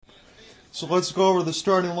So let's go over the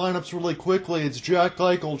starting lineups really quickly. It's Jack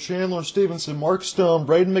Eichel, Chandler Stevenson, Mark Stone,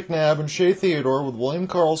 Braden McNabb, and Shea Theodore with William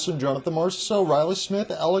Karlsson, Jonathan Marchessault, Riley Smith,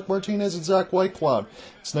 Alec Martinez, and Zach Whitecloud.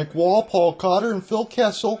 It's Nick Wall, Paul Cotter, and Phil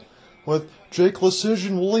Kessel with Jake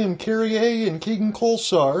Lecision, William Carrier, and Keegan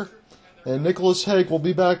Kolesar. And Nicholas Hague will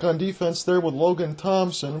be back on defense there with Logan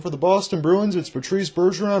Thompson. For the Boston Bruins, it's Patrice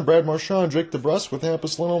Bergeron, Brad Marchand, Jake DeBrusk with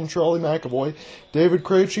Hampus Lindholm, Charlie McAvoy, David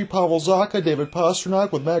Krejci, Pavel Zacha, David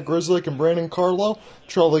Pastrnak with Matt Grzelcyk and Brandon Carlo,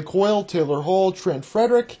 Charlie Coyle, Taylor Hall, Trent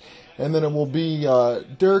Frederick, and then it will be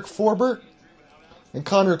Derek Forbert and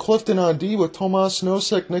Connor Clifton on D with Tomas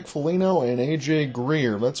Nosek, Nick Foligno, and AJ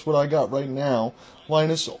Greer. That's what I got right now.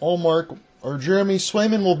 Linus Ullmark or Jeremy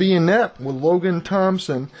Swayman will be in net with Logan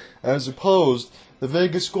Thompson as opposed. The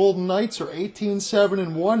Vegas Golden Knights are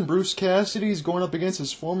 18-7-1. Bruce Cassidy's going up against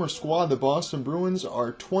his former squad. The Boston Bruins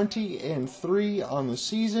are 20-3 on the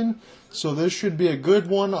season. So this should be a good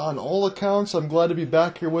one on all accounts. I'm glad to be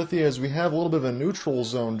back here with you as we have a little bit of a neutral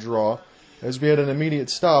zone draw as we had an immediate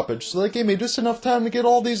stoppage. So that gave me just enough time to get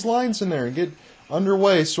all these lines in there and get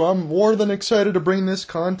underway, so I'm more than excited to bring this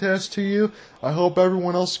contest to you. I hope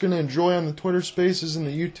everyone else is going to enjoy on the Twitter Spaces and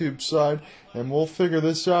the YouTube side, and we'll figure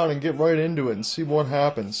this out and get right into it and see what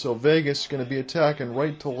happens. So Vegas is going to be attacking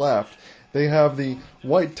right to left. They have the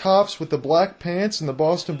white tops with the black pants, and the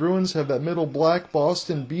Boston Bruins have that middle black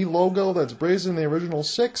Boston B logo that's brazen in the original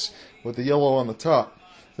 6 with the yellow on the top.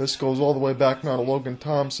 This goes all the way back now to Logan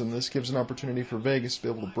Thompson. This gives an opportunity for Vegas to be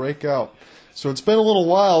able to break out. So it's been a little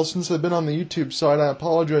while since I've been on the YouTube side. I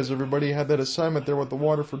apologize, everybody. I had that assignment there with the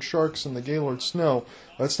Waterford Sharks and the Gaylord Snow.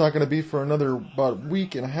 That's not going to be for another about a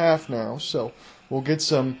week and a half now. So we'll get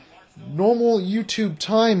some normal YouTube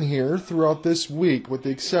time here throughout this week with the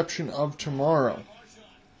exception of tomorrow.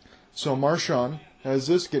 So Marchand has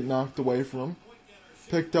this get knocked away from him.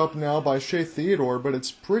 Picked up now by Shea Theodore, but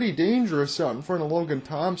it's pretty dangerous out in front of Logan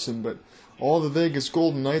Thompson, but all the Vegas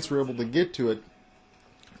Golden Knights were able to get to it.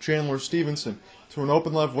 Chandler Stevenson to an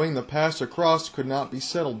open left wing. The pass across could not be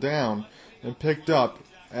settled down and picked up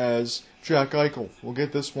as Jack Eichel will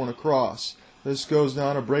get this one across. This goes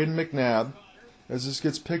down to Braden McNabb as this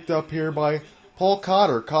gets picked up here by Paul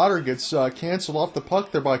Cotter. Cotter gets canceled off the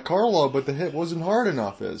puck there by Carlo, but the hit wasn't hard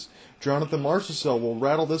enough as Jonathan Marchessault will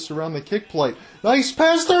rattle this around the kick plate. Nice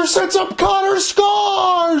pass there, sets up Cotter,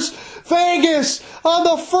 scores! Vegas on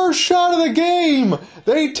the first shot of the game.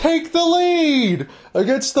 They take the lead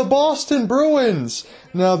against the Boston Bruins.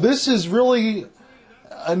 Now this is really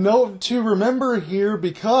a note to remember here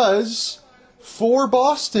because for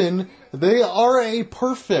Boston, they are a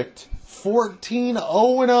perfect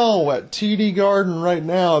 14-0-0 at TD Garden right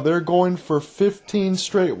now. They're going for 15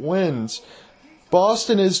 straight wins.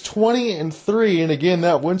 Boston is 20-3, and again,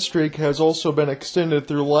 that win streak has also been extended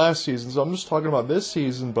through last season. So I'm just talking about this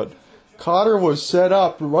season, but Cotter was set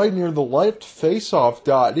up right near the left face-off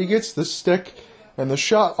dot. He gets the stick and the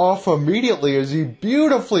shot off immediately as he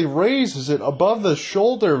beautifully raises it above the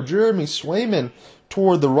shoulder of Jeremy Swayman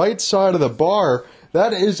toward the right side of the bar.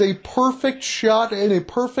 That is a perfect shot and a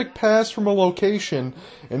perfect pass from a location.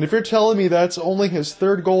 And if you're telling me that's only his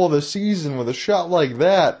third goal of the season with a shot like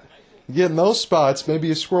that, getting those spots, maybe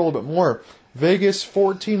you score a little bit more. Vegas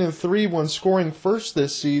 14-3 when scoring first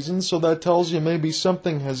this season, so that tells you maybe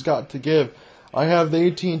something has got to give. I have the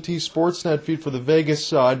AT&T Sportsnet feed for the Vegas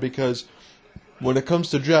side because when it comes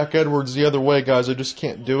to Jack Edwards the other way, guys, I just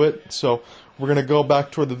can't do it. So we're going to go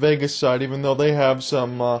back toward the Vegas side, even though they have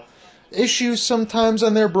some issues sometimes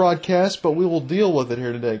on their broadcast, but we will deal with it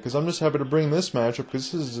here today because I'm just happy to bring this matchup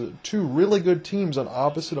because this is two really good teams on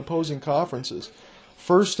opposite opposing conferences.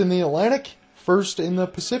 First in the Atlantic, first in the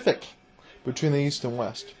Pacific, between the East and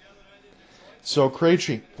West. So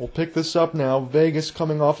Krejci will pick this up now. Vegas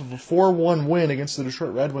coming off of a 4-1 win against the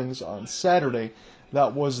Detroit Red Wings on Saturday.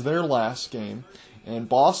 That was their last game. And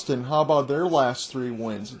Boston, how about their last 3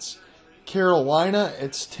 wins? It's Carolina,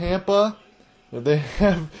 it's Tampa. They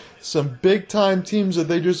have some big-time teams that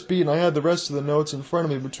they just beat, and I had the rest of the notes in front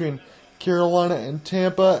of me between Carolina and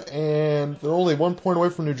Tampa, and they're only 1 point away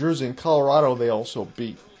from New Jersey, and Colorado they also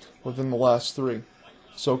beat within the last 3.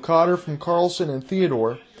 So Cotter from Karlsson and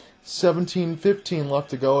Theodore, 17-15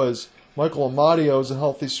 left to go as Michael Amadio is a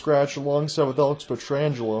healthy scratch alongside with Alex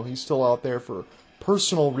Pietrangelo. He's still out there for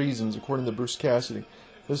personal reasons, according to Bruce Cassidy.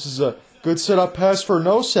 This is a good setup pass for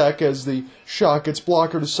Nosek as the shot gets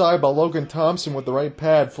blockered aside by Logan Thompson with the right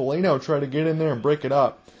pad. Foligno tried to get in there and break it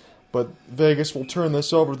up. But Vegas will turn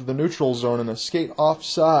this over to the neutral zone and a skate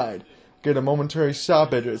offside. Get a momentary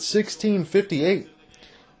stoppage at 16:58.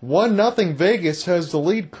 1-0 Vegas has the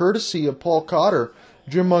lead courtesy of Paul Cotter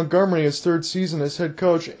Jim Montgomery, his third season as head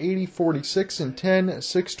coach, 80-46-10,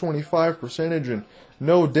 625 percentage, and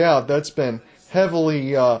no doubt that's been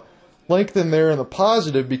heavily lengthened there in the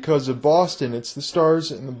positive because of Boston. It's the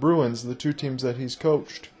Stars and the Bruins, the two teams that he's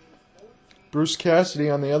coached. Bruce Cassidy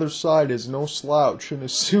on the other side is no slouch, and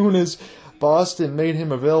as soon as Boston made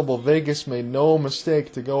him available, Vegas made no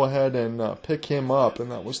mistake to go ahead and pick him up,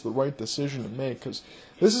 and that was the right decision to make, because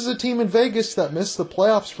this is a team in Vegas that missed the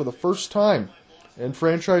playoffs for the first time in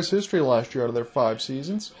franchise history last year out of their 5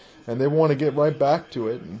 seasons, and they want to get right back to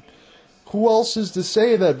it. And who else is to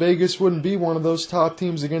say that Vegas wouldn't be one of those top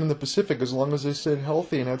teams again in the Pacific as long as they stayed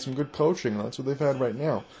healthy and had some good coaching? That's what they've had right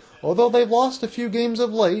now. Although they've lost a few games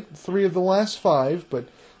of late, 3 of the last 5, but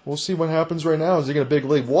we'll see what happens right now as they get a big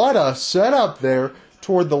lead. What a setup there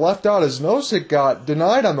toward the left out as Nosek got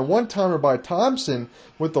denied on the one-timer by Thompson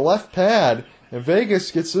with the left pad, and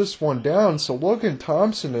Vegas gets this one down. So Logan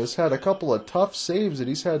Thompson has had a couple of tough saves that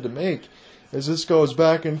he's had to make as this goes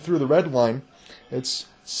back in through the red line. It's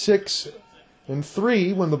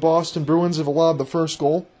 6-3 when the Boston Bruins have allowed the first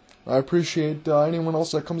goal. I appreciate anyone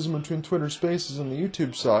else that comes in between Twitter Spaces and the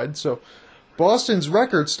YouTube side. So Boston's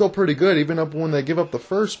record's still pretty good, even up when they give up the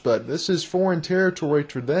first, but this is foreign territory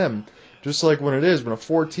to them, just like when it is, when a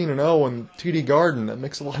 14-0 in TD Garden. That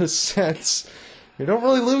makes a lot of sense. You don't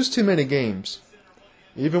really lose too many games,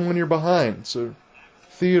 even when you're behind. So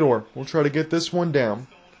Theodore will try to get this one down.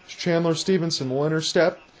 Chandler Stevenson will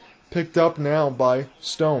intercept, picked up now by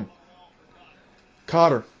Stone.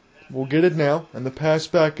 Cotter will get it now, and the pass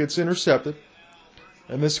back gets intercepted.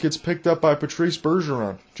 And this gets picked up by Patrice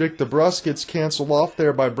Bergeron. Jake DeBrusk gets canceled off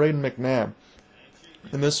there by Braden McNabb.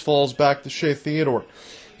 And this falls back to Shea Theodore.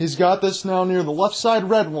 He's got this now near the left side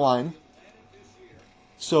red line.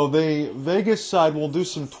 So the Vegas side will do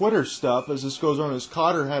some Twitter stuff as this goes on, as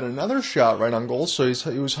Cotter had another shot right on goal. So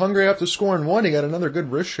he was hungry after scoring one. He got another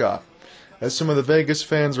good wrist shot. As some of the Vegas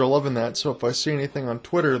fans are loving that. So if I see anything on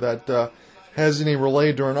Twitter that has any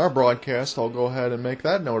relay during our broadcast, I'll go ahead and make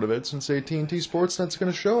that note of it, since AT&T Sportsnet's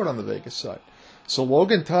going to show it on the Vegas side. So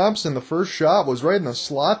Logan Thompson, the first shot was right in the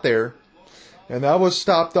slot there, and that was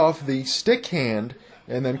stopped off the stick hand,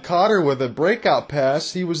 and then Cotter with a breakout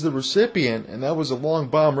pass, he was the recipient, and that was a long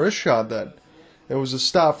bomb wrist shot. That it was a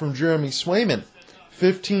stop from Jeremy Swayman.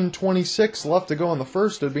 15:26 left to go in the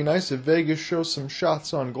first. It'd be nice if Vegas shows some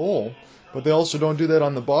shots on goal, but they also don't do that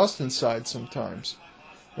on the Boston side sometimes.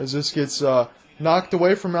 As this gets knocked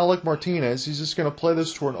away from Alec Martinez, he's just going to play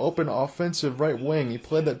this toward an open offensive right wing. He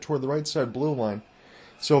played that toward the right side blue line.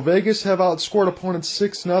 So Vegas have outscored opponents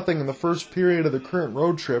 6-0 in the first period of the current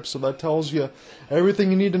road trip, so that tells you everything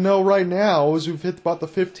you need to know right now as we've hit about the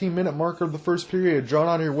 15-minute marker of the first period. John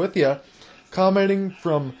on here with you, commenting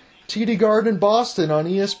from TD Garden, Boston on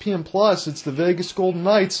ESPN+. It's the Vegas Golden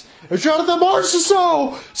Knights. As Jonathan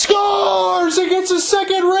Marchessault scores! He gets a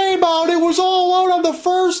second rebound. It was all out on the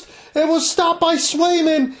first. It was stopped by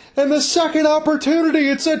Swayman. And the second opportunity,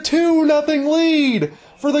 it's a 2-0 lead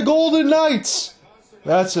for the Golden Knights.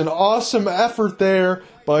 That's an awesome effort there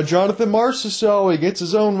by Jonathan Marchessault. He gets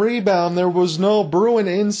his own rebound. There was no Bruin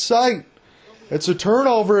in sight. It's a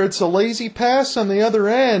turnover. It's a lazy pass on the other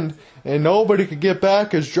end. And nobody could get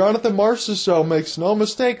back as Jonathan Marchessault makes no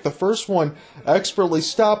mistake. The first one expertly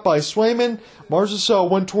stopped by Swayman. Marchessault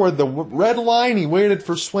went toward the red line. He waited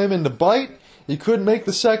for Swayman to bite. He couldn't make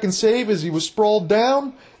the second save as he was sprawled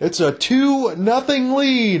down. It's a 2-0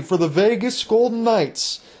 lead for the Vegas Golden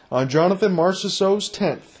Knights on Jonathan Marchessault's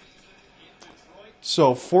 10th.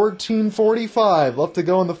 So 14:45 left to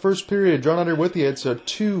go in the first period. John under with you. It's a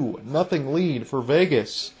 2-0 lead for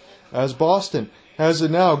Vegas as Boston has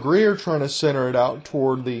it now. Greer trying to center it out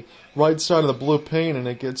toward the right side of the blue paint, and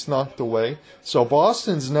it gets knocked away. So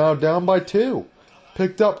Boston's now down by 2.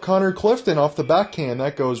 Picked up Connor Clifton off the backhand.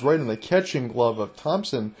 That goes right in the catching glove of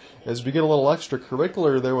Thompson as we get a little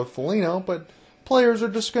extracurricular there with Foligno, but players are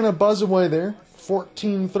just going to buzz away there.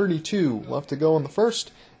 14:32 left to go in the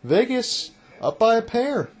first. Vegas up by a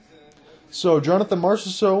pair. So Jonathan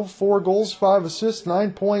Marchessault, 4 goals, 5 assists,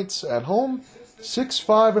 9 points at home.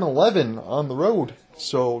 6-5-11 on the road.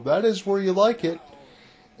 So that is where you like it.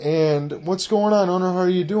 And what's going on, owner? How are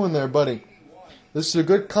you doing there, buddy? This is a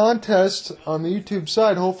good contest on the YouTube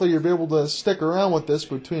side. Hopefully you'll be able to stick around with this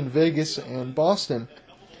between Vegas and Boston,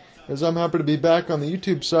 as I'm happy to be back on the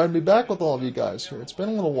YouTube side and be back with all of you guys here. It's been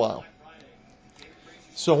a little while.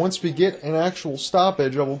 So once we get an actual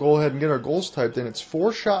stoppage, I will go ahead and get our goals typed in. It's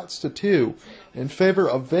 4-2 in favor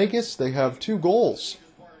of Vegas. They have 2 goals.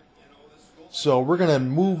 So we're going to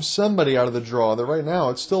move somebody out of the draw. There right now,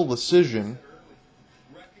 it's still a decision.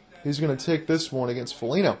 He's going to take this one against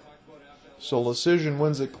Foligno. So Lecision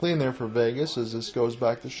wins it clean there for Vegas as this goes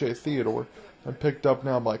back to Shea Theodore and picked up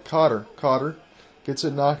now by Cotter. Cotter gets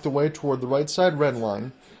it knocked away toward the right side red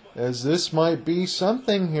line, as this might be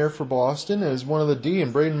something here for Boston, as one of the D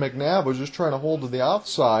and Braden McNabb was just trying to hold to the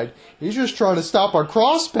outside. He's just trying to stop a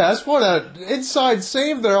cross pass. What an inside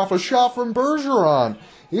save there off a shot from Bergeron.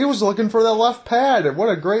 He was looking for that left pad, and what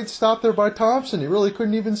a great stop there by Thompson. He really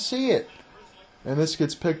couldn't even see it. And this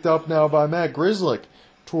gets picked up now by Matt Grzelcyk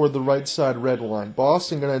toward the right side red line.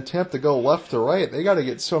 Boston going to attempt to go left to right. They got to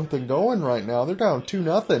get something going right now. They're down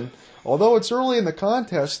 2-0. Although it's early in the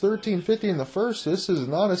contest, 13:50 in the first, this is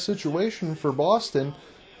not a situation for Boston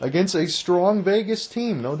against a strong Vegas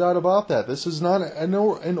team. No doubt about that. This is not an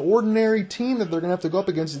ordinary team that they're going to have to go up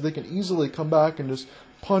against. They can easily come back and just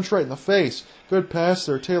punch right in the face. Good pass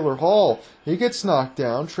there, Taylor Hall. He gets knocked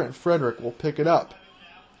down. Trent Frederick will pick it up.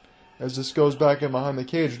 As this goes back in behind the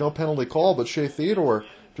cage, no penalty call, but Shea Theodore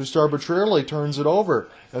just arbitrarily turns it over.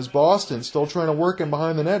 As Boston still trying to work in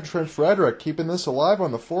behind the net, Trent Frederick keeping this alive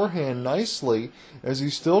on the forehand nicely as he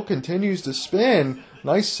still continues to spin.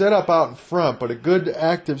 Nice setup out in front, but a good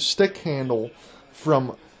active stick handle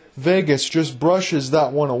from Vegas just brushes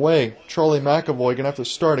that one away. Charlie McAvoy going to have to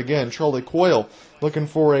start again. Charlie Coyle looking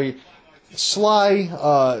for a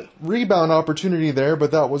sly rebound opportunity there,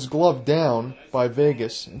 but that was gloved down by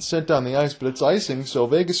Vegas and sent down the ice, but it's icing, so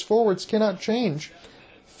Vegas forwards cannot change.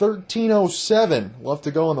 13:07 left to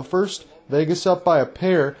go in the first. Vegas up by a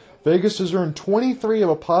pair. Vegas has earned 23 of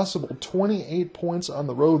a possible 28 points on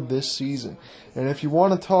the road this season. And if you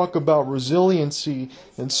want to talk about resiliency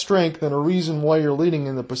and strength and a reason why you're leading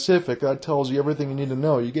in the Pacific, that tells you everything you need to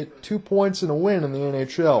know. You get 2 points in a win in the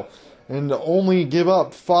NHL. And to only give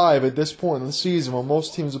up 5 at this point in the season when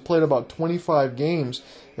most teams have played about 25 games,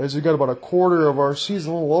 as we got about a quarter of our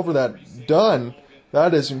season, a little over that, done,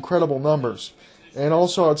 that is incredible numbers. And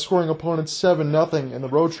also outscoring opponents 7-0 in the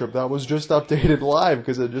road trip. That was just updated live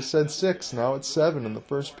because it just said 6. Now it's 7 in the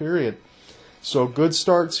first period. So good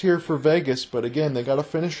starts here for Vegas, but again, they got to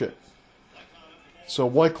finish it. So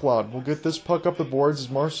Whitecloud will get this puck up the boards as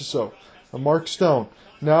Marchessault. Mark Stone.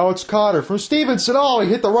 Now it's Cotter from Stevenson. Oh, he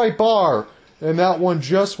hit the right bar. And that one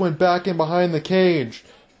just went back in behind the cage.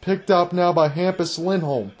 Picked up now by Hampus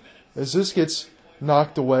Lindholm. As this gets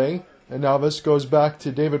knocked away. And now this goes back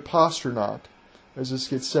to David Pastrnak. As this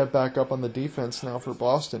gets set back up on the defense now for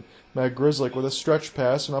Boston. Matt Grzelcyk with a stretch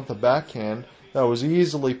pass and off the backhand. That was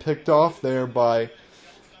easily picked off there by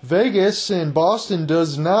Vegas, and Boston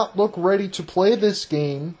does not look ready to play this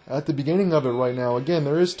game at the beginning of it right now. Again,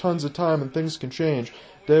 there is tons of time and things can change.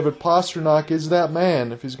 David Pastrnak is that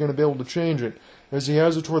man if he's going to be able to change it. As he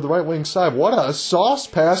has it toward the right wing side. What a sauce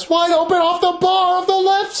pass. Wide open off the bar of the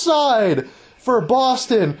left side for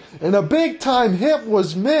Boston. And a big-time hit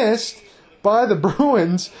was missed by the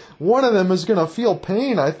Bruins. One of them is going to feel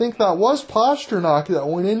pain. I think that was Pastrnak that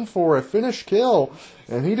went in for a finish kill,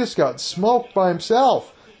 and he just got smoked by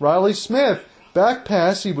himself. Riley Smith, back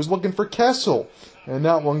pass, he was looking for Kessel, and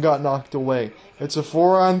that one got knocked away. It's a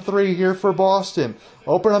 4-on-3 here for Boston.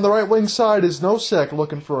 Open on the right wing side is Nosek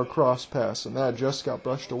looking for a cross pass, and that just got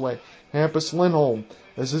brushed away. Hampus Lindholm,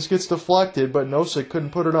 as this gets deflected, but Nosek couldn't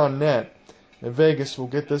put it on net. And Vegas will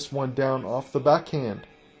get this one down off the backhand.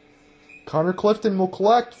 Connor Clifton will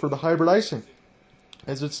collect for the hybrid icing,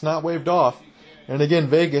 as it's not waved off. And again,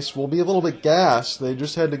 Vegas will be a little bit gassed. They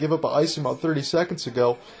just had to give up an icing about 30 seconds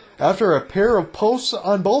ago after a pair of posts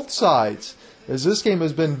on both sides, as this game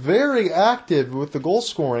has been very active with the goal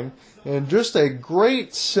scoring, and just a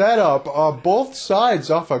great setup on both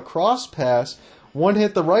sides off a cross pass. One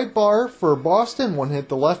hit the right bar for Boston, one hit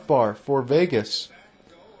the left bar for Vegas.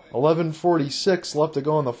 11:46 left to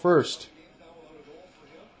go in the first.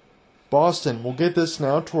 Boston will get this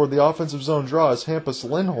now toward the offensive zone draw as Hampus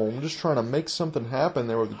Lindholm just trying to make something happen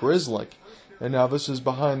there with Grzelcyk. And now this is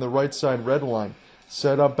behind the right side red line.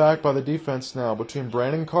 Set up back by the defense now between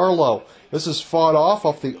Brandon Carlo. This is fought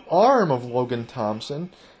off the arm of Logan Thompson.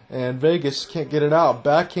 And Vegas can't get it out.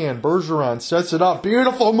 Backhand, Bergeron sets it up.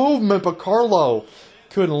 Beautiful movement, but Carlo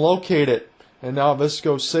couldn't locate it. And now this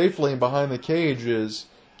goes safely in behind the cage as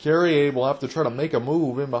Carrier will have to try to make a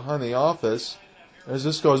move in behind the office. As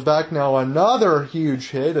this goes back now, another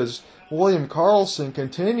huge hit as William Karlsson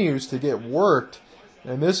continues to get worked.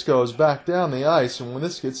 And this goes back down the ice. And when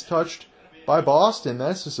this gets touched by Boston,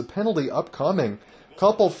 that's just a penalty upcoming.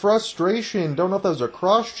 Couple frustration. Don't know if that was a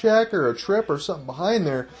cross-check or a trip or something behind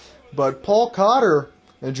there. But Paul Cotter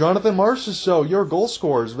and Jonathan Marchessault, your goal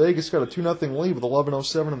scorers. Vegas got a 2-0 lead with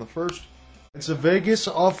 11:07 in the first. It's a Vegas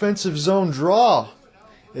offensive zone draw.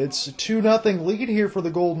 It's a 2-0 lead here for the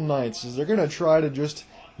Golden Knights as they're going to try to just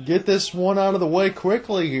get this one out of the way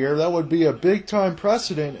quickly here. That would be a big-time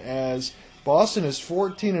precedent, as Boston is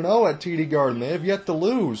 14-0 at TD Garden. They have yet to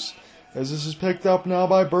lose, as this is picked up now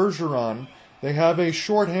by Bergeron. They have a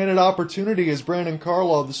short-handed opportunity as Brandon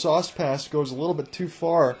Carlo, the sauce pass, goes a little bit too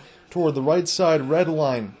far toward the right side red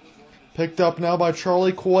line. Picked up now by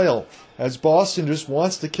Charlie Coyle, as Boston just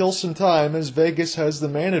wants to kill some time, as Vegas has the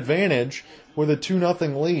man advantage with a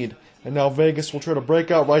 2-0 lead. And now Vegas will try to break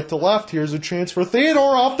out right to left. Here's a chance for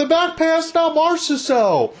Theodore off the back pass, now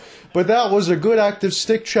Marchessault. But that was a good active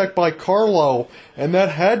stick check by Carlo, and that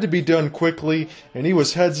had to be done quickly, and he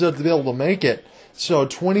was heads up to be able to make it. So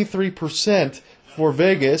 23% for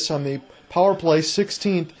Vegas on the power play,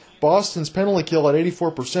 16th. Boston's penalty kill at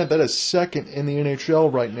 84%. That is second in the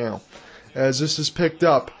NHL right now, as this is picked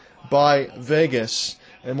up by Vegas.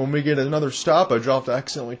 And when we get another stoppage, I'll have to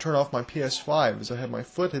accidentally turn off my PS5 as I have my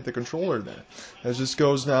foot hit the controller there. As this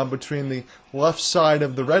goes now between the left side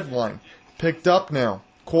of the red line. Picked up now.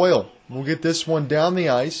 Coyle will get this one down the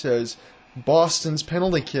ice, as Boston's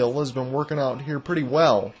penalty kill has been working out here pretty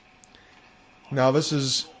well. Now this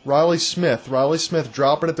is Riley Smith. Riley Smith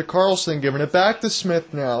dropping it to Karlsson, giving it back to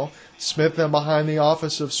Smith now. Smith then behind the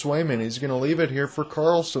office of Swayman. He's going to leave it here for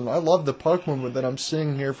Karlsson. I love the puck movement that I'm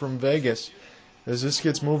seeing here from Vegas as this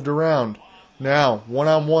gets moved around. Now,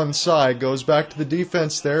 one-on-one side, goes back to the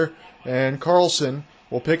defense there, and Karlsson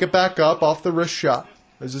will pick it back up off the wrist shot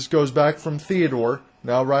as this goes back from Theodore.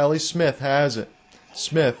 Now Riley Smith has it.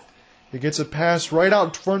 Smith, he gets a pass right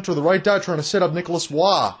out front to the right dot, trying to set up Nicholas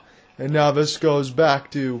Waugh. And now this goes back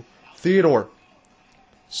to Theodore.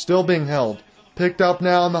 Still being held. Picked up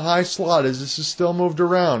now in the high slot as this is still moved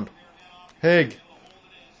around. Haig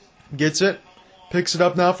gets it. Picks it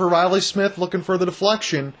up now for Riley Smith, looking for the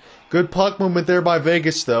deflection. Good puck movement there by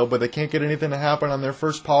Vegas, though, but they can't get anything to happen on their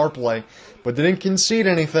first power play. But they didn't concede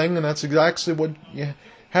anything, and that's exactly what you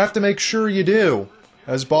have to make sure you do,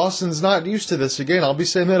 as Boston's not used to this. Again, I'll be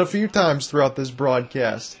saying that a few times throughout this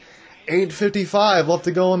broadcast. 8:55 left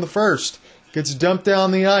to go in the first. Gets dumped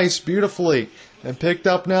down the ice beautifully, and picked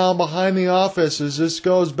up now behind the office as this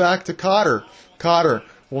goes back to Cotter. Cotter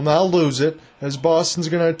will now lose it, as Boston's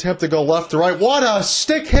going to attempt to go left to right. What a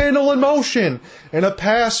stick handle in motion! And a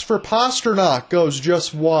pass for Pasternak goes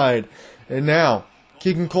just wide. And now,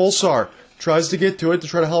 Keegan Kolesar tries to get to it to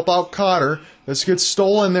try to help out Cotter. This gets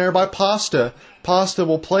stolen there by Pasta. Pasta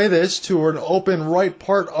will play this to an open right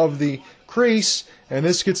part of the crease, and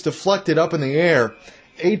this gets deflected up in the air.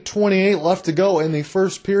 8:28 left to go in the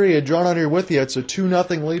first period. John out here with you. It's a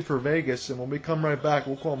 2-0 lead for Vegas, and when we come right back,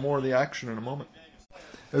 we'll call more of the action in a moment.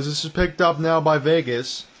 As this is picked up now by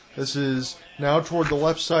Vegas, this is now toward the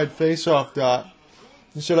left side face-off dot.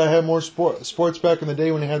 You said I had more sports back in the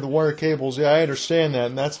day when you had the wire cables. Yeah, I understand that,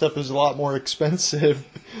 and that stuff is a lot more expensive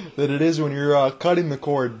than it is when you're cutting the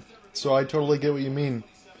cord. So I totally get what you mean.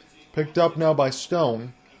 Picked up now by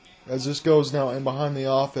Stone, as this goes now in behind the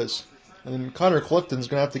office. And then Connor Clifton's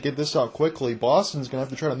going to have to get this out quickly. Boston's going to have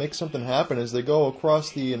to try to make something happen as they go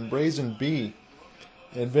across the embrazen B.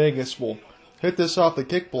 And Vegas will hit this off the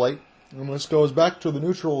kick plate, and this goes back to the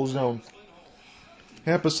neutral zone.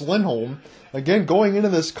 Hampus Lindholm, again going into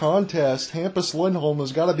this contest, Hampus Lindholm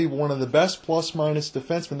has got to be one of the best plus-minus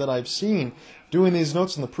defensemen that I've seen. Doing these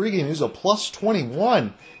notes in the pregame, he's a plus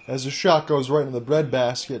 21 as the shot goes right in the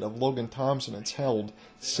breadbasket of Logan Thompson. It's held.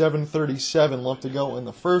 7:37 left to go in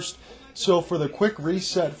the first. So for the quick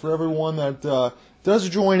reset for everyone that does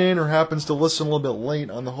join in or happens to listen a little bit late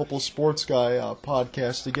on the Hopeless Sports Guy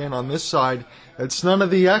podcast, again on this side, it's none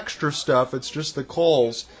of the extra stuff, it's just the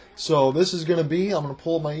calls. So this is going to be, I'm going to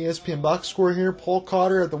pull up my ESPN box score here. Paul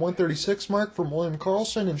Cotter at the 136 mark from William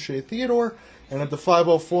Karlsson and Shea Theodore. And at the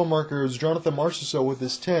 504 marker is Jonathan Marchessault with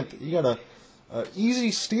his 10th. He got a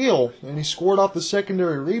easy steal, and he scored off the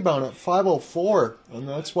secondary rebound at 5:04, and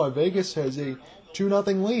that's why Vegas has a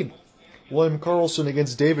 2-0 lead. William Karlsson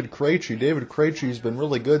against David Krejci. David Krejci's been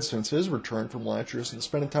really good since his return from last year, since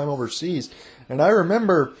spending time overseas. And I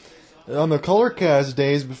remember on the Colorcast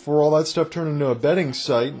days, before all that stuff turned into a betting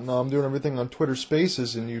site, and now I'm doing everything on Twitter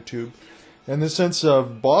Spaces and YouTube, and the sense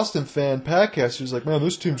of Boston fan podcast, who's like, man,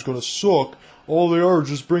 this team's going to suck. All they are is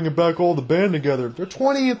just bringing back all the band together. They're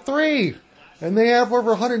 20-3. And they have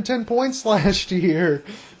over 110 points last year.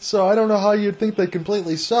 So I don't know how you'd think they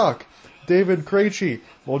completely suck. David Krejci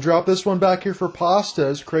will drop this one back here for Pasta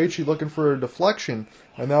as Krejci looking for a deflection.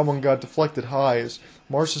 And that one got deflected high as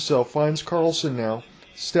Marchessault finds Karlsson now.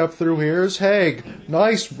 Step through here is Haig.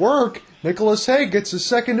 Nice work. Nicholas Haig gets a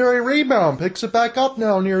secondary rebound. Picks it back up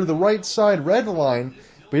now near the right side red line.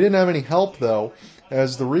 But he didn't have any help though,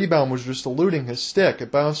 as the rebound was just eluding his stick.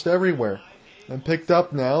 It bounced everywhere. And picked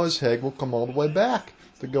up now as Haig will come all the way back.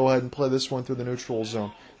 to go ahead and play this one through the neutral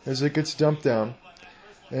zone as it gets dumped down.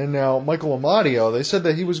 And now Michael Amadio, they said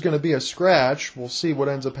that he was going to be a scratch. We'll see what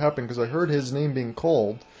ends up happening because I heard his name being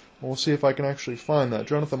called. We'll see if I can actually find that.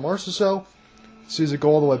 Jonathan Marchessault sees it go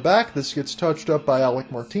all the way back. This gets touched up by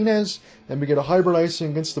Alec Martinez, and we get a hybrid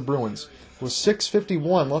icing against the Bruins with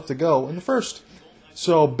 6:51 left to go in the first.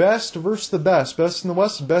 So best versus the best. Best in the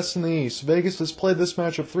West, best in the East. Vegas has played this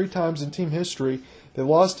matchup 3 times in team history. They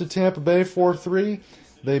lost to Tampa Bay 4-3.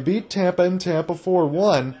 They beat Tampa in Tampa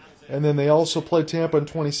 4-1. And then they also played Tampa in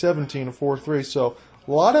 2017 4-3. So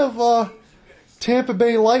a lot of Tampa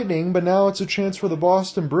Bay Lightning, but now it's a chance for the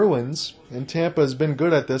Boston Bruins. And Tampa has been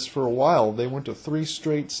good at this for a while. They went to 3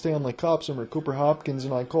 straight Stanley Cups. Remember, Cooper Hopkins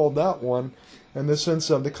and I called that one in the sense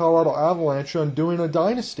of the Colorado Avalanche undoing a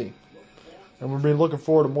dynasty. And we've been looking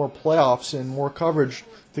forward to more playoffs and more coverage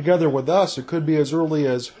together with us. It could be as early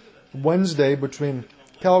as Wednesday between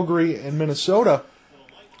Calgary and Minnesota.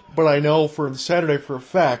 But I know for Saturday for a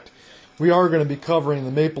fact, we are going to be covering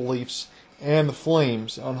the Maple Leafs and the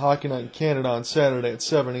Flames on Hockey Night in Canada on Saturday at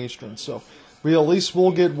 7 Eastern. So we at least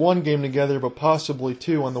will get 1 game together, but possibly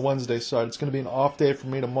 2 on the Wednesday side. It's going to be an off day for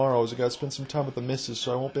me tomorrow as I got to spend some time with the missus,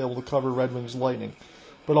 so I won't be able to cover Red Wings Lightning.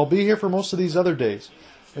 But I'll be here for most of these other days.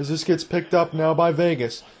 As this gets picked up now by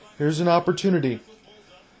Vegas, here's an opportunity.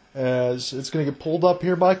 As it's going to get pulled up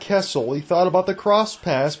here by Kessel. He thought about the cross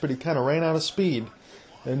pass, but he kind of ran out of speed.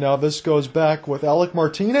 And now this goes back with Alec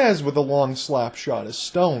Martinez with a long slap shot as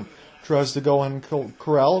Stone tries to go and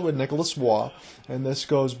corral it with Nicholas Waugh. And this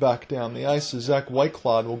goes back down the ice as Zach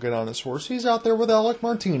Whitecloud will get on his horse. He's out there with Alec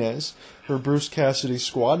Martinez for Bruce Cassidy's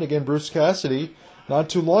squad. And again, Bruce Cassidy, not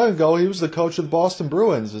too long ago, he was the coach of the Boston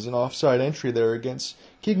Bruins as an offside entry there against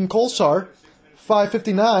Keegan Kolesar.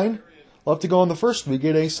 5:59 left to go in the first. We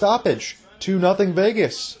get a stoppage. 2-0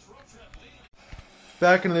 Vegas.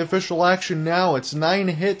 Back into the official action now. It's 9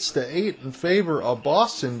 hits to 8 in favor of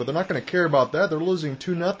Boston, but they're not going to care about that. They're losing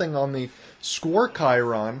 2-0 on the score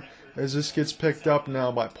chyron as this gets picked up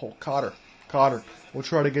now by Paul Cotter. Cotter will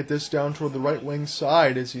try to get this down toward the right wing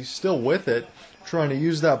side as he's still with it, trying to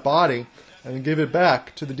use that body and give it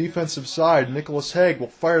back to the defensive side. Nicholas Hague will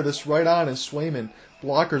fire this right on as Swayman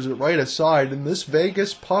blockers it right aside, and this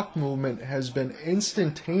Vegas puck movement has been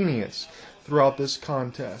instantaneous throughout this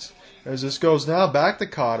contest. As this goes now back to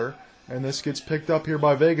Cotter, and this gets picked up here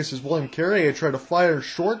by Vegas as William Carrier tried to fire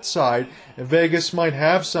short side, and Vegas might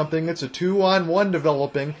have something. It's a 2-on-1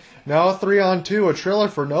 developing. Now a 3-on-2, a trailer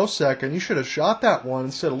for Nosek, and you should have shot that one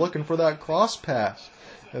instead of looking for that cross pass.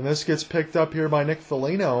 And this gets picked up here by Nick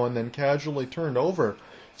Foligno and then casually turned over.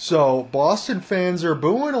 So Boston fans are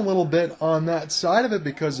booing a little bit on that side of it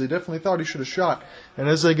because they definitely thought he should have shot. And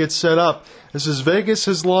as they get set up, this is Vegas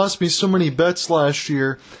has lost me so many bets last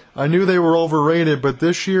year. I knew they were overrated, but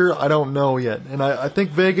this year I don't know yet. And I think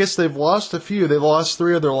Vegas, they've lost a few. They lost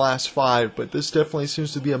 3 of their last 5, but this definitely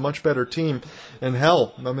seems to be a much better team. And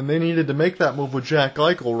hell, I mean, they needed to make that move with Jack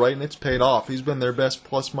Eichel, right? And it's paid off. He's been their best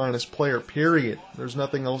plus-minus player, period. There's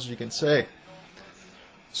nothing else you can say.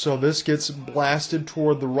 So this gets blasted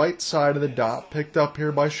toward the right side of the dot, picked up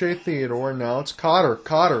here by Shea Theodore, and now it's Cotter.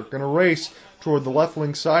 Cotter going to race toward the left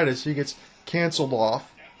wing side as he gets canceled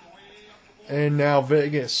off. And now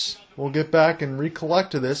Vegas will get back and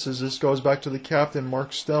recollect to this as this goes back to the captain,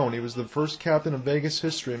 Mark Stone. He was the first captain of Vegas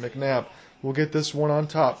history. McNabb will get this one on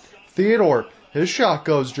top. Theodore, his shot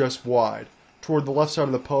goes just wide toward the left side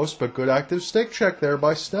of the post, but good active stick check there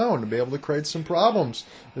by Stone to be able to create some problems.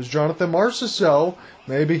 There's Jonathan Marchessault.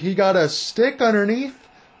 Maybe he got a stick underneath.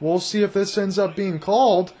 We'll see if this ends up being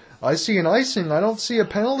called. I see an icing. I don't see a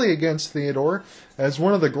penalty against Theodore as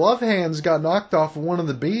one of the glove hands got knocked off of one of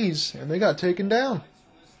the Bs and they got taken down.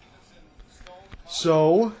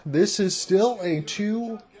 So this is still a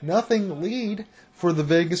 2-0 lead for the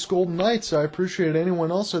Vegas Golden Knights. I appreciate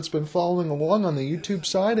anyone else that's been following along on the YouTube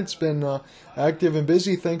side. It's been active and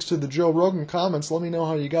busy thanks to the Joe Rogan comments. Let me know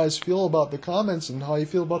how you guys feel about the comments and how you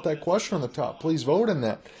feel about that question on the top. Please vote in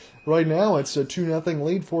that. Right now it's a 2-0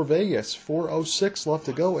 lead for Vegas. 4:06 left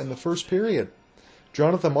to go in the first period.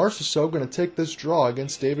 Jonathan Marchessault going to take this draw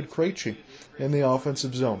against David Krejci in the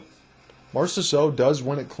offensive zone. Marchessault does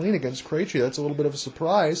win it clean against Krejci. That's a little bit of a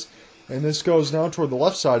surprise. And this goes now toward the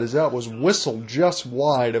left side as that was whistled just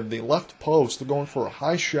wide of the left post. They're going for a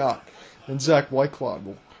high shot. And Zach Whitecloud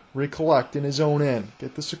will recollect in his own end.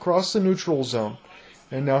 Get this across the neutral zone.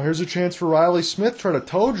 And now here's a chance for Riley Smith. Try to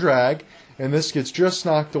toe drag. And this gets just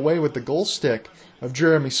knocked away with the goal stick of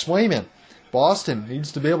Jeremy Swayman. Boston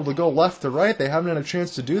needs to be able to go left to right. They haven't had a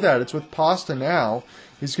chance to do that. It's with Pasta now.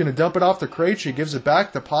 He's going to dump it off to Krejci. Gives it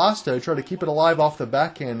back to Pasta. Try to keep it alive off the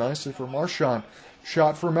backhand. Nicely for Marchand.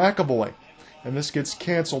 Shot for McAvoy. and this gets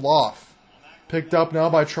canceled off. Picked up now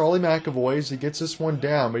by Charlie McAvoy as he gets this one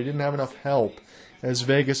down, but he didn't have enough help as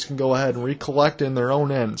Vegas can go ahead and recollect in their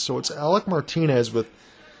own end. So it's Alec Martinez with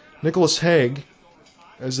Nicholas Haig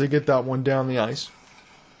as they get that one down the ice.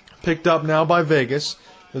 Picked up now by Vegas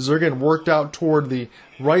as they're getting worked out toward the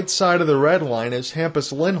right side of the red line as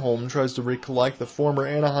Hampus Lindholm tries to recollect, the former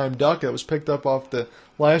Anaheim Duck that was picked up off the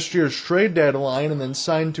last year's trade deadline and then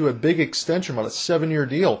signed to a big extension, about a 7-year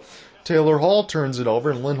deal. Taylor Hall turns it over,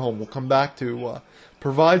 and Lindholm will come back to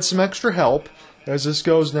provide some extra help as this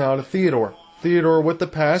goes now to Theodore. Theodore with the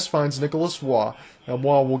pass finds Nicholas Waugh, and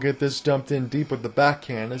Waugh will get this dumped in deep with the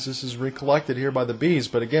backhand as this is recollected here by the Bees.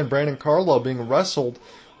 But again, Brandon Carlo being wrestled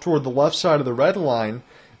toward the left side of the red line,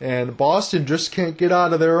 and Boston just can't get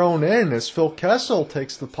out of their own end as Phil Kessel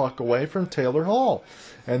takes the puck away from Taylor Hall.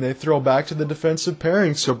 And they throw back to the defensive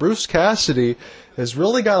pairing. So Bruce Cassidy has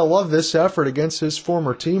really got to love this effort against his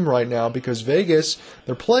former team right now, because Vegas,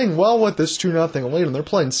 they're playing well with this 2-0 lead, and they're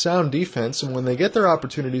playing sound defense, and when they get their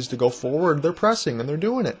opportunities to go forward, they're pressing, and they're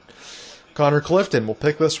doing it. Connor Clifton will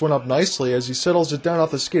pick this one up nicely as he settles it down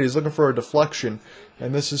off the skid. He's looking for a deflection,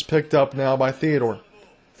 and this is picked up now by Theodore.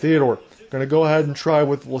 Theodore going to go ahead and try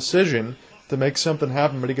with Lecision to make something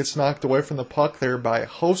happen, but he gets knocked away from the puck there by a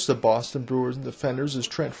host of Boston Bruins defenders as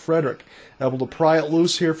Trent Frederick able to pry it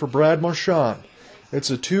loose here for Brad Marchand. It's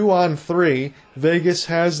a 2-on-3. Vegas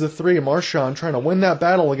has the 3. Marchand trying to win that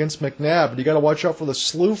battle against McNabb, but you got to watch out for the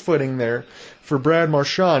slew footing there for Brad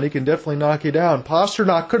Marchand. He can definitely knock you down.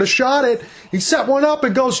 Pasternak could have shot it. He set one up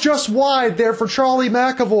and goes just wide there for Charlie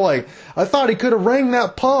McAvoy. I thought he could have rang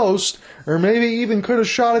that post, or maybe even could have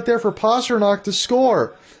shot it there for Pasternak to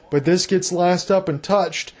score. But this gets last up and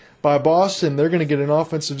touched by Boston. They're going to get an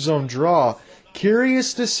offensive zone draw.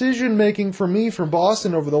 Curious decision-making for me from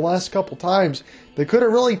Boston over the last couple times. They could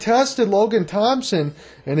have really tested Logan Thompson.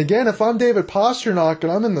 And again, if I'm David Pasternak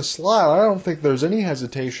and I'm in the slot, I don't think there's any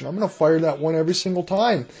hesitation. I'm going to fire that one every single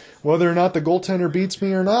time, whether or not the goaltender beats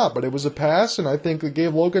me or not. But it was a pass, and I think it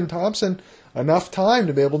gave Logan Thompson enough time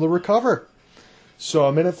to be able to recover. So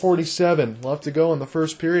a minute 47 left to go in the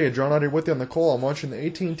first period. John out here with you on the call. I'm watching the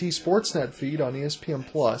AT&T Sportsnet feed on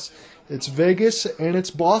ESPN+. It's Vegas and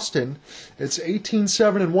it's Boston. It's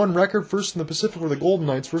 18-7-1 record, first in the Pacific for the Golden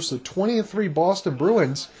Knights versus the 20-3 Boston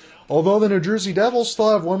Bruins. Although the New Jersey Devils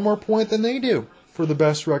still have one more point than they do for the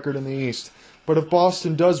best record in the East. But if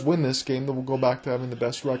Boston does win this game, then we'll go back to having the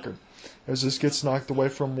best record. As this gets knocked away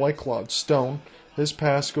from Whitecloud. Stone. His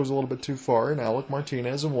pass goes a little bit too far, and Alec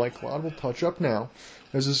Martinez and Whitecloud will touch up now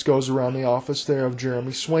as this goes around the office there of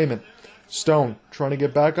Jeremy Swayman. Stone trying to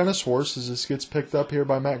get back on his horse as this gets picked up here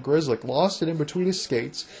by Matt Grzelcyk. Lost it in between his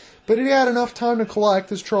skates, but he had enough time to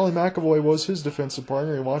collect as Charlie McAvoy was his defensive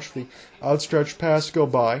partner. He watched the outstretched pass go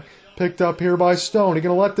by. Picked up here by Stone. He's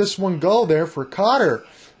going to let this one go there for Cotter,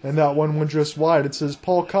 and that one went just wide. It says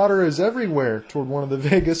Paul Cotter is everywhere toward one of the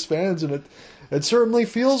Vegas fans, and it certainly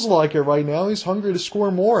feels like it right now. He's hungry to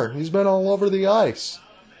score more. He's been all over the ice.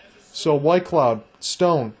 So Whitecloud,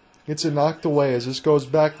 Stone, gets it knocked away as this goes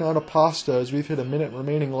back now to Pasta as we've hit a minute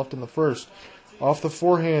remaining left in the first. Off the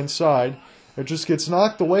forehand side, it just gets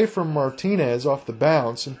knocked away from Martinez off the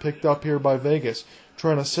bounce and picked up here by Vegas.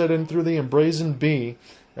 Trying to set in through the embrazen B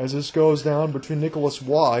as this goes down between Nicholas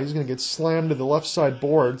Waugh. He's going to get slammed to the left side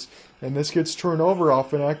boards, and this gets turned over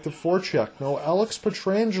off an active forecheck. No Alex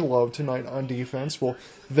Pietrangelo tonight on defense. Well,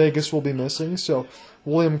 Vegas will be missing, so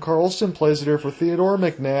William Karlsson plays it here for Theodore.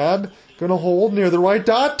 McNabb going to hold near the right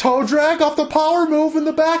dot. Toe drag off the power move in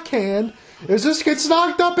the backhand. As this gets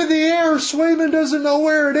knocked up in the air, Swayman doesn't know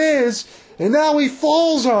where it is, and now he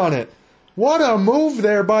falls on it. What a move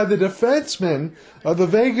there by the defenseman of the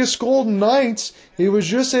Vegas Golden Knights. He was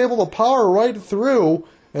just able to power right through,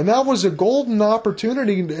 and that was a golden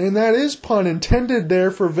opportunity, and that is pun intended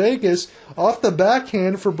there for Vegas, off the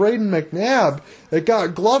backhand for Braden McNabb. It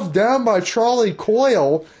got gloved down by Charlie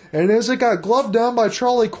Coyle, and as it got gloved down by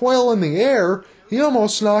Charlie Coyle in the air, he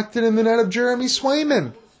almost knocked it in the net of Jeremy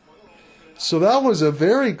Swayman. So that was a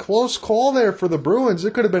very close call there for the Bruins.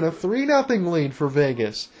 It could have been a 3-0 lead for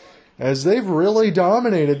Vegas, as they've really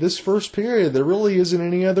dominated this first period. There really isn't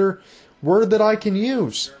any other word that I can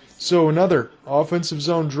use. So another offensive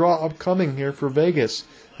zone draw upcoming here for Vegas,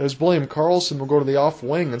 as William Karlsson will go to the off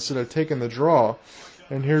wing instead of taking the draw.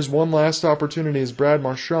 And here's one last opportunity as Brad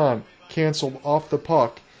Marchand canceled off the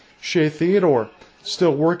puck. Shea Theodore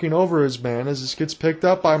still working over his man as this gets picked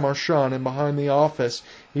up by Marchand and behind the office.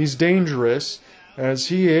 He's dangerous as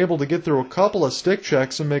he able to get through a couple of stick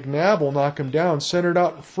checks, and McNabb will knock him down, centered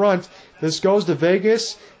out in front. This goes to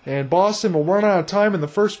Vegas, and Boston will run out of time in the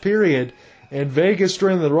first period And Vegas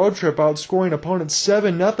during the road trip outscoring opponents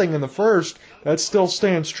 7-0 in the first. That still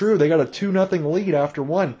stands true. They got a 2-0 lead after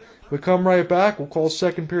one. We come right back. We'll call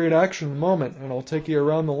second period action in a moment, and I'll take you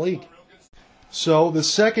around the league. So the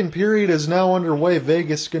second period is now underway.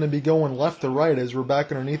 Vegas is going to be going left to right as we're back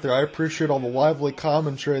underneath there. I appreciate all the lively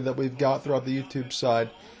commentary that we've got throughout the YouTube side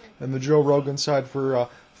and the Joe Rogan side for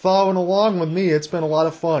following along with me. It's been a lot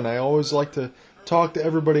of fun. I always like to talk to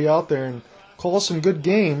everybody out there and call some good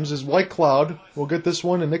games. As White Cloud will get this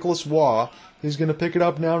one to Nicholas Waugh. He's going to pick it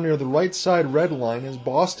up now near the right side red line as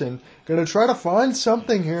Boston going to try to find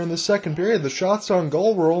something here in the second period. The shots on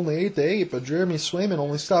goal were only 8-8, but Jeremy Swayman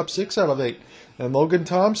only stopped 6 out of 8. And Logan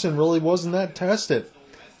Thompson really wasn't that tested.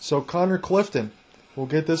 So Connor Clifton will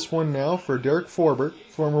get this one now for Derek Forbert,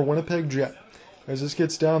 former Winnipeg Jet. As this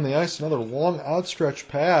gets down the ice, another long outstretched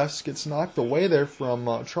pass gets knocked away there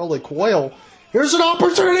from Charlie Coyle. Here's an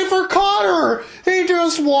opportunity for Connor! He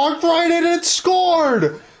just walked right in and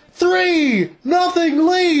scored! 3-0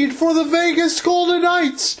 lead for the Vegas Golden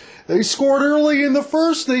Knights. They scored early in the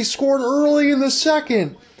first. They scored early in the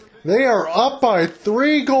second. They are up by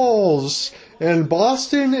 3 goals. And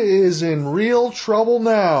Boston is in real trouble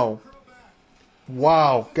now.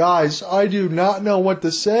 Wow, guys, I do not know what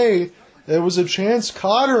to say. There was a chance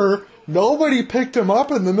Cotter, nobody picked him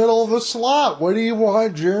up in the middle of the slot. What do you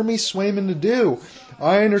want Jeremy Swayman to do?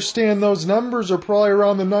 I understand those numbers are probably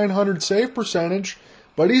around the 900 save percentage,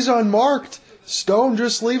 but he's unmarked. Stone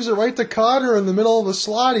just leaves it right to Cotter in the middle of the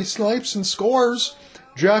slot. He snipes and scores.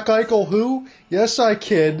 Jack Eichel who? Yes, I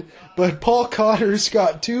kid, but Paul Cotter's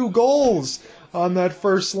got 2 goals on that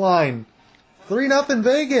first line. 3-0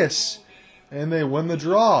 Vegas, and they win the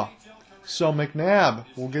draw. So McNabb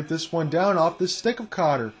will get this one down off the stick of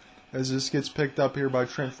Cotter as this gets picked up here by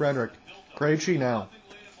Trent Frederick. Krejci now.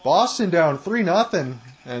 Boston down 3-0,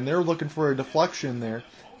 and they're looking for a deflection there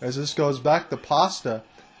as this goes back to Pasta.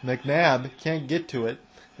 McNabb can't get to it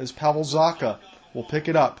as Pavel Zacha will pick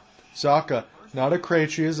it up. Zacha now to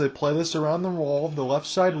Krejci as they play this around the wall of the left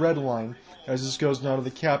side red line as this goes now to the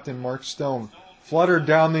captain, Mark Stone. Fluttered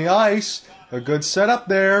down the ice. A good setup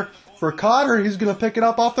there for Cotter. He's going to pick it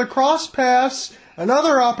up off the cross pass.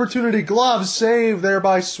 Another opportunity. Glove save there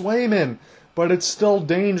by Swayman. But it's still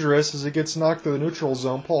dangerous as it gets knocked to the neutral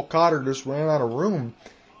zone. Paul Cotter just ran out of room.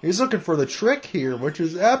 He's looking for the trick here, which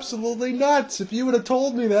is absolutely nuts. If you would have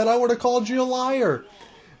told me that, I would have called you a liar.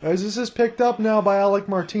 As this is picked up now by Alec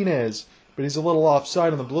Martinez. But he's a little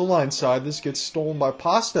offside on the blue line side. This gets stolen by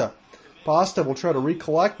Pasta. Pasta will try to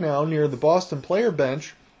recollect now near the Boston player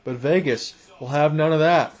bench, but Vegas will have none of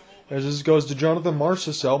that. As this goes to Jonathan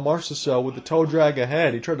Marchessault. Marchessault with the toe drag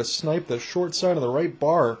ahead. He tried to snipe the short side of the right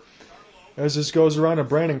bar. As this goes around to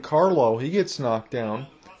Brandon Carlo, he gets knocked down.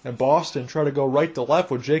 And Boston try to go right to left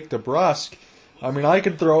with Jake DeBrusk. I mean, I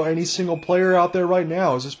could throw any single player out there right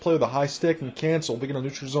now as this play with a high stick and cancel, being a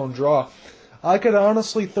neutral zone draw. I could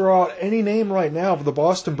honestly throw out any name right now for the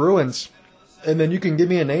Boston Bruins. And then you can give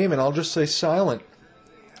me a name and I'll just say silent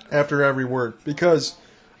after every word. Because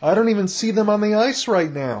I don't even see them on the ice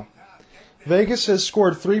right now. Vegas has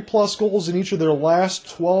scored 3+ goals in each of their last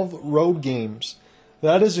 12 road games.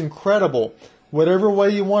 That is incredible. Whatever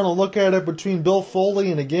way you want to look at it between Bill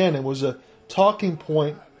Foley and again, it was a talking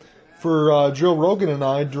point for Joe Rogan and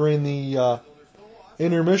I during the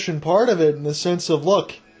intermission part of it in the sense of,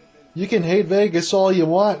 look, you can hate Vegas all you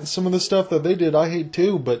want. Some of the stuff that they did I hate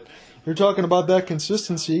too, but you're talking about that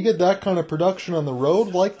consistency. You get that kind of production on the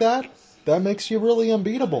road like that, that makes you really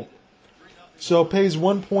unbeatable. So it pays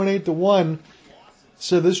 1.8 to 1.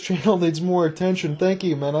 So this channel needs more attention. Thank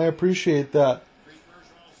you, man. I appreciate that.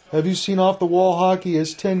 Have you seen Off the Wall Hockey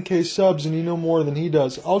has 10K subs and you know more than he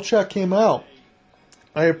does? I'll check him out.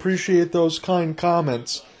 I appreciate those kind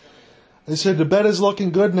comments. They said the bet is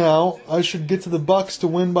looking good now. I should get to the Bucks to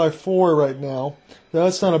win by 4 right now.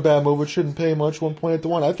 That's not a bad move. It shouldn't pay much, 1.8 to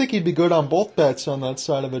 1. I think he'd be good on both bets on that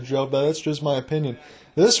side of it, Joe, but that's just my opinion.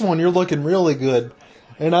 This one, you're looking really good.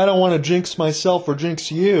 And I don't want to jinx myself or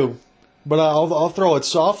jinx you, but I'll throw it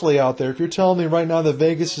softly out there. If you're telling me right now that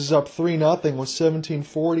Vegas is up 3-0 with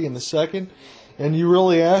 17:40 in the second, and you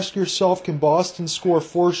really ask yourself, can Boston score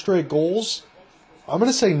 4 straight goals? I'm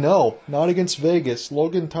going to say no, not against Vegas.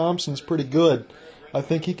 Logan Thompson's pretty good. I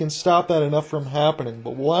think he can stop that enough from happening,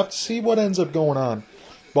 but we'll have to see what ends up going on.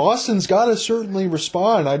 Boston's got to certainly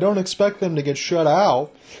respond. I don't expect them to get shut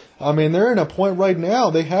out. I mean, they're in a point right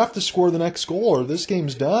now. They have to score the next goal or this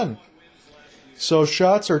game's done. So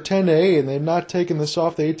shots are 10-8, and they've not taken this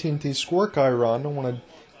off the AT&T score chyron. I don't want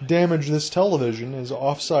to damage this television as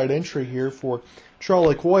offside entry here for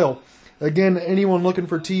Charlie Coyle. Again, anyone looking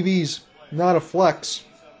for TVs, not a flex.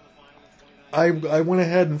 I went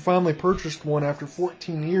ahead and finally purchased one after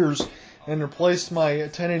 14 years and replaced my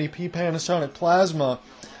 1080p Panasonic Plasma.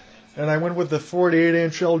 And I went with the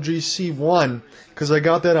 48-inch LG C1 because I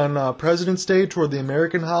got that on President's Day toward the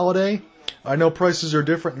American holiday. I know prices are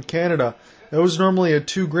different in Canada. It was normally a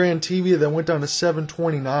 $2,000 TV that went down to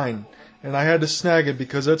 $729, and I had to snag it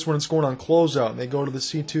because that's when it's going on closeout, and they go to the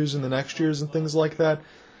C2s in the next years and things like that.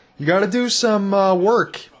 You got to do some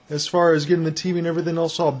work as far as getting the TV and everything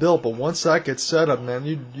else all built, but once that gets set up,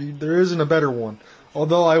 man, there isn't a better one.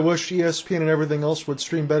 Although I wish ESPN and everything else would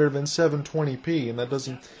stream better than 720p, and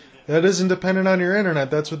that isn't dependent on your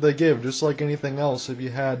internet. That's what they give, just like anything else. If you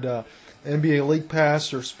had NBA League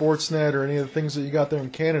Pass or Sportsnet or any of the things that you got there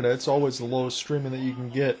in Canada, it's always the lowest streaming that you can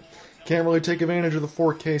get. Can't really take advantage of the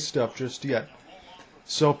 4K stuff just yet.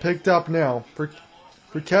 So picked up now for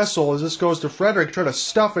Kessel as this goes to Frederick. Try to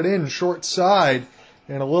stuff it in short side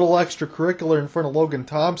and a little extracurricular in front of Logan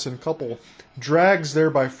Thompson. Couple drags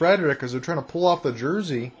there by Frederick as they're trying to pull off the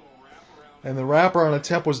jersey. And the wrapper on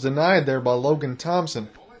attempt was denied there by Logan Thompson.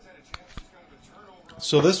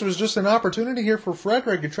 So this was just an opportunity here for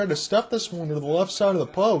Frederick to try to stuff this one to the left side of the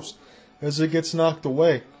post as it gets knocked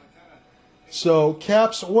away. So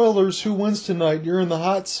Caps Oilers, who wins tonight? You're in the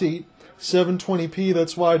hot seat. 720p,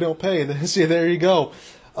 that's why I don't pay. See, there you go.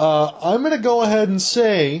 I'm going to go ahead and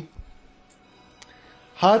say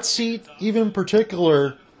hot seat, even in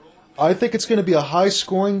particular, I think it's going to be a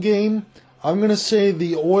high-scoring game. I'm going to say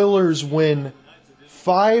the Oilers win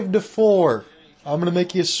 5-4. I'm going to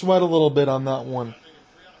make you sweat a little bit on that one.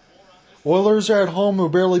 Oilers are at home who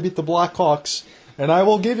barely beat the Blackhawks, and I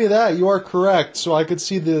will give you that. You are correct. So I could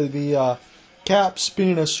see the Caps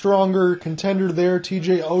being a stronger contender there.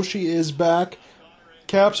 TJ Oshie is back.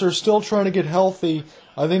 Caps are still trying to get healthy.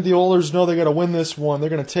 I think the Oilers know they got to win this one. They're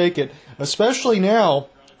going to take it, especially now.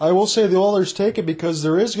 I will say the Oilers take it because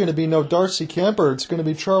there is going to be no Darcy Kemper. It's going to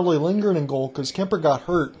be Charlie Lindgren in goal because Kemper got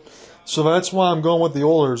hurt. So that's why I'm going with the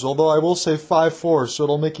Oilers, although I will say 5-4, so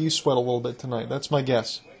it'll make you sweat a little bit tonight. That's my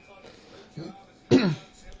guess.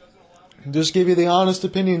 Just give you the honest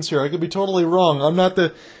opinions here. I could be totally wrong. I'm not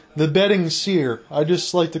the betting seer. I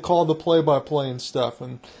just like to call the play-by-play and stuff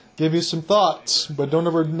and give you some thoughts, but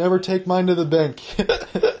don't never take mine to the bank.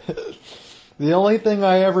 The only thing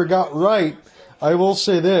I ever got right, I will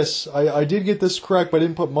say this. I did get this correct, but I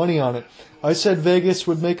didn't put money on it. I said Vegas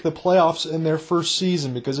would make the playoffs in their first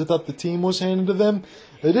season because I thought the team was handed to them.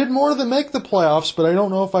 They did more than make the playoffs, but I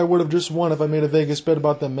don't know if I would have just won if I made a Vegas bet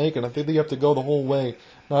about them making. I think they have to go the whole way.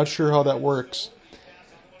 Not sure how that works.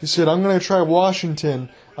 He said, I'm going to try Washington.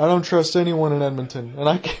 I don't trust anyone in Edmonton. And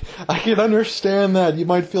I can understand that. You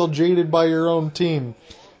might feel jaded by your own team.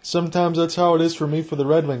 Sometimes that's how it is for me for the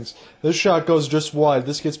Red Wings. This shot goes just wide.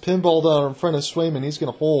 This gets pinballed out in front of Swayman. He's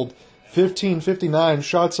going to hold. 15-59.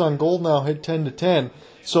 Shots on goal now hit 10-10.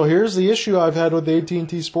 So here's the issue I've had with the AT&T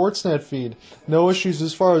Sportsnet feed. No issues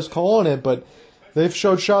as far as calling it, but they've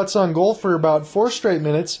showed shots on goal for about 4 straight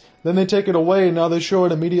minutes. Then they take it away, and now they show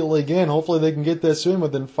it immediately again. Hopefully they can get this in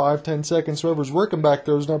within 5-10 seconds. Whoever's working back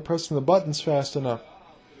there is not pressing the buttons fast enough.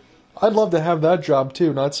 I'd love to have that job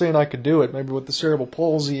too. Not saying I could do it. Maybe with the cerebral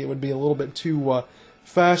palsy it would be a little bit too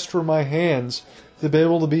fast for my hands to be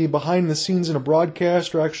able to be behind the scenes in a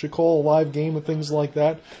broadcast or actually call a live game and things like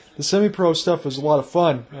that. The semi-pro stuff is a lot of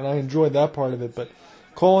fun, and I enjoyed that part of it. But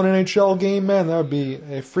calling an NHL game, man, that would be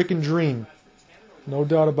a freaking dream. No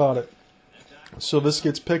doubt about it. So this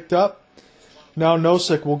gets picked up. Now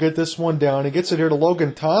Nosek will get this one down. He gets it here to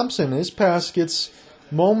Logan Thompson. His pass gets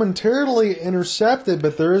momentarily intercepted,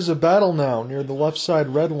 but there is a battle now near the left side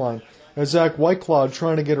red line as Zach Whitecloud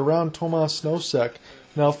trying to get around Tomas Nosek.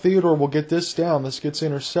 Now Theodore will get this down. This gets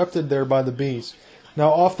intercepted there by the Bees. Now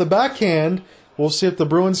off the backhand, we'll see if the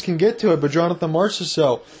Bruins can get to it, but Jonathan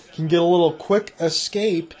Marchessault can get a little quick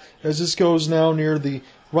escape as this goes now near the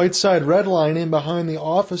right side red line in behind the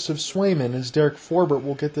office of Swayman as Derek Forbert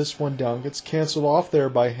will get this one down. Gets canceled off there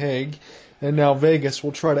by Haig. And now Vegas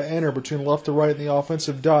will try to enter between left to right in the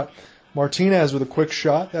offensive dot. Martinez with a quick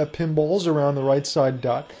shot. That pinballs around the right side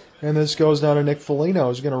dot. And this goes down to Nick Foligno,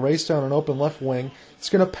 who's going to race down an open left wing. He's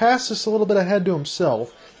going to pass this a little bit ahead to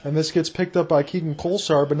himself. And this gets picked up by Keegan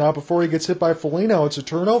Kolesar, but now before he gets hit by Foligno, it's a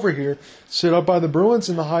turnover here. Set up by the Bruins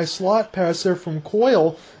in the high slot. Pass there from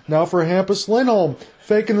Coyle. Now for Hampus Lindholm.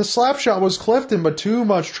 Faking the slap shot was Clifton, but too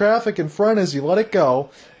much traffic in front as he let it go.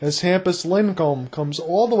 As Hampus Lindholm comes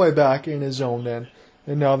all the way back in his own end.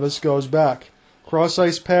 And now this goes back.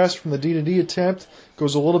 Cross-ice pass from the D-to-D attempt.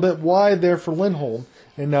 Goes a little bit wide there for Lindholm.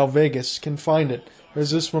 And now Vegas can find it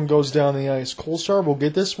as this one goes down the ice. Kolesar will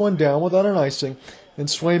get this one down without an icing. And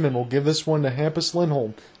Swayman will give this one to Hampus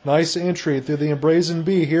Lindholm. Nice entry through the embrazen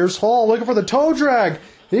B. Here's Hall looking for the toe drag.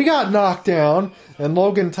 He got knocked down. And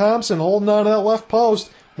Logan Thompson holding on to that left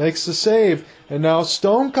post makes the save. And now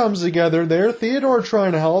Stone comes together there. Theodore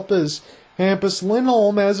trying to help as Hampus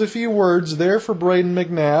Lindholm has a few words there for Braden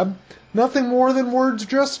McNabb. Nothing more than words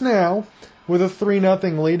just now with a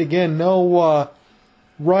 3-0 lead. Again, no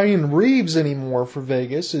Ryan Reeves anymore for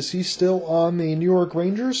Vegas. Is he still on the New York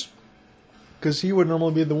Rangers? Because he would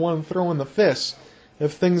normally be the one throwing the fists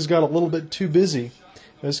if things got a little bit too busy.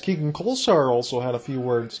 As Keegan Kolesar also had a few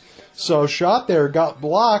words. So shot there got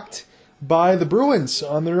blocked by the Bruins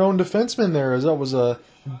on their own defenseman there, as that was a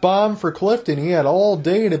bomb for Clifton. He had all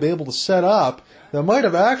day to be able to set up. That might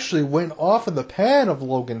have actually went off of the pad of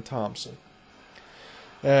Logan Thompson.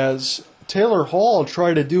 As Taylor Hall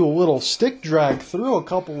tried to do a little stick drag through a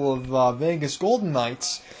couple of Vegas Golden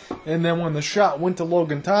Knights. And then when the shot went to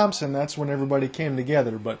Logan Thompson, that's when everybody came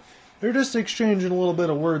together. But they're just exchanging a little bit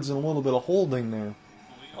of words and a little bit of holding there.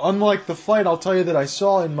 Unlike the fight, I'll tell you, that I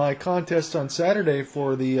saw in my contest on Saturday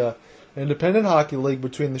for the Independent Hockey League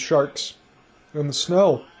between the Sharks and the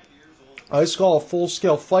Snow. I saw a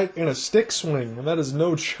full-scale fight in a stick swing, and that is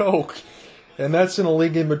no joke. And that's in a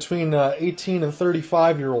league in between 18 and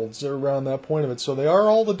 35-year-olds. They're around that point of it. So they are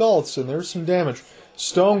all adults, and there's some damage.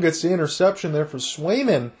 Stone gets the interception there for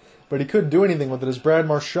Swayman, but he couldn't do anything with it as Brad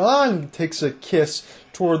Marchand takes a kiss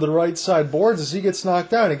toward the right side boards as he gets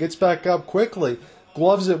knocked down. He gets back up quickly,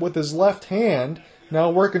 gloves it with his left hand, now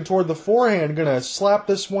working toward the forehand, going to slap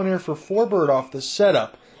this one here for Forbert off the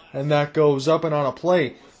setup, and that goes up and on a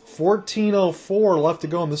play. 14:04 left to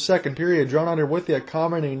go in the second period. John Under with you,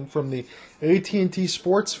 commenting from the AT&T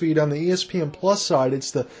Sports feed on the ESPN Plus side.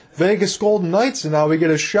 It's the Vegas Golden Knights, and now we get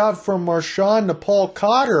a shot from Marchand to Paul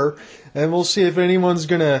Cotter, and we'll see if anyone's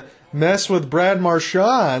going to mess with Brad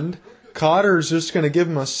Marchand. Cotter's just going to give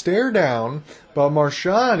him a stare down, but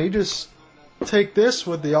Marchand, he just take this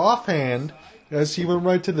with the offhand as he went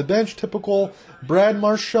right to the bench. Typical Brad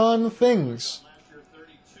Marchand things.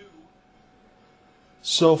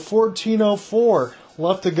 So 14:04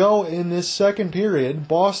 left to go in this second period.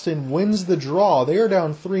 Boston wins the draw. They are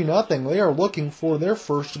down 3-0. They are looking for their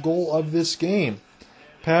first goal of this game.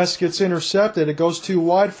 Pass gets intercepted. It goes too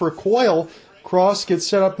wide for Coyle. Cross gets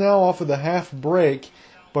set up now off of the half break.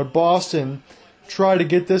 But Boston try to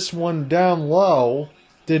get this one down low.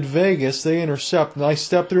 Did Vegas. They intercept. Nice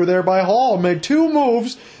step through there by Hall. Made two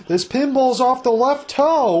moves. This pinball's off the left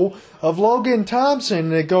toe of Logan Thompson,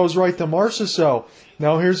 and it goes right to Marchessault.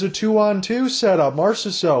 Now here's a 2-on-2 setup.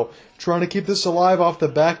 Marchessault trying to keep this alive off the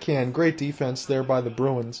backhand. Great defense there by the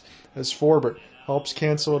Bruins as Forbert helps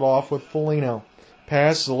cancel it off with Foligno.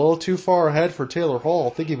 Pass is a little too far ahead for Taylor Hall.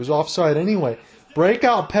 I think he was offside anyway.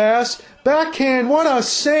 Breakout pass. Backhand. What a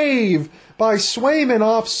save by Swayman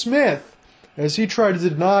off Smith as he tried to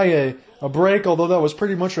deny a break, although that was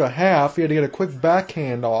pretty much a half. He had to get a quick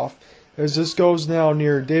backhand off as this goes now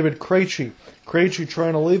near David Krejci. Krejci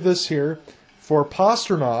trying to leave this here for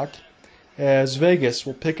Pasternak as Vegas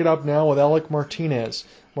will pick it up now with Alec Martinez.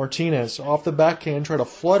 Martinez off the backhand, try to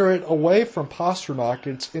flutter it away from Pasternak.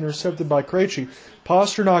 It's intercepted by Krejci.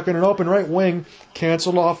 Pasternak in an open right wing,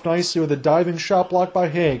 canceled off nicely with a diving shot block by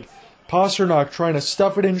Haig. Pasternak trying to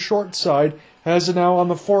stuff it in short side, has it now on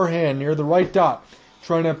the forehand near the right dot.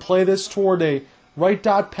 Trying to play this toward a right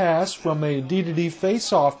dot pass from a D-to-D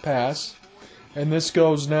face-off pass. And this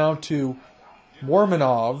goes now to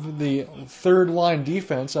Mormanov, the third-line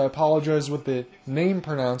defense. I apologize with the name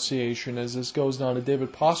pronunciation as this goes now to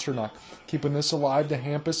David Pasternak, keeping this alive to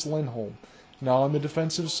Hampus Lindholm. Now on the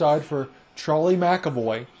defensive side for Charlie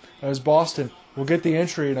McAvoy, as Boston will get the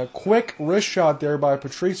entry and a quick wrist shot there by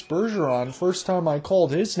Patrice Bergeron. First time I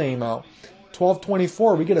called his name out.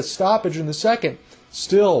 12:24, we get a stoppage in the second.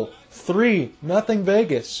 Still 3-0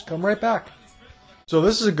 Vegas. Come right back. So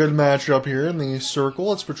this is a good matchup here in the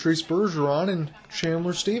circle. It's Patrice Bergeron and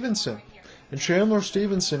Chandler Stevenson. And Chandler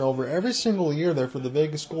Stevenson, over every single year there for the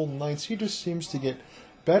Vegas Golden Knights, he just seems to get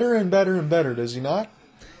better and better and better, does he not?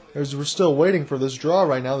 As we're still waiting for this draw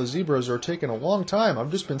right now, the Zebras are taking a long time.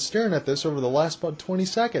 I've just been staring at this over the last about 20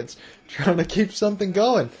 seconds, trying to keep something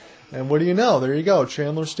going. And what do you know? There you go.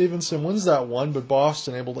 Chandler Stevenson wins that one, but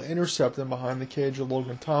Boston able to intercept him behind the cage of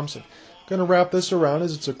Logan Thompson. Going to wrap this around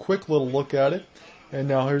as it's a quick little look at it. And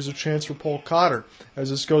now here's a chance for Paul Cotter as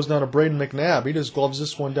this goes down to Braden McNabb. He just gloves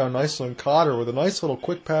this one down nicely, and Cotter with a nice little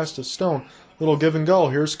quick pass to Stone. Little give and go.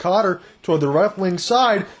 Here's Cotter toward the left wing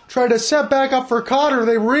side. Tried to set back up for Cotter.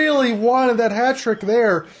 They really wanted that hat trick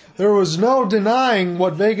there. There was no denying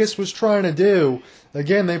what Vegas was trying to do.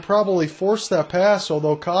 Again, they probably forced that pass,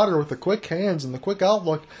 although Cotter with the quick hands and the quick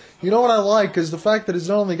outlook. You know what I like is the fact that he's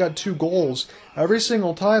not only got 2 goals. Every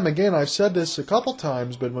single time, again, I've said this a couple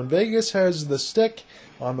times, but when Vegas has the stick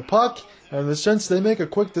on the puck, and in the sense they make a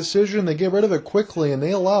quick decision, they get rid of it quickly, and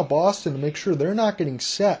they allow Boston to make sure they're not getting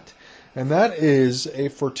set. And that is a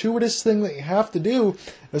fortuitous thing that you have to do,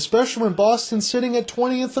 especially when Boston's sitting at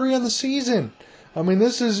 20-3 on the season. I mean,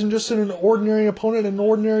 this isn't just an ordinary opponent in an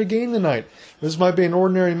ordinary game tonight. This might be an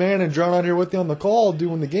ordinary man, and John out here with you on the call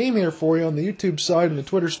doing the game here for you on the YouTube side and the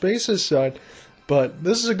Twitter Spaces side. But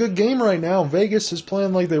this is a good game right now. Vegas is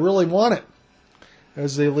playing like they really want it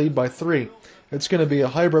as they lead by 3. It's going to be a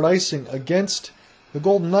hybrid icing against the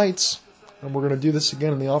Golden Knights, and we're going to do this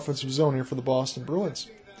again in the offensive zone here for the Boston Bruins.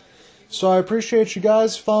 So I appreciate you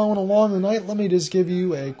guys following along tonight. Let me just give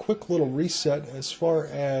you a quick little reset as far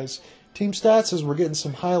as team stats as we're getting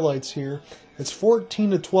some highlights here. It's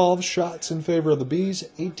 14-12 shots in favor of the Bees,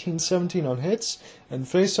 18-17 on hits, and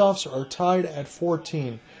faceoffs are tied at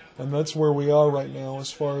 14. And that's where we are right now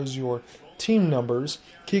as far as your team numbers.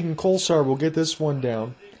 Keegan Kolesar will get this one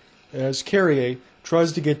down as Carrier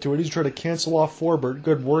tries to get to it. He's trying to cancel off Forbert.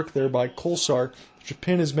 Good work there by Kolesar to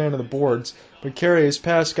pin his man to the boards. But Carrier's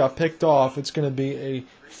pass got picked off. It's going to be a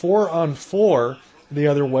 4-on-4 the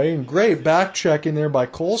other way. And great back checking there by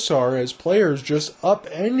Kolesar as players just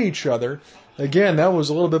upend each other. Again, that was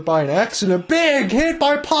a little bit by an accident. Big hit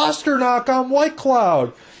by Pasternak on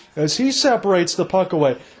Whitecloud as he separates the puck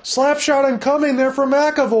away. Slap shot incoming there from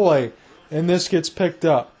McAvoy. And this gets picked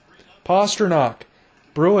up. Pasternak.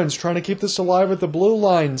 Bruins trying to keep this alive at the blue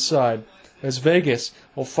line side as Vegas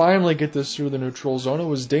will finally get this through the neutral zone. It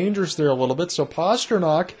was dangerous there a little bit, so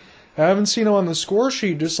Pasternak, I haven't seen him on the score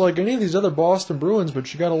sheet just like any of these other Boston Bruins,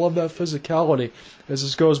 but you got to love that physicality as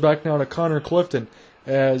this goes back now to Connor Clifton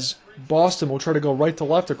as Boston will try to go right to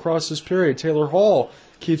left across this period. Taylor Hall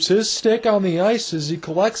keeps his stick on the ice as he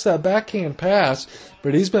collects that backhand pass,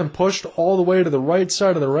 but he's been pushed all the way to the right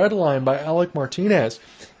side of the red line by Alec Martinez.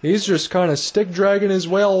 He's just kind of stick dragging his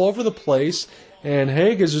way all over the place, and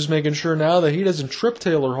Haig is just making sure now that he doesn't trip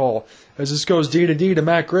Taylor Hall. As this goes D to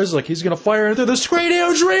Matt Grzelcyk, he's going to fire into the screen.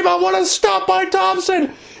 Huge rebound. What a stop by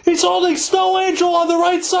Thompson. He's holding Snow Angel on the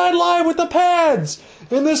right sideline with the pads.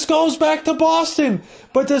 And this goes back to Boston,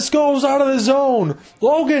 but this goes out of the zone.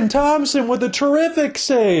 Logan Thompson with a terrific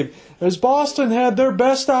save as Boston had their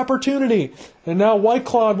best opportunity. And now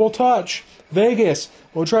Whitecloud will touch. Vegas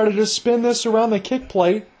will try to just spin this around the kick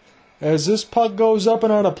plate. As this puck goes up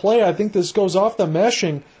and out of play, I think this goes off the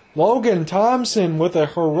meshing. Logan Thompson with a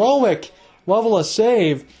heroic level of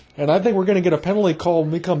save. And I think we're going to get a penalty call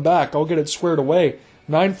when we come back. I'll get it squared away.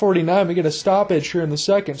 9:49, we get a stoppage here in the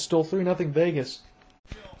second. Still 3-0 Vegas.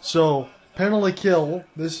 So, penalty kill.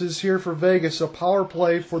 This is here for Vegas. A power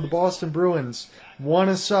play for the Boston Bruins. One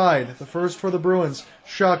aside. The first for the Bruins.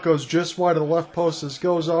 Shot goes just wide of the left post. This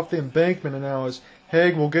goes off the embankment, and now as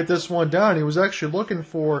Haig will get this one down. He was actually looking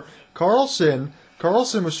for Carlson.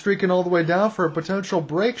 Carlson was streaking all the way down for a potential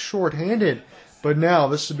break shorthanded. But now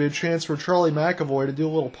this would be a chance for Charlie McAvoy to do a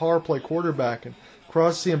little power play quarterbacking.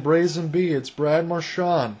 Across the embrazen B, it's Brad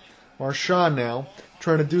Marchand. Marchand now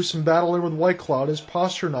trying to do some battle here with Whitecloud as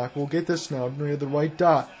Pasternak will get this now near the right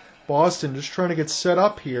dot. Boston just trying to get set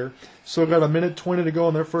up here. Still got a minute 20 to go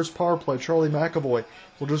in their first power play. Charlie McAvoy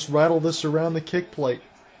will just rattle this around the kick plate.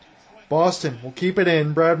 Boston will keep it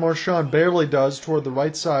in. Brad Marchand barely does toward the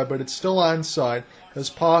right side, but it's still onside as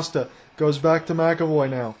Pasta goes back to McAvoy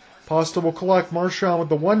now. Pasta will collect. Marchand with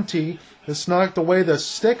the 1-T. This knocked away the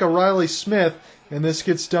stick of Riley Smith, and this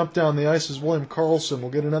gets dumped down the ice as William Karlsson will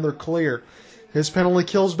get another clear. His penalty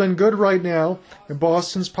kill's been good right now, and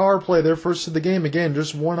Boston's power play, their first of the game, again,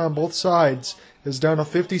 just one on both sides, is down to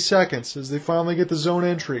 50 seconds as they finally get the zone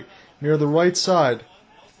entry near the right side.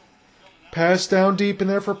 Pass down deep in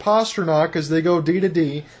there for Pasternak as they go D to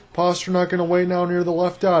D. Pasternak going to wait now near the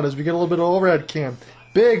left dot as we get a little bit of overhead cam.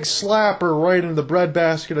 Big slapper right into the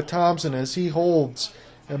breadbasket of Thompson as he holds.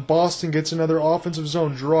 And Boston gets another offensive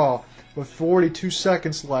zone draw with 42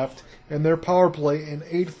 seconds left in their power play and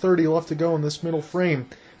 8:30 left to go in this middle frame.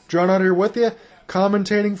 John out here with you,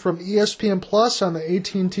 commentating from ESPN Plus on the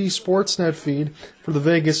AT&T Sportsnet feed for the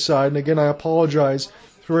Vegas side. And again, I apologize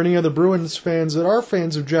for any other Bruins fans that are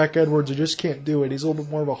fans of Jack Edwards who just can't do it. He's a little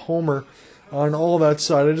bit more of a homer on all that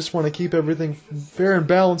side. I just want to keep everything fair and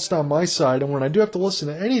balanced on my side. And when I do have to listen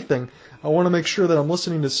to anything, I want to make sure that I'm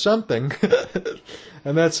listening to something.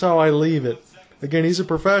 And that's how I leave it. Again, he's a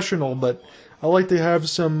professional, but I like to have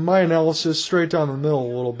my analysis straight down the middle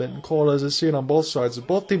a little bit and call it as I see it on both sides. If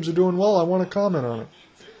both teams are doing well, I want to comment on it.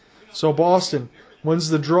 So Boston wins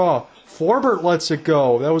the draw. Forbert lets it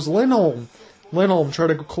go. That was Lindholm. Lindholm try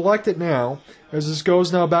to collect it now, as this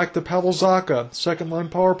goes now back to Pavel Zacha. Second line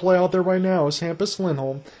power play out there right now is Hampus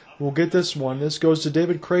Lindholm. We'll get this one. This goes to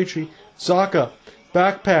David Krejci. Zacha,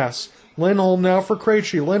 back pass. Lindholm now for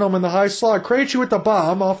Krejci. Lindholm in the high slot. Krejci with the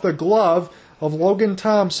bomb off the glove of Logan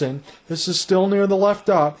Thompson. This is still near the left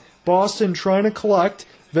dot. Boston trying to collect.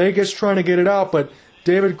 Vegas trying to get it out, but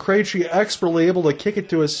David Krejci expertly able to kick it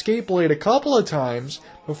to escape blade a couple of times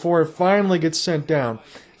before it finally gets sent down.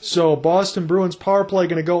 So Boston Bruins power play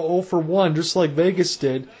going to go 0 for 1 just like Vegas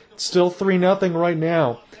did. It's still 3-0 right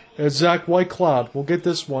now. As Zach Whitecloud will get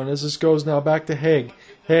this one as this goes now back to Haig.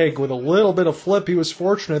 Haig with a little bit of flip. He was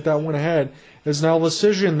fortunate that went ahead. Is now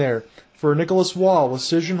Lecision there for Nicholas Waugh.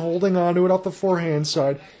 Lecision holding on to it off the forehand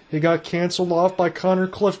side. He got canceled off by Connor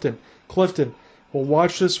Clifton. Clifton will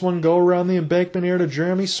watch this one go around the embankment here to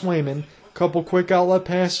Jeremy Swayman. Couple quick outlet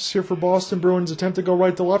passes here for Boston Bruins. Attempt to go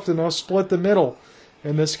right to left and now split the middle.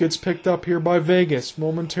 And this gets picked up here by Vegas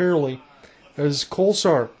momentarily as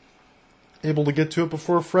Kolsar able to get to it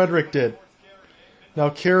before Frederick did. Now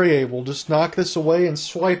Carrier will just knock this away and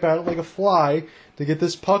swipe at it like a fly to get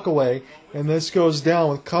this puck away. And this goes down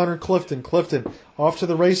with Connor Clifton. Clifton off to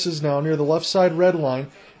the races now near the left side red line.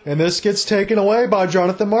 And this gets taken away by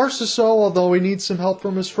Jonathan Marchessault, although he needs some help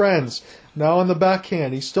from his friends. Now on the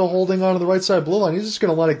backhand, he's still holding on to the right side blue line. He's just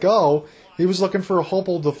going to let it go. He was looking for a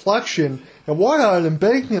hopeful deflection. And what an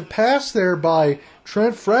embankment pass there by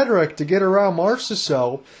Trent Frederick to get around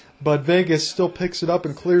Marchessault. But Vegas still picks it up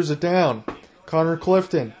and clears it down. Connor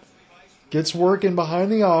Clifton gets working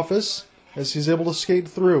behind the office as he's able to skate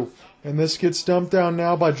through. And this gets dumped down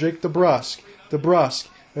now by Jake DeBrusk. DeBrusk,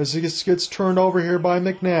 as he gets turned over here by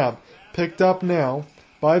McNabb. Picked up now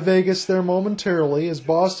by Vegas there momentarily as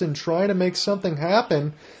Boston trying to make something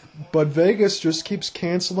happen. But Vegas just keeps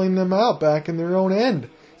canceling them out back in their own end.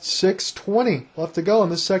 6:20 left to go in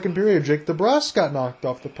the second period. Jake DeBrusk got knocked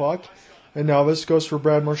off the puck. And now this goes for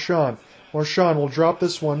Brad Marchand. Marchand will drop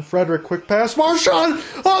this one. Frederick, quick pass. Marchand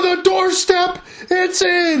on the doorstep. It's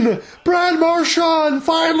in. Brad Marchand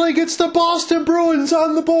finally gets the Boston Bruins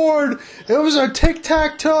on the board. It was a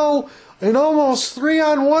tic-tac-toe, an almost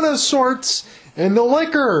 3-on-1 of sorts. And the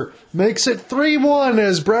Licker makes it 3-1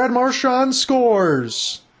 as Brad Marchand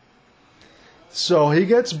scores. So he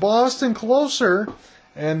gets Boston closer.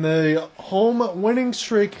 And the home winning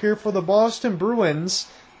streak here for the Boston Bruins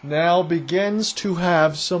now begins to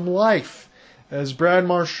have some life. As Brad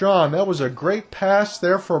Marchand, that was a great pass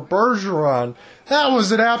there for Bergeron. That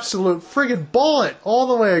was an absolute friggin' bullet all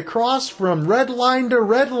the way across from red line to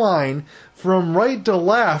red line, from right to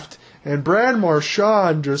left. And Brad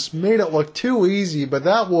Marchand just made it look too easy, but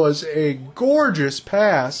that was a gorgeous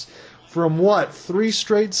pass from 3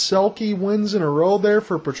 straight Selke wins in a row there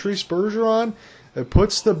for Patrice Bergeron. It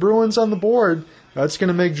puts the Bruins on the board. That's going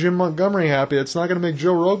to make Jim Montgomery happy. It's not going to make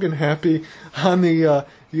Joe Rogan happy on the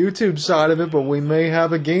YouTube side of it, but we may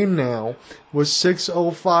have a game now with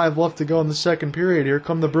 6:05 left to go in the second period. Here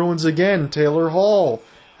come the Bruins again. Taylor Hall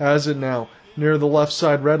has it now near the left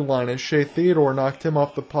side red line as Shea Theodore knocked him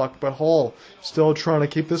off the puck, but Hall still trying to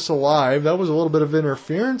keep this alive. That was a little bit of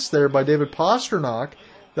interference there by David Pasternak.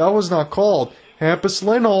 That was not called. Hampus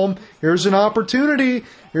Lindholm, here's an opportunity.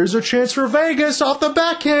 Here's a chance for Vegas off the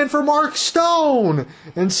backhand for Mark Stone.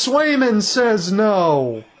 And Swayman says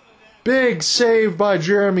no. Big save by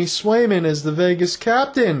Jeremy Swayman as the Vegas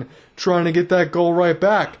captain, trying to get that goal right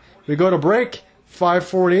back. We go to break.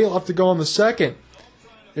 5:48 left to go in the second.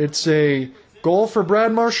 It's a goal for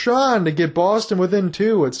Brad Marchand to get Boston within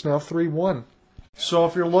 2. It's now 3-1. So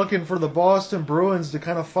if you're looking for the Boston Bruins to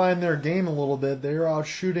kind of find their game a little bit, they're out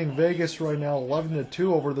shooting Vegas right now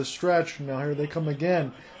 11-2 over the stretch. Now here they come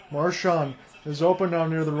again. Marchand is open down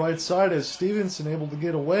near the right side as Stevenson able to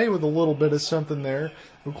get away with a little bit of something there.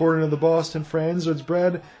 According to the Boston fans, it's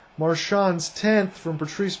Brad Marchand's 10th from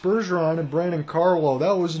Patrice Bergeron and Brandon Carlo.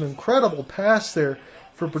 That was an incredible pass there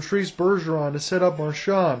for Patrice Bergeron to set up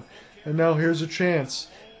Marchand. And now here's a chance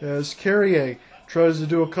as Carrier tries to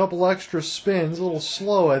do a couple extra spins, a little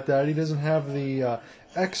slow at that. He doesn't have the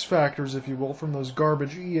X factors, if you will, from those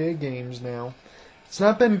garbage EA games now. It's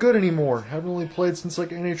not been good anymore. Haven't really played since like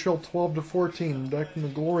NHL 12-14, back in the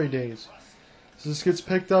glory days. So this gets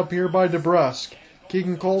picked up here by DeBrusk.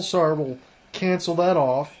 Keegan Kolsar will cancel that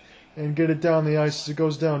off and get it down the ice as it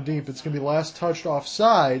goes down deep. It's going to be last touched off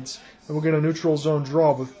sides, and we'll get a neutral zone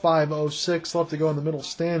draw with 5:06 left to go in the middle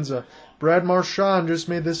stanza. Brad Marchand just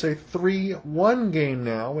made this a 3-1 game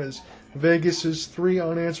now as Vegas' 3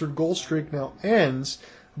 unanswered goal streak now ends,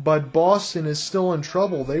 but Boston is still in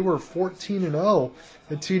trouble. They were 14-0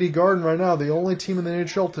 at TD Garden right now, the only team in the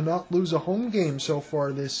NHL to not lose a home game so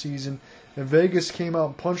far this season. and Vegas came out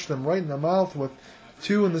and punched them right in the mouth with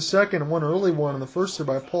 2 in the second and 1 early one in the first there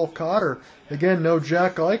by Paul Cotter. Again, no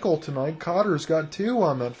Jack Eichel tonight. Cotter's got 2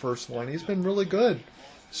 on that first line. He's been really good.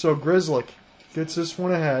 So Grzelcyk gets this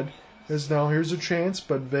one ahead. As now here's a chance,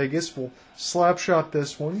 but Vegas will slap shot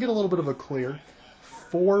this one. Get a little bit of a clear.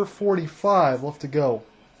 4:45 left to go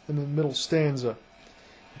in the middle stanza.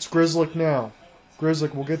 It's Grzelcyk now.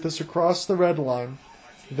 Grzelcyk will get this across the red line.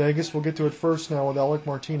 Vegas will get to it first now with Alec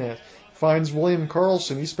Martinez. Finds William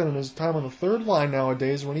Karlsson. He's spending his time on the third line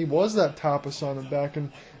nowadays when he was that top assignment back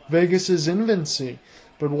in Vegas' infancy.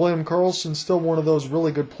 But William Karlsson's still one of those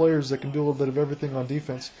really good players that can do a little bit of everything on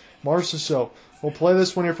defense. Marchessault will play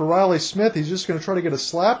this one here for Riley Smith. He's just going to try to get a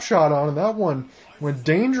slap shot on, and that one went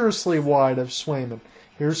dangerously wide of Swayman.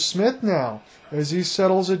 Here's Smith now as he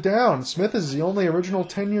settles it down. Smith is the only original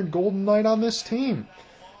tenured Golden Knight on this team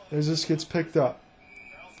as this gets picked up.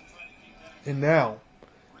 And now,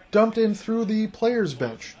 dumped in through the players'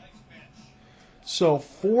 bench. So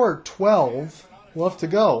 4:12 left to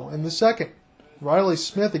go in the second. Riley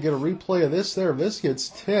Smith to get a replay of this there. This gets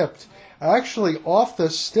tipped actually off the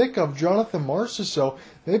stick of Jonathan Marchessault,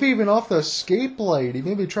 maybe even off the skate blade. He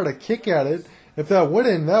maybe tried to kick at it. If that would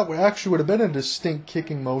in, that actually would have been a distinct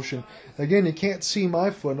kicking motion. Again, you can't see my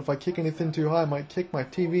foot, and if I kick anything too high, I might kick my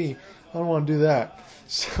TV. I don't want to do that.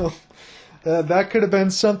 So that could have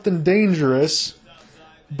been something dangerous.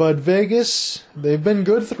 But Vegas, they've been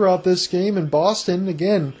good throughout this game. And Boston,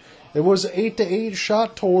 again, it was 8-8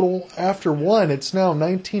 shot total after one. It's now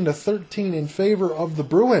 19-13 in favor of the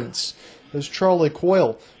Bruins as Charlie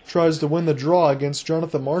Coyle tries to win the draw against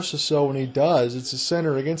Jonathan Marchessault, and he does. It's a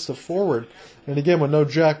center against the forward. And again, with no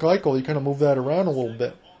Jack Eichel, you kind of move that around a little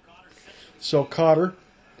bit. So Cotter,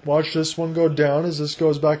 watch this one go down as this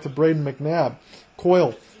goes back to Braden McNabb.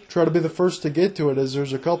 Coyle, try to be the first to get to it as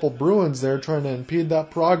there's a couple Bruins there trying to impede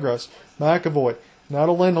that progress. McAvoy, now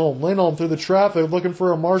to Lindholm. Lindholm through the traffic looking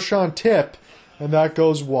for a Marchand tip, and that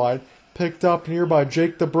goes wide. Picked up here by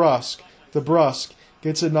Jake DeBrusk. DeBrusk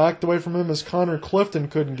gets it knocked away from him as Connor Clifton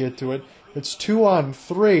couldn't get to it. It's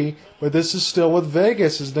 2-on-3, but this is still with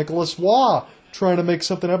Vegas as Nicholas Waugh trying to make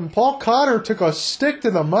something happen. Paul Cotter took a stick to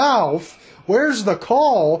the mouth. Where's the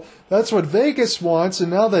call? That's what Vegas wants, and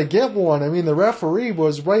now they get one. I mean, the referee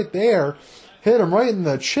was right there, hit him right in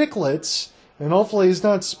the chiclets, and hopefully he's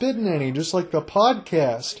not spitting any, just like the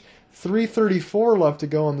podcast. 3:34 left to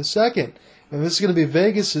go in the second, and this is going to be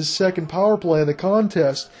Vegas' second power play of the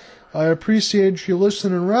contest. I appreciate you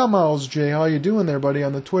listening around, Miles J. How you doing there, buddy,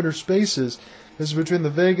 on the Twitter Spaces? This is between the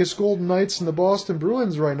Vegas Golden Knights and the Boston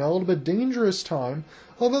Bruins right now. A little bit dangerous time,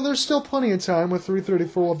 although there's still plenty of time with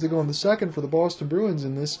 3:34 left to go in the second for the Boston Bruins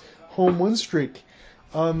in this home win streak.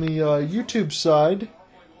 On the YouTube side,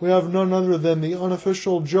 we have none other than the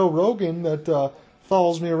unofficial Joe Rogan that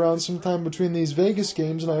follows me around sometime between these Vegas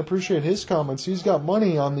games, and I appreciate his comments. He's got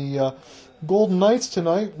money on the Golden Knights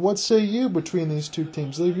tonight. What say you between these two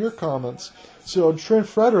teams? Leave your comments. So Trent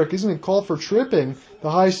Frederick isn't called for tripping. The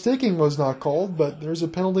high sticking was not called, but there's a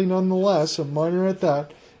penalty nonetheless, a minor at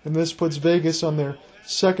that. And this puts Vegas on their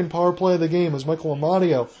second power play of the game as Michael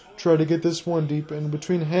Amadio tried to get this one deep in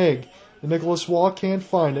between Haig. And Nicholas Waugh can't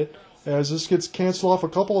find it as this gets canceled off a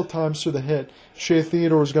couple of times through the hit. Shea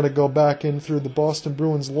Theodore's got to go back in through the Boston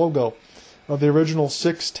Bruins logo of the original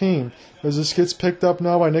 6 team. As this gets picked up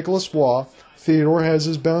now by Nicholas Waugh, Theodore has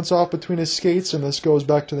his bounce off between his skates, and this goes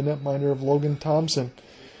back to the netminder of Logan Thompson.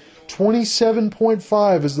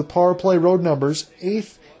 27.5 is the power play road numbers,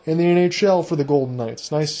 8th in the NHL for the Golden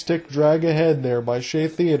Knights. Nice stick drag ahead there by Shea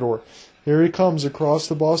Theodore. Here he comes across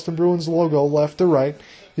the Boston Bruins logo, left to right.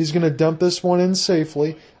 He's going to dump this one in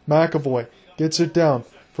safely. McAvoy gets it down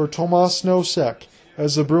for Tomas Nosek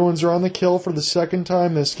as the Bruins are on the kill for the second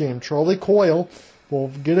time this game. Charlie Coyle will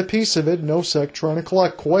get a piece of it. Nosek trying to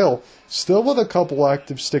collect. Coyle still with a couple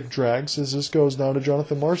active stick drags as this goes down to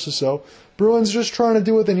Jonathan Marchessault. Bruins just trying to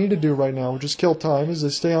do what they need to do right now, which is kill time as they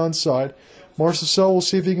stay on side. Marchessault will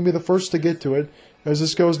see if he can be the first to get to it as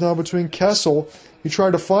this goes now between Kessel. He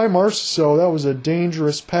tried to find Marchessault. That was a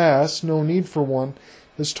dangerous pass. No need for one.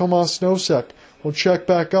 As Tomas Nosek will check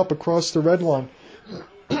back up across the red line.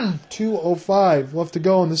 2:05 left to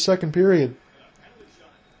go in the second period.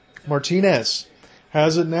 Martinez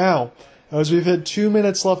has it now as we've hit 2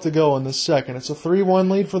 minutes left to go in the second. It's a 3-1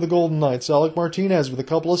 lead for the Golden Knights. Alec Martinez with a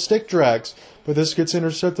couple of stick drags, but this gets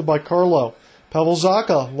intercepted by Carlo. Pavel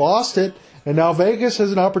Zacha lost it, and now Vegas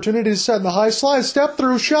has an opportunity to set in the high slide. Step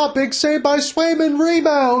through shot, big save by Swayman,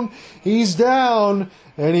 rebound. He's down,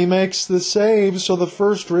 and he makes the save. So the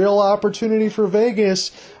first real opportunity for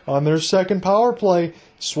Vegas on their second power play.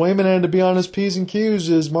 Swayman had to be on his P's and Q's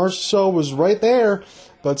as Marchessault was right there,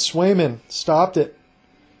 but Swayman stopped it.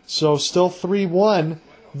 So still 3-1.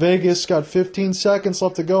 Vegas got 15 seconds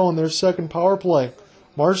left to go in their second power play.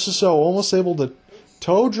 Marchessault almost able to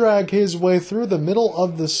toe drag his way through the middle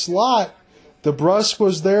of the slot. DeBrusque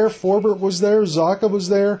was there, Forbert was there, Zacha was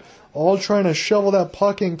there, all trying to shovel that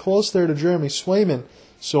puck in close there to Jeremy Swayman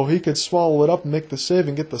so he could swallow it up and make the save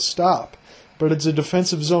and get the stop. But it's a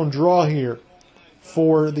defensive zone draw here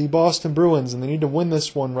for the Boston Bruins, and they need to win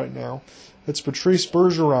this one right now. It's Patrice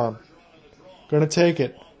Bergeron going to take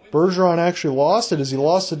it. Bergeron actually lost it as he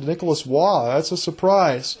lost it to Nicholas Waugh. That's a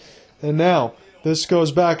surprise. And now, this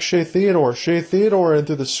goes back Shea Theodore. Shea Theodore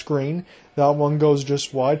into the screen. That one goes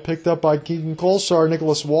just wide. Picked up by Keegan Kolesar.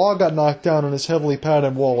 Nicholas Waugh got knocked down on his heavily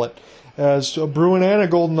padded wallet as a Bruin and a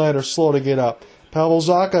Golden Knight are slow to get up. Pavel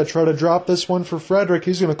Zacha try to drop this one for Frederick.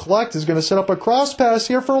 He's going to collect. He's going to set up a cross pass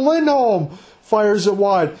here for Lindholm. Fires it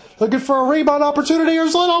wide. Looking for a rebound opportunity.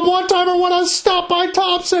 Here's Lindholm. One-timer. What a stop by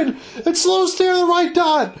Thompson. It's loose near the right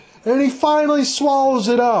dot. And he finally swallows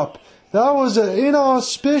it up. That was an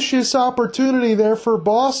inauspicious opportunity there for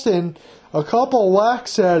Boston. A couple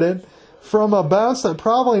whacks at it from a bounce that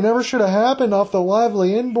probably never should have happened off the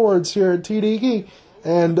lively inboards here at TD.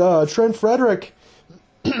 And Trent Frederick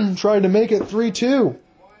tried to make it 3-2.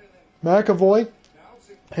 McAvoy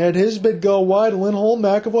had his bid go wide. Lindholm,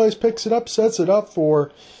 McAvoy picks it up, sets it up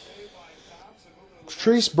for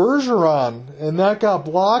Patrice Bergeron. And that got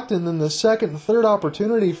blocked, and then the second and third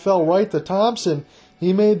opportunity fell right to Thompson.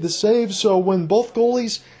 He made the save, so when both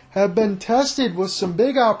goalies have been tested with some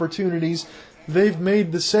big opportunities, they've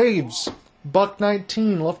made the saves. Buck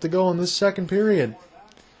 19 left to go in this second period.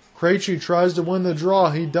 Krejci tries to win the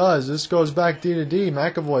draw. He does. This goes back D to D.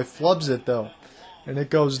 McAvoy flubs it, though. And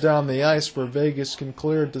it goes down the ice where Vegas can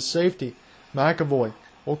clear it to safety. McAvoy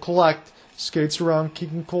will collect. Skates around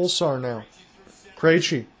Keegan Kolesar now.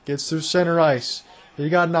 Krejci gets through center ice. He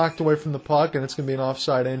got knocked away from the puck, and it's going to be an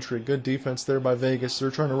offside entry. Good defense there by Vegas.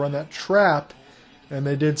 They're trying to run that trap, and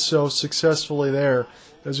they did so successfully there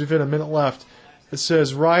as we've hit a minute left. It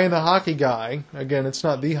says Ryan the Hockey Guy. Again, it's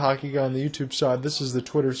not the Hockey Guy on the YouTube side. This is the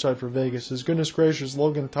Twitter side for Vegas. His goodness gracious,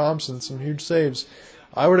 Logan Thompson, some huge saves.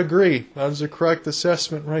 I would agree. That was a correct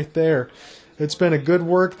assessment right there. It's been a good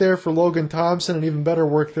work there for Logan Thompson and even better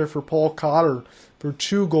work there for Paul Cotter for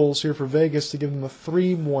 2 goals here for Vegas to give them a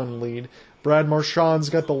 3-1 lead. Brad Marchand's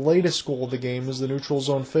got the latest goal of the game as the neutral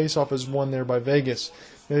zone faceoff is won there by Vegas.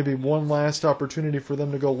 Maybe one last opportunity for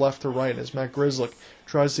them to go left to right as Matt Grzelcyk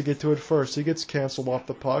tries to get to it first. He gets canceled off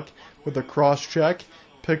the puck with a cross check.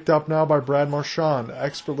 Picked up now by Brad Marchand.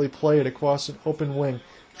 Expertly played across an open wing.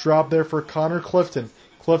 Drop there for Connor Clifton.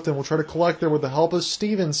 Clifton will try to collect there with the help of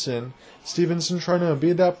Stevenson. Stevenson trying to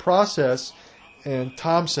impede that process. And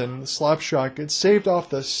Thompson, the slap shot, gets saved off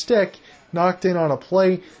the stick. Knocked in on a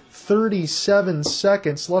play. 37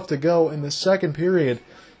 seconds left to go in the second period.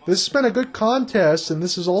 This has been a good contest, and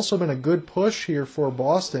this has also been a good push here for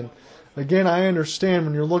Boston. Again, I understand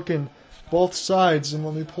when you're looking both sides, and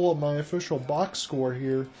let me pull up my official box score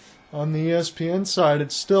here. On the ESPN side,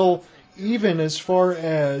 it's still even as far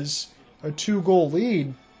as a 2-goal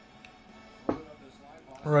lead.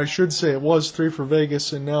 Or I should say it was 3 for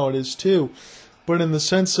Vegas, and now it is 2. But in the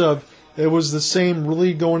sense of it was the same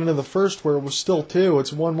lead going into the first where it was still 2.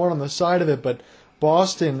 It's 1-1 on the side of it, but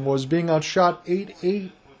Boston was being outshot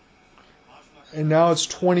 8-8. And now it's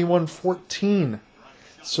 21-14.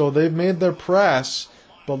 So they've made their press,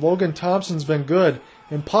 but Logan Thompson's been good.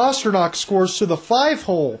 And Pastrnak scores to the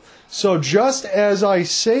 5-hole. So just as I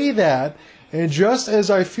say that, and just as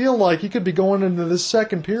I feel like he could be going into this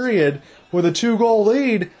second period with a 2-goal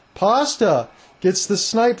lead, Pasta gets the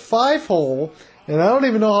snipe 5-hole. And I don't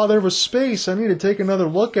even know how there was space. I need to take another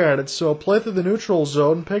look at it. So play through the neutral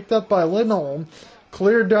zone, picked up by Lindholm,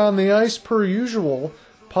 cleared down the ice per usual.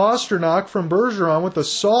 Pastrnak from Bergeron with the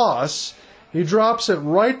sauce. He drops it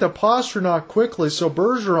right to Pastrnak quickly. So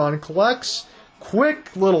Bergeron collects,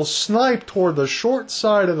 quick little snipe toward the short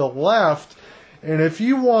side of the left. And if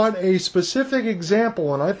you want a specific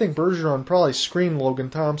example, and I think Bergeron probably screened Logan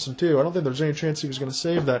Thompson too. I don't think there's any chance he was going to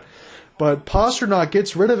save that. But Pastrnak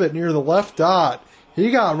gets rid of it near the left dot.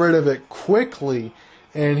 He got rid of it quickly,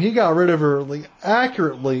 and he got rid of it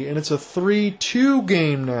accurately, and it's a 3-2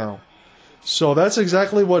 game now. So that's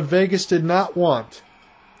exactly what Vegas did not want.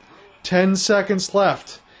 10 seconds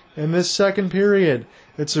left in this second period.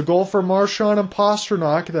 It's a goal for Marchand and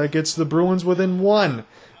Pastrnak that gets the Bruins within 1.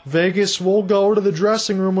 Vegas will go to the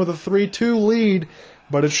dressing room with a 3-2 lead,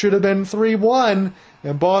 but it should have been 3-1,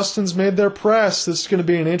 and Boston's made their press. This is going to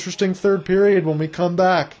be an interesting third period when we come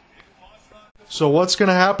back. So what's going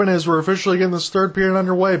to happen is we're officially getting this third period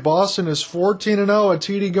underway. Boston is 14-0 at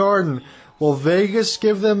TD Garden. Will Vegas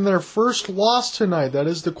give them their first loss tonight? That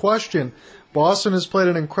is the question. Boston has played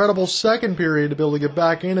an incredible second period to be able to get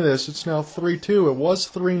back into this. It's now 3-2. It was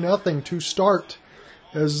 3-0 to start,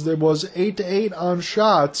 as it was 8-8 on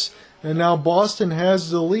shots. And now Boston has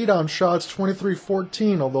the lead on shots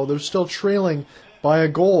 23-14, although they're still trailing by a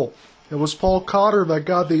goal. It was Paul Cotter that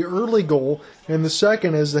got the early goal in the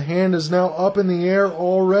second, as the hand is now up in the air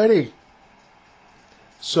already.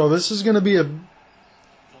 So this is going to be a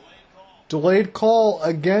delayed call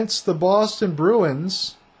against the Boston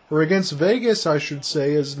Bruins, or against Vegas, I should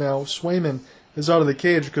say, as now Swayman is out of the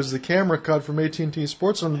cage because the camera cut from AT&T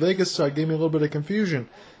Sports on the Vegas side gave me a little bit of confusion.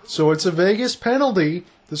 So it's a Vegas penalty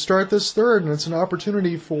to start this third, and it's an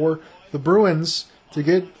opportunity for the Bruins to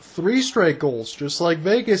get 3 straight goals, just like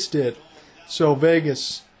Vegas did. So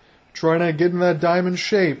Vegas trying to get in that diamond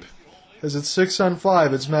shape as it's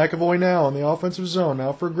 6-on-5. It's McAvoy now in the offensive zone,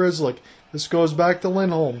 now for Grzelcyk. This goes back to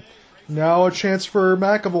Lindholm. Now a chance for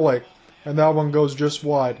McAvoy, and that one goes just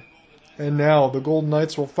wide. And now the Golden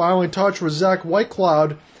Knights will finally touch with Zach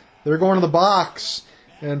Whitecloud. They're going to the box,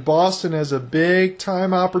 and Boston has a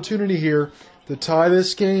big-time opportunity here to tie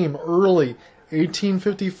this game early.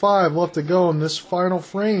 18:55 left to go in this final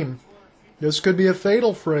frame. This could be a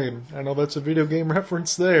fatal frame. I know that's a video game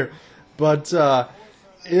reference there. But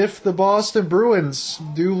if the Boston Bruins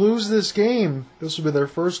do lose this game, this will be their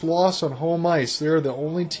first loss on home ice. They're the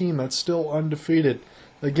only team that's still undefeated.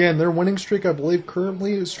 Again, their winning streak, I believe,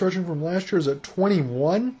 currently is stretching from last year, is at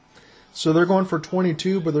 21. So they're going for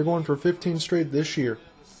 22, but they're going for 15 straight this year.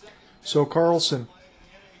 So Carlson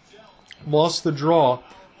lost the draw.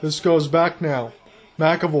 This goes back now.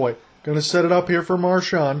 McAvoy going to set it up here for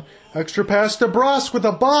Marchand. Extra pass to Brusque with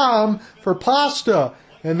a bomb for Pasta.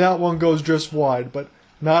 And that one goes just wide, but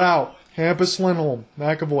not out. Hampus Lindholm.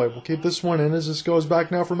 McAvoy will keep this one in as this goes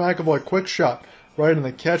back now for McAvoy. Quick shot right in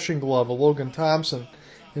the catching glove of Logan Thompson.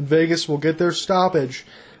 And Vegas will get their stoppage,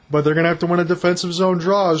 but they're going to have to win a defensive zone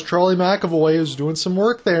draw as Charlie McAvoy is doing some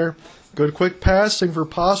work there. Good quick passing for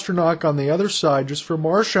Pastrnak on the other side, just for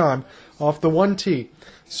Marchand off the 1T.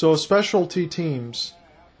 So specialty teams,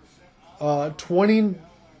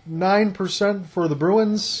 29% for the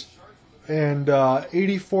Bruins and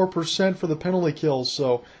 84% for the penalty kills.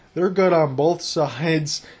 So they're good on both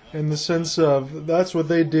sides in the sense of that's what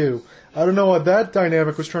they do. I don't know what that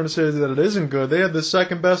dynamic was trying to say that it isn't good. They had the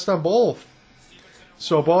second best on both.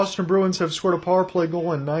 So Boston Bruins have scored a power play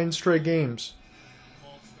goal in 9 straight games.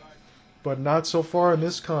 But not so far in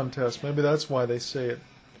this contest. Maybe that's why they say it.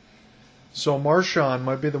 So Marchand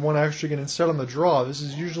might be the one actually getting set on the draw. This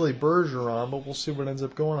is usually Bergeron, but we'll see what ends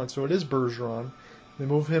up going on. So it is Bergeron. They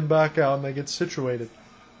move him back out and they get situated.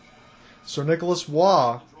 So Nicholas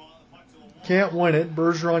Waugh can't win it.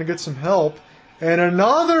 Bergeron gets some help. And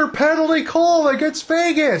another penalty call against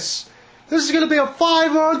Vegas. This is going to be a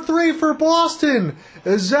 5-on-3 for Boston,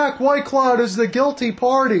 as Zach Whitecloud is the guilty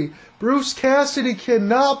party. Bruce Cassidy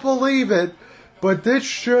cannot believe it, but this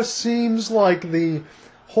just seems like the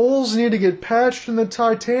holes need to get patched in the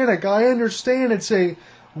Titanic. I understand it's a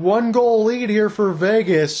 1-goal lead here for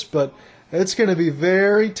Vegas, but it's going to be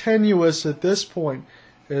very tenuous at this point,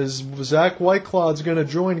 as Zach Whitecloud's going to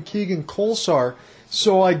join Keegan Kolesar.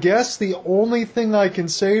 So I guess the only thing I can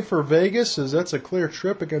say for Vegas is that's a clear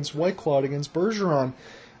trip against Whitecloud against Bergeron.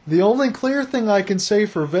 The only clear thing I can say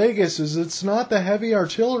for Vegas is it's not the heavy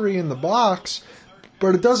artillery in the box,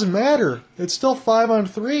 but it doesn't matter. It's still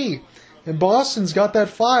 5-on-3. And Boston's got that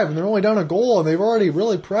 5, and they're only down a goal, and they've already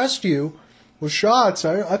really pressed you with shots.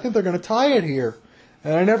 I think they're going to tie it here.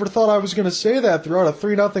 And I never thought I was going to say that throughout a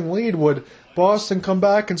 3-0 lead. Would Boston come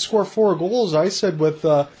back and score 4 goals? I said with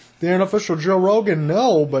the unofficial Joe Rogan,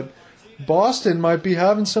 no, but Boston might be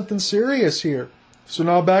having something serious here. So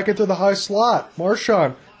now back into the high slot.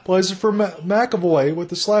 Marchand plays it for McAvoy with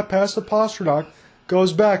the slap pass to Pastrnak.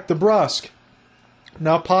 Goes back to Brusque.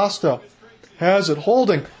 Now Pasta has it,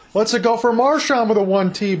 holding. Lets it go for Marchand with a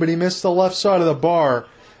 1T, but he missed the left side of the bar.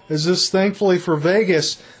 As this, thankfully for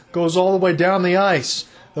Vegas, goes all the way down the ice.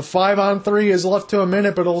 The 5-on-3 is left to a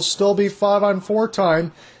minute, but it'll still be 5-on-4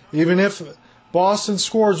 time, even if Boston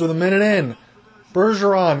scores with a minute in.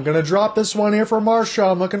 Bergeron going to drop this one here for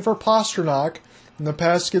Marchand, looking for Pastrnak, and the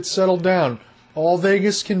pass gets settled down. All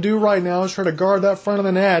Vegas can do right now is try to guard that front of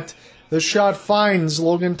the net. The shot finds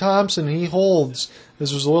Logan Thompson. He holds.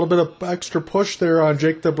 This was a little bit of extra push there on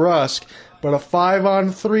Jake DeBrusk, but a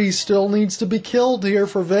 5-on-3 still needs to be killed here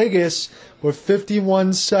for Vegas with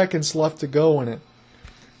 51 seconds left to go in it.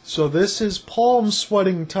 So this is palm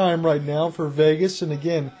sweating time right now for Vegas, and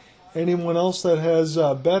again, anyone else that has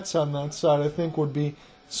bets on that side I think would be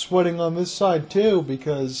sweating on this side too,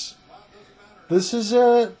 because this is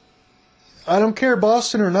I don't care,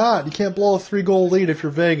 Boston or not. You can't blow a 3-goal lead if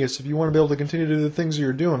you're Vegas, if you want to be able to continue to do the things that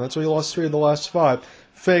you're doing. That's why you lost 3 of the last 5.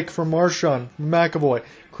 Fake from Marchand, McAvoy.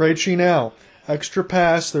 Krejci now. Extra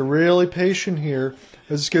pass. They're really patient here.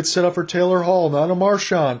 As this gets set up for Taylor Hall. Now to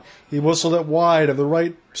Marchand. He whistled it wide of the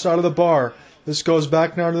right side of the bar. This goes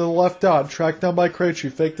back now to the left dot. Tracked down by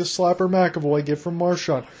Krejci. Fake the slapper McAvoy. Give from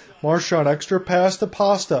Marchand. Marchand. Extra pass to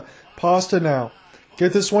Pasta. Pasta now.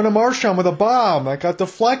 Get this one to Marchand with a bomb. That got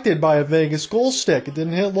deflected by a Vegas goal stick. It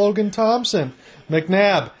didn't hit Logan Thompson.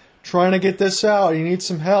 McNabb trying to get this out. He needs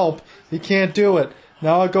some help. He can't do it.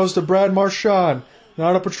 Now it goes to Brad Marchand.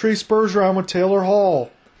 Now to Patrice Bergeron with Taylor Hall.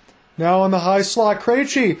 Now in the high slot,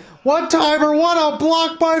 Krejci. One-timer, what a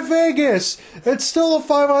block by Vegas. It's still a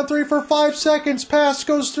 5-on-3 for 5 seconds. Pass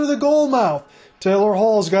goes through the goal mouth. Taylor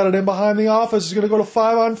Hall's got it in behind the office. He's going to go to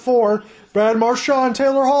 5-on-4. Brad Marchand,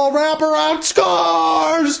 Taylor Hall, wraparound,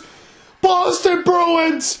 scores! Boston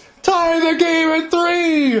Bruins tie the game at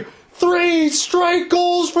 3. 3 straight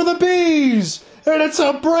goals for the Bees. And it's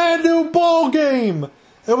a brand new ball game.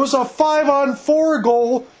 It was a 5-on-4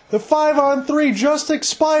 goal. The 5-on-3 just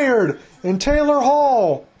expired. And Taylor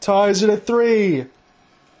Hall ties it at 3.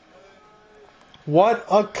 What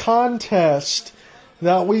a contest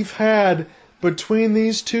that we've had between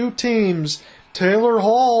these two teams. Taylor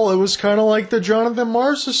Hall, it was kind of like the Jonathan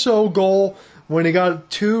Marchessault goal when he got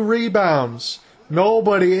 2 rebounds.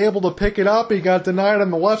 Nobody able to pick it up. He got denied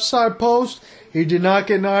on the left side post. He did not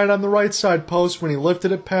get denied on the right side post when he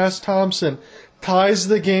lifted it past Thompson. Ties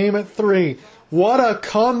the game at 3. What a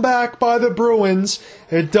comeback by the Bruins.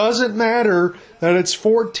 It doesn't matter that it's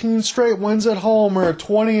 14 straight wins at home or a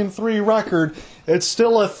 20-3 record. It's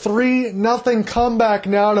still a 3-0 comeback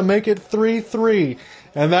now to make it 3-3.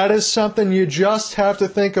 And that is something you just have to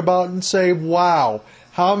think about and say, wow,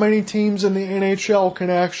 how many teams in the NHL can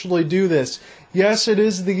actually do this? Yes, it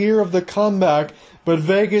is the year of the comeback, but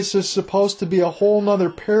Vegas is supposed to be a whole nother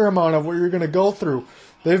paramount of what you're going to go through.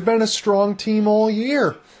 They've been a strong team all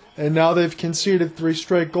year, and now they've conceded 3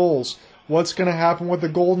 straight goals. What's going to happen with the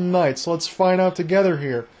Golden Knights? Let's find out together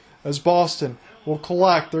here as Boston will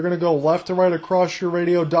collect. They're going to go left to right across your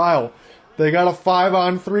radio dial. They got a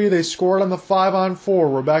 5-on-3. They scored on the 5-on-4.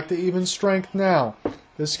 We're back to even strength now.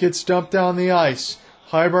 This gets dumped down the ice.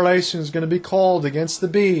 Hybridization is going to be called against the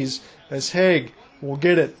Bees as Haig will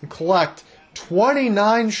get it and collect.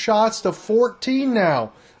 29 shots to 14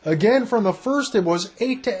 now. Again, from the first, it was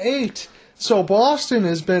 8-8. So Boston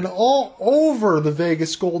has been all over the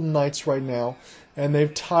Vegas Golden Knights right now, and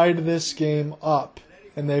they've tied this game up,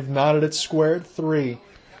 and they've knotted it square at 3.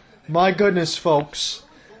 My goodness, folks.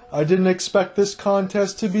 I didn't expect this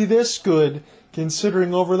contest to be this good,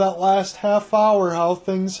 considering over that last half hour how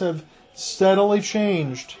things have steadily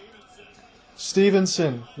changed.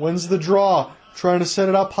 Stevenson wins the draw, trying to set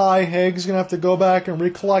it up high. Haig's going to have to go back and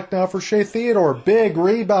recollect now for Shea Theodore. Big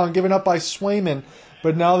rebound given up by Swayman,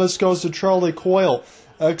 but now this goes to Charlie Coyle.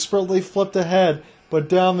 Expertly flipped ahead, but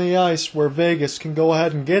down the ice where Vegas can go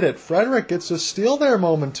ahead and get it. Frederick gets a steal there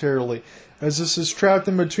momentarily, as this is trapped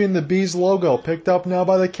in between the Bees logo. Picked up now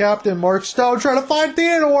by the captain, Mark Stone, trying to find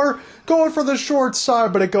Theodore. Going for the short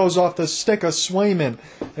side, but it goes off the stick of Swayman.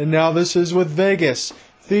 And now this is with Vegas.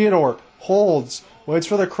 Theodore holds, waits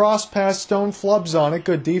for the cross pass. Stone flubs on it.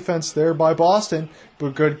 Good defense there by Boston,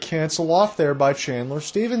 but good cancel off there by Chandler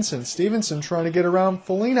Stevenson. Stevenson trying to get around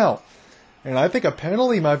Foligno. And I think a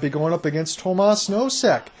penalty might be going up against Tomas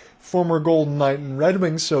Nosek, former Golden Knight and Red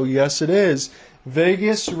Wings, so yes it is.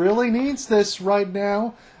 Vegas really needs this right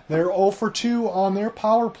now. They're 0 for 2 on their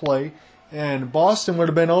power play, and Boston would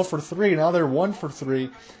have been 0 for 3. Now they're 1 for 3.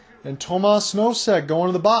 And Tomas Nosek going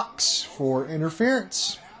to the box for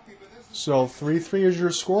interference. So 3-3 is your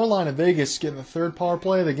scoreline, and Vegas getting the 3rd power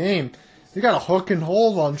play of the game. You got a hook and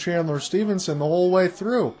hold on Chandler Stevenson the whole way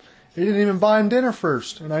through. He didn't even buy him dinner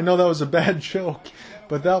first, and I know that was a bad joke,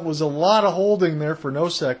 but that was a lot of holding there for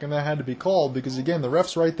Nosek, and that had to be called because, again, the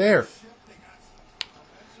ref's right there.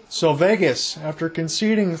 So Vegas, after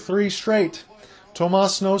conceding 3 straight,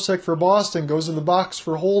 Tomas Nosek for Boston goes to the box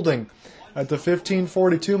for holding at the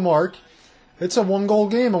 15:42 mark. It's a 1-goal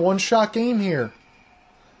game, a 1-shot game here.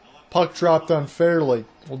 Puck dropped unfairly.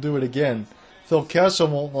 We'll do it again. Phil Kessel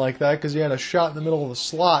won't like that because he had a shot in the middle of the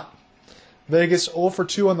slot. Vegas 0 for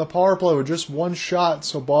 2 on the power play with just 1 shot,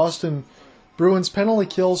 so Boston Bruins penalty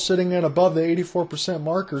kills sitting at above the 84%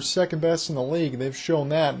 marker, second best in the league. They've shown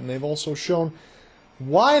that, and they've also shown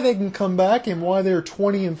why they can come back and why they're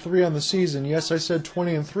 20-3 on the season. Yes, I said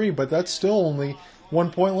 20-3, but that's still only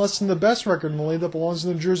 1 point less than the best record in the league that belongs to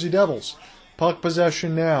the Jersey Devils. Puck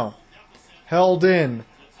possession now. Held in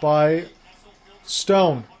by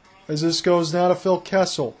Stone as this goes now to Phil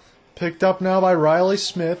Kessel. Picked up now by Riley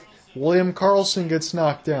Smith. William Karlsson gets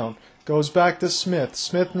knocked down. Goes back to Smith.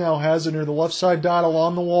 Smith now has it near the left side dot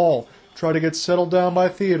along the wall. Try to get settled down by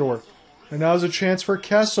Theodore. And now's a chance for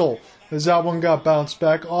Kessel, as that one got bounced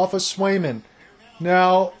back off of Swayman.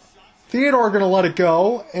 Now, Theodore going to let it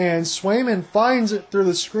go, and Swayman finds it through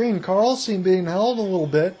the screen. Karlsson being held a little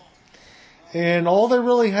bit. And all there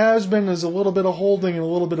really has been is a little bit of holding and a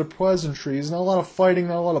little bit of pleasantries. Not a lot of fighting,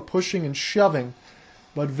 not a lot of pushing and shoving.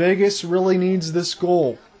 But Vegas really needs this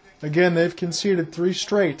goal. Again, they've conceded 3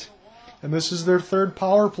 straight. And this is their 3rd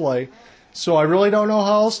power play. So I really don't know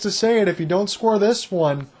how else to say it. If you don't score this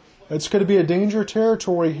one, it's going to be a danger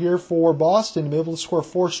territory here for Boston to be able to score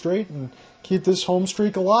 4 straight and keep this home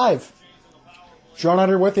streak alive. John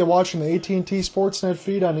Hunter with you watching the AT&T Sportsnet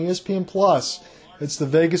feed on ESPN+. It's the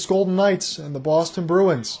Vegas Golden Knights and the Boston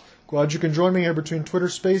Bruins. Glad you can join me here between Twitter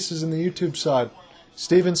Spaces and the YouTube side.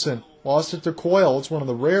 Stevenson lost it to Coyle. It's one of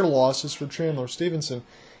the rare losses for Chandler Stevenson.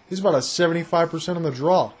 He's about a 75% on the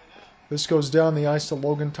draw. This goes down the ice to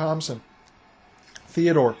Logan Thompson.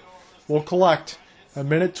 Theodore will collect. A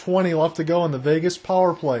minute 20 left to go in the Vegas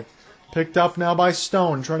power play. Picked up now by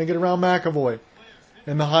Stone, trying to get around McAvoy.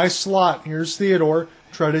 In the high slot, here's Theodore.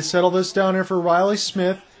 Try to settle this down here for Riley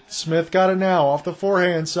Smith. Smith got it now off the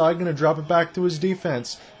forehand side. Going to drop it back to his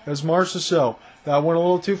defense. As Marchessault. That went a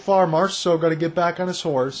little too far. Marchessault got to get back on his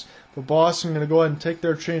horse. But Boston going to go ahead and take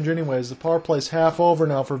their change anyways. The power play's half over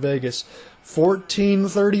now for Vegas.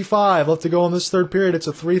 14:35 left to go in this 3rd period. It's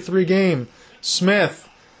a 3-3 game. Smith.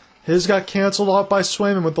 His got canceled off by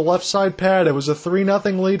Swayman with the left side pad. It was a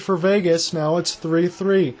 3-0 lead for Vegas. Now it's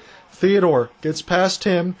 3-3. Theodore gets past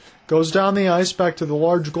him, goes down the ice back to the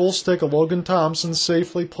large goal stick of Logan Thompson,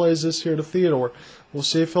 safely plays this here to Theodore. We'll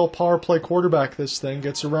see if he'll power play quarterback this thing.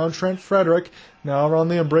 Gets around Trent Frederick, now around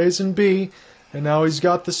the embrazen B, and now he's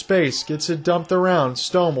got the space. Gets it dumped around.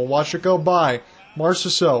 Stone will watch it go by.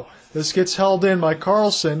 Marchessault. This gets held in by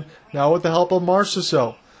Karlsson, now with the help of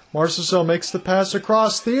Marchessault. Marchessault makes the pass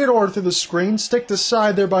across. Theodore through the screen. Sticked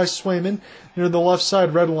aside there by Swayman near the left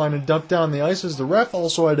side red line and dumped down the ice as the ref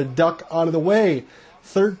also had to duck out of the way.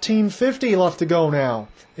 13:50 left to go now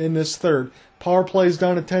in this 3rd. Power play's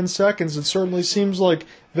down to 10 seconds. It certainly seems like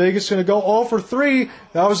Vegas is going to go 0 for 3.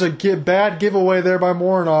 That was a bad giveaway there by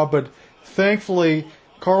Morinov, but thankfully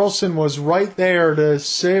Karlsson was right there to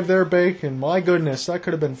save their bacon. My goodness, that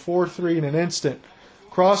could have been 4-3 in an instant.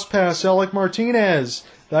 Cross pass, Alec Martinez.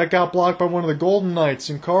 That got blocked by one of the Golden Knights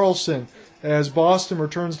and Karlsson as Boston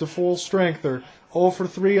returns to full strength. They're 3 for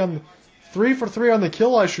 3 on the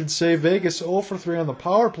kill, I should say. Vegas 0 for 3 on the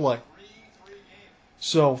power play.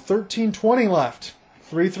 So 13:20 left.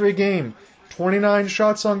 3-3 game. 29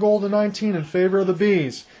 shots on goal to 19 in favor of the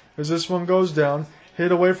Bees. As this one goes down,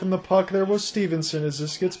 hit away from the puck there was Stevenson as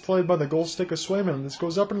this gets played by the goal stick of Swayman. And this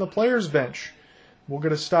goes up in the players' bench. We'll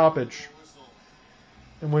get a stoppage.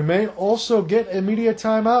 And we may also get immediate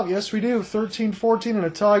timeout. Yes, we do. 13-14 in a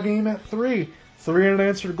tie game at 3. 3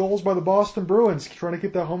 unanswered goals by the Boston Bruins, trying to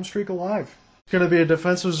keep that home streak alive. It's going to be a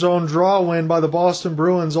defensive zone draw win by the Boston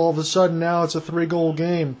Bruins. All of a sudden now it's a 3-goal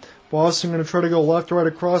game. Boston going to try to go left to right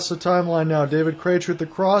across the timeline now. David Krejci with the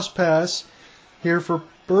cross pass here for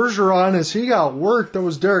Bergeron as he got worked. That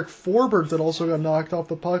was Derek Forbert that also got knocked off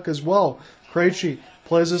the puck as well. Krejci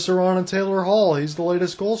plays this around on Taylor Hall. He's the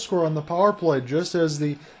latest goal scorer on the power play, just as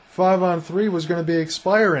the 5-on-3 was going to be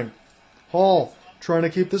expiring. Hall trying to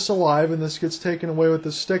keep this alive, and this gets taken away with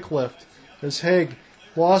the stick lift. As Haig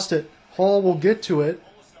lost it, Hall will get to it.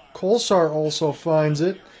 Kolsar also finds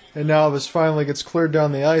it, and now this finally gets cleared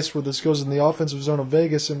down the ice where this goes in the offensive zone of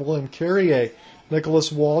Vegas and William Carrier.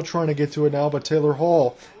 Nicholas Wall trying to get to it now, but Taylor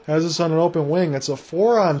Hall has this on an open wing. It's a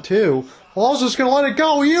 4-on-2. Hall's just going to let it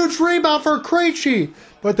go. Huge rebound for Krejci,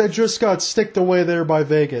 but that just got sticked away there by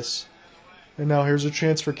Vegas. And now here's a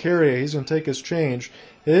chance for Carrier. He's going to take his change.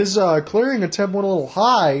 His clearing attempt went a little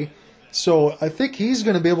high, so I think he's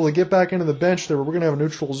going to be able to get back into the bench there. We're going to have a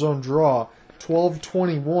neutral zone draw.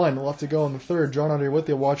 12:21 left to go in the 3rd. John out here with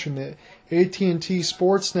you watching the AT&T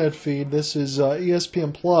Sportsnet feed. This is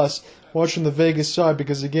ESPN Plus watching the Vegas side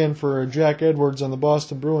because, again, for Jack Edwards on the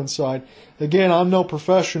Boston Bruins side, again, I'm no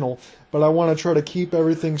professional, but I want to try to keep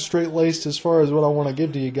everything straight-laced as far as what I want to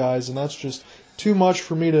give to you guys, and that's just too much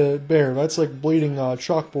for me to bear. That's like bleeding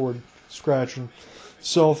chalkboard scratching.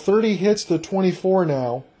 So 30 hits to 24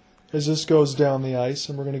 now as this goes down the ice,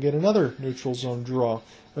 and we're going to get another neutral zone draw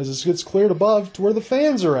as this gets cleared above to where the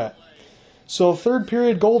fans are at. So 3rd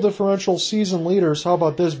period goal differential season leaders. How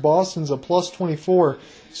about this? Boston's a plus 24.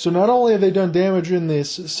 So not only have they done damage in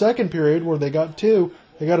this 2nd period where they got 2,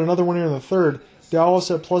 they got another one here in the 3rd. Dallas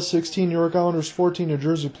at plus 16, New York Islanders 14, New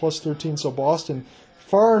Jersey plus 13. So Boston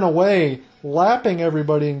far and away lapping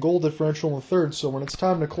everybody in goal differential in the third. So when it's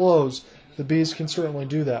time to close, the Bees can certainly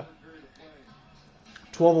do that.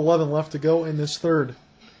 12:11 left to go in this third.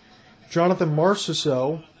 Jonathan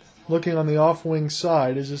Marchessault looking on the off-wing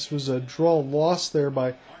side, as this was a draw loss there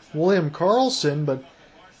by William Karlsson, but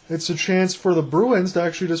it's a chance for the Bruins to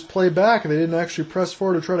actually just play back. They didn't actually press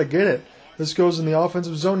forward to try to get it. This goes in the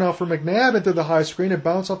offensive zone now for McNabb into the high screen. It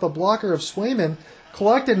bounced off the blocker of Swayman.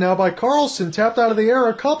 Collected now by Karlsson, tapped out of the air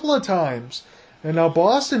a couple of times. And now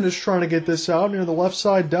Boston is trying to get this out near the left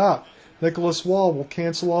side dot. Nicholas Wall will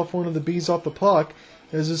cancel off one of the Bees off the puck,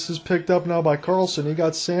 as this is picked up now by Karlsson. He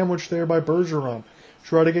got sandwiched there by Bergeron.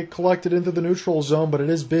 Try to get collected into the neutral zone, but it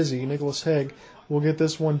is busy. Nicholas Haig will get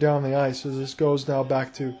this one down the ice as this goes now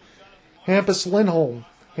back to Hampus Lindholm.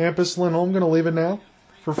 Hampus Lindholm going to leave it now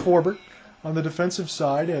for Forbert on the defensive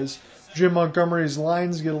side as Jim Montgomery's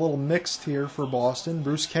lines get a little mixed here for Boston.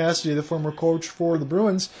 Bruce Cassidy, the former coach for the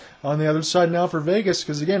Bruins, on the other side now for Vegas,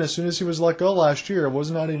 because again, as soon as he was let go last year, it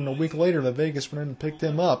was not even a week later that Vegas went in and picked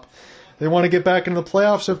him up. They want to get back into the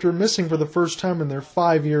playoffs after missing for the first time in their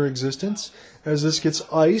 5-year existence. As this gets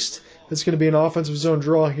iced, it's going to be an offensive zone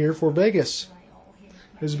draw here for Vegas,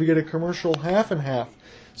 as we get a commercial half and half.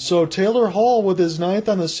 So Taylor Hall with his 9th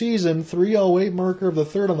on the season, 3:08 marker of the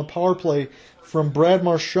third on the power play from Brad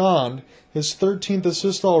Marchand, his 13th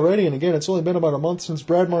assist already. And again, it's only been about a month since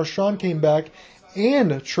Brad Marchand came back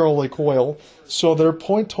and Charlie Coyle. So their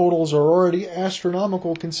point totals are already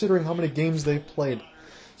astronomical considering how many games they've played.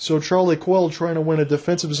 So Charlie Coyle trying to win a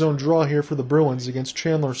defensive zone draw here for the Bruins against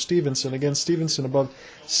Chandler Stevenson. Again, Stevenson above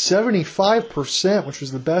 75%, which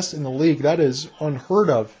was the best in the league. That is unheard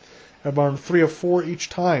of. About 3 of 4 each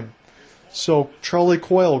time. So Charlie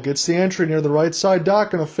Coyle gets the entry near the right side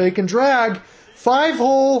dock and a fake and drag.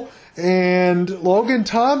 5-hole, and Logan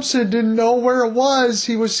Thompson didn't know where it was.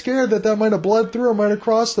 He was scared that might have bled through or might have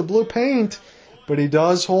crossed the blue paint. But he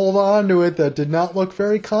does hold on to it. That did not look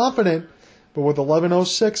very confident. But with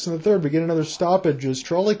 11:06 in the third, we get another stoppage. As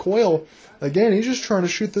Charlie Coyle, again, he's just trying to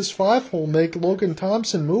shoot this 5-hole, make Logan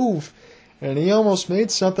Thompson move. And he almost made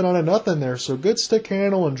something out of nothing there. So good stick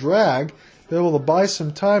handle and drag. They're able to buy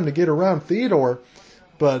some time to get around Theodore.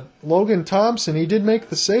 But Logan Thompson, he did make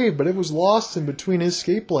the save, but it was lost in between his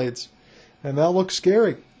skate blades. And that looks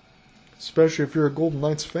scary, especially if you're a Golden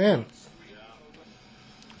Knights fan.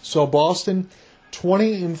 So Boston,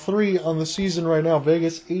 20-3 on the season right now.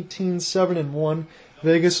 Vegas, 18-7-1.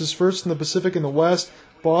 Vegas is first in the Pacific and the West.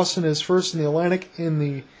 Boston is first in the Atlantic in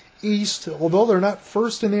the East. Although they're not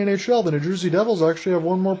first in the NHL, the New Jersey Devils actually have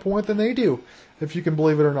one more point than they do, if you can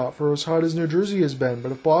believe it or not, for as hot as New Jersey has been.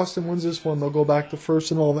 But if Boston wins this one, they'll go back to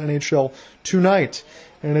first in all of the NHL tonight.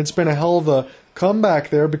 And it's been a hell of a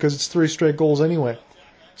comeback there because it's 3 straight goals anyway.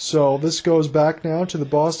 So this goes back now to the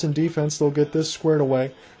Boston defense. They'll get this squared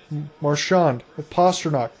away. Marchand with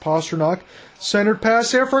Pasternak. Pasternak, centered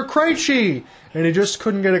pass there for Krejci. And he just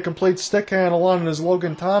couldn't get a complete stick handle on it as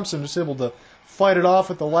Logan Thompson was able to fight it off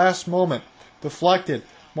at the last moment. Deflected.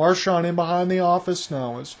 Marchand in behind the office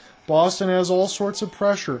now as Boston has all sorts of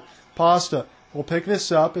pressure. Pasta will pick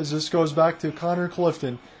this up as this goes back to Connor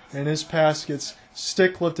Clifton. And his pass gets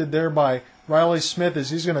stick lifted there by Riley Smith as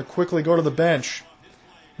he's going to quickly go to the bench.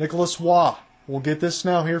 Nicholas Waugh will get this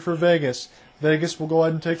now here for Vegas. Vegas will go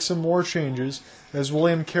ahead and take some more changes as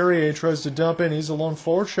William Carrier tries to dump in. He's a lone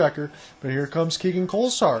forward checker, but here comes Keegan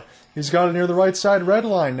Kolesar. He's got it near the right side red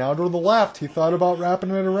line. Now to the left. He thought about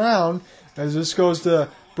wrapping it around as this goes to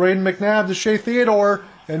Braden McNabb to Shea Theodore.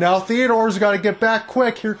 And now Theodore's got to get back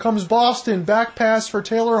quick. Here comes Boston. Back pass for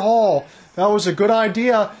Taylor Hall. That was a good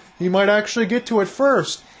idea. He might actually get to it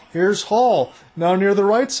first. Here's Hall. Now near the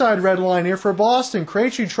right side red line here for Boston.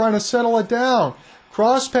 Krejci trying to settle it down.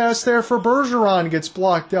 Cross pass there for Bergeron gets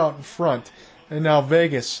blocked out in front. And now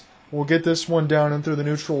Vegas will get this one down and through the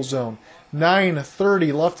neutral zone.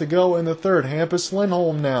 9:30 left to go in the third. Hampus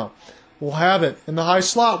Lindholm now will have it in the high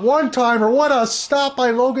slot. One-timer. What a stop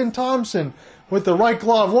by Logan Thompson with the right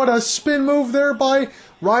glove. What a spin move there by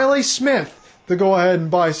Riley Smith to go ahead and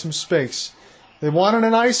buy some space. They wanted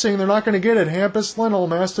an icing. They're not going to get it. Hampus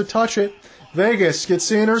Lindholm has to touch it. Vegas gets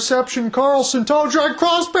the interception. Karlsson, toe drag,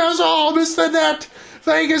 cross pass. Oh, missed the net.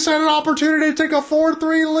 Vegas had an opportunity to take a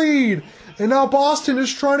 4-3 lead. And now Boston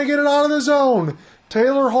is trying to get it out of the zone.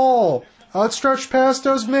 Taylor Hall. Outstretched pass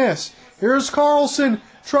does miss. Here's Karlsson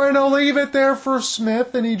trying to leave it there for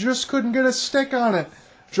Smith, and he just couldn't get a stick on it.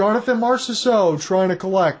 Jonathan Marchessault trying to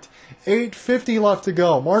collect. 8:50 left to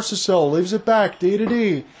go. Marchessault leaves it back, D to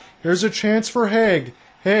D. Here's a chance for Haig.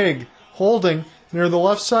 Haig holding near the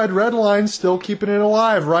left side red line, still keeping it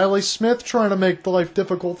alive. Riley Smith trying to make life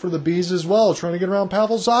difficult for the Bees as well, trying to get around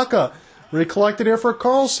Pavel Zacha. Recollected here for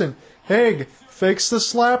Carlson. Haig fakes the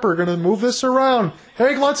slapper. Going to move this around.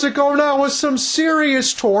 Haig lets it go now with some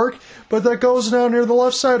serious torque. But that goes down near the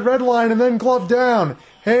left side red line and then glove down.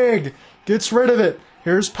 Haig gets rid of it.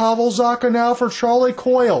 Here's Pavel Zacha now for Charlie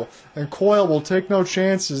Coyle. And Coyle will take no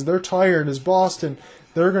chances. They're tired as Boston.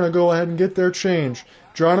 They're going to go ahead and get their change.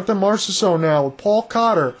 Jonathan Marchessault now with Paul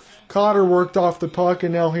Cotter. Cotter worked off the puck,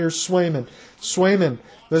 and now here's Swayman. Swayman,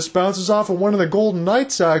 this bounces off of one of the Golden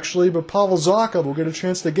Knights, actually, but Pavel Zacha will get a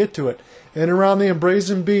chance to get to it. And around the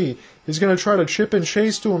embrazen B, he's going to try to chip and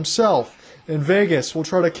chase to himself. And Vegas will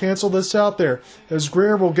try to cancel this out there. As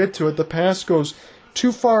Greer will get to it, the pass goes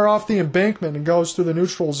too far off the embankment and goes through the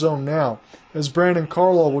neutral zone now. As Brandon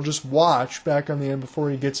Carlo will just watch back on the end before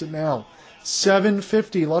he gets it now.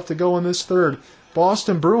 7:50 left to go in this third.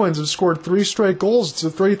 Boston Bruins have scored 3 straight goals. It's a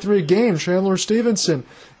 3-3 game. Chandler Stevenson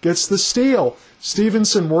gets the steal.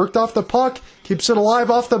 Stevenson worked off the puck, keeps it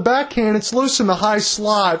alive off the backhand. It's loose in the high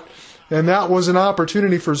slot. And that was an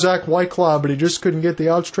opportunity for Zach Whitecloud, but he just couldn't get the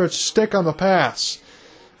outstretched stick on the pass.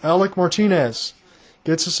 Alec Martinez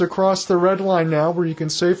gets us across the red line now where you can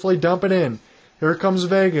safely dump it in. Here comes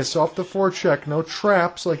Vegas off the forecheck. No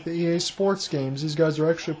traps like the EA Sports games. These guys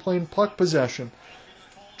are actually playing puck possession.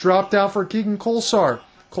 Dropped out for Keegan Kolesar.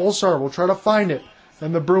 Kolesar will try to find it,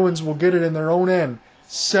 and the Bruins will get it in their own end.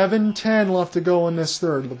 7:10 left to go in this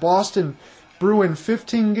third. The Boston Bruin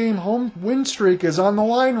 15-game home win streak is on the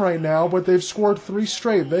line right now, but they've scored 3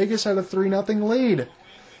 straight. Vegas had a 3-0 lead.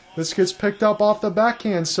 This gets picked up off the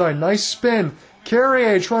backhand side. Nice spin.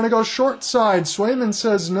 Carrier trying to go short side. Swayman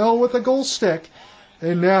says no with a goal stick.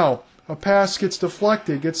 And now a pass gets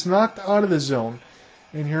deflected, gets knocked out of the zone.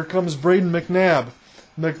 And here comes Braden McNabb.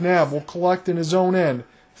 McNabb will collect in his own end.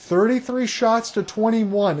 33 shots to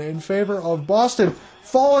 21 in favor of Boston.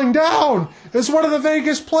 Falling down is one of the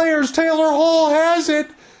Vegas players. Taylor Hall has it.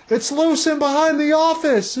 It's loose in behind the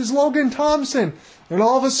office is Logan Thompson. And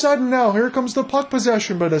all of a sudden now, here comes the puck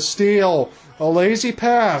possession, but a steal. A lazy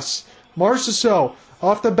pass. Marchessault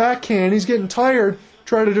off the backhand. He's getting tired.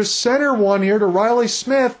 Try to just center one here to Riley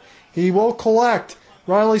Smith. He will collect.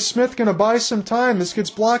 Riley Smith going to buy some time. This gets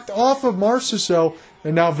blocked off of Marchessault.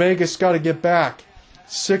 And now Vegas got to get back.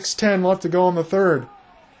 6:10 left to go in the third.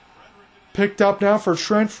 Picked up now for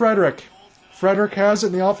Trent Frederick. Frederick has it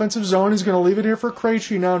in the offensive zone. He's going to leave it here for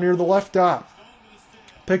Krejci now near the left dot.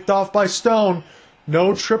 Picked off by Stone.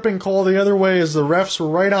 No tripping call the other way as the refs were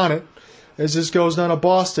right on it as this goes down to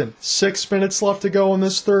Boston. 6 minutes left to go in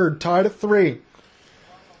this third. Tied at 3.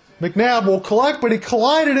 McNabb will collect, but he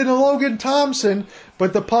collided into Logan Thompson.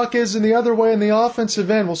 But the puck is in the other way in the offensive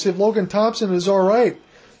end. We'll see if Logan Thompson is all right.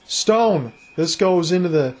 Stone. This goes into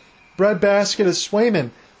the breadbasket of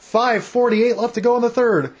Swayman. 5:48 left to go in the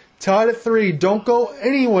third. Tied at 3. Don't go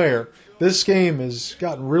anywhere. This game has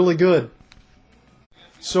gotten really good.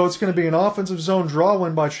 So it's going to be an offensive zone draw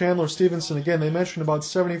win by Chandler Stevenson. Again, they mentioned about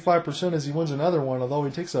 75% as he wins another one, although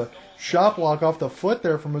he takes a shot block off the foot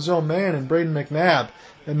there from his own man and Braden McNabb.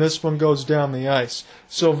 And this one goes down the ice.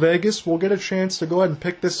 So Vegas will get a chance to go ahead and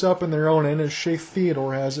pick this up in their own end as Shea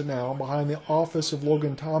Theodore has it now behind the office of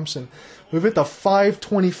Logan Thompson. We've hit the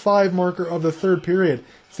 5:25 marker of the third period.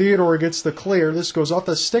 Theodore gets the clear. This goes off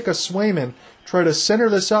the stick of Swayman. Try to center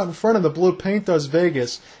this out in front of the blue paint does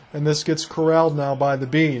Vegas. And this gets corralled now by the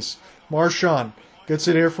Bees. Marchand gets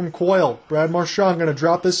it here from Coyle. Brad Marchand going to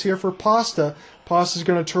drop this here for Pasta. Pasta's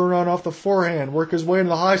going to turn around off the forehand. Work his way into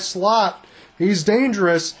the high slot. He's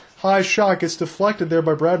dangerous. High shot gets deflected there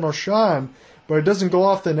by Brad Marchand. But it doesn't go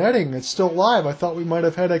off the netting. It's still live. I thought we might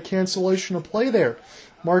have had a cancellation of play there.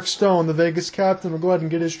 Mark Stone, the Vegas captain, will go ahead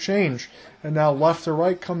and get his change. And now left to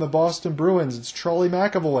right come the Boston Bruins. It's Charlie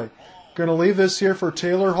McAvoy. Going to leave this here for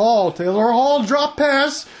Taylor Hall. Taylor Hall, drop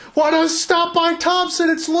pass. What a stop by Thompson.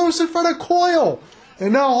 It's loose in front of Coyle.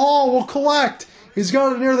 And now Hall will collect. He's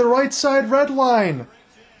got it near the right side red line.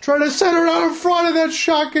 Try to center it out in front, and that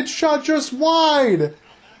shot gets shot just wide.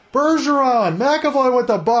 Bergeron, McAvoy with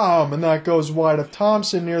the bomb, and that goes wide of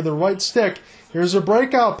Thompson near the right stick. Here's a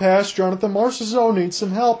breakout pass. Jonathan Marchessault needs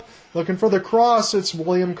some help. Looking for the cross. It's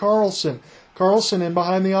William Karlsson. Karlsson in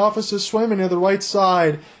behind the office is Swayman near the right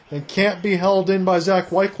side and can't be held in by Zach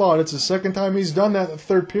Whitecloud. It's the second time he's done that in the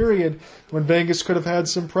third period when Vegas could have had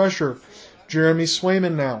some pressure. Jeremy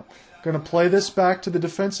Swayman now. Going to play this back to the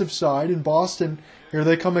defensive side in Boston. Here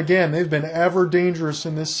they come again. They've been ever dangerous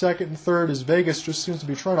in this second and third as Vegas just seems to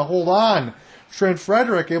be trying to hold on. Trent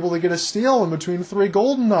Frederick able to get a steal in between 3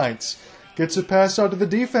 Golden Knights. Gets it passed out to the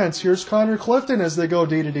defense. Here's Connor Clifton as they go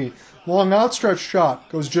D-to-D. Long outstretched shot.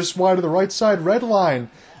 Goes just wide of the right side red line.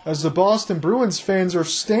 As the Boston Bruins fans are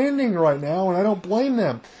standing right now, and I don't blame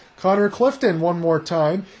them. Connor Clifton one more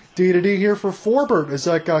time. D-to-D here for Forbert as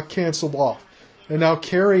that got canceled off. And now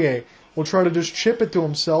Carrier will try to just chip it to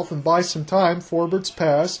himself and buy some time. Forbert's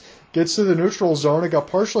pass gets to the neutral zone. It got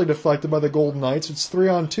partially deflected by the Golden Knights. It's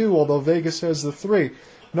 3-on-2, although Vegas has the 3.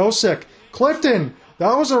 Nosek. Clifton.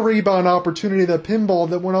 That was a rebound opportunity, that pinball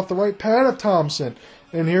that went off the right pad of Thompson.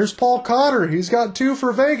 And here's Paul Cotter. He's got 2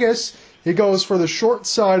 for Vegas. He goes for the short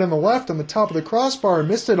side on the left on the top of the crossbar and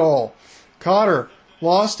missed it all. Cotter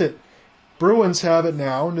lost it. Bruins have it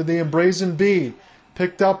now into the embrazen B.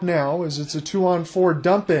 Picked up now as it's a 2-on-4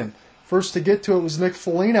 dump-in. First to get to it was Nick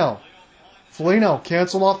Foligno. Foligno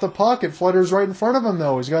canceled off the puck. It flutters right in front of him,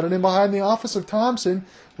 though. He's got it in behind the office of Thompson.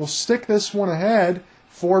 Will stick this one ahead.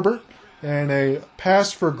 Forbert. And a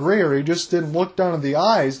pass for Greer. He just didn't look down at the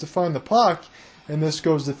eyes to find the puck. And this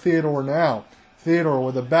goes to Theodore now. Theodore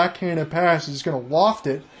with a backhanded pass is going to loft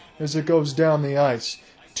it as it goes down the ice.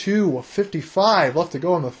 2:55 left to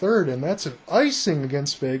go in the third, and that's an icing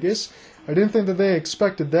against Vegas. I didn't think that they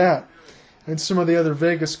expected that. And some of the other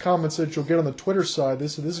Vegas comments that you'll get on the Twitter side,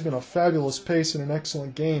 this has been a fabulous pace and an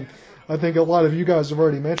excellent game. I think a lot of you guys have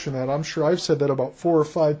already mentioned that. I'm sure I've said that about 4 or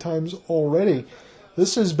 5 times already.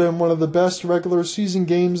 This has been one of the best regular season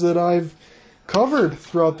games that I've covered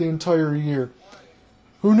throughout the entire year.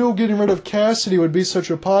 Who knew getting rid of Cassidy would be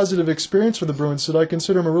such a positive experience for the Bruins? Did I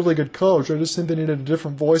consider him a really good coach? I just think they needed a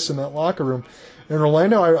different voice in that locker room. In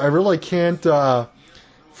Orlando, I really can't,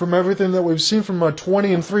 from everything that we've seen from a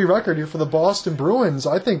 20-3 record here for the Boston Bruins,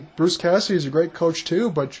 I think Bruce Cassidy is a great coach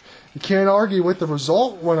too, but you can't argue with the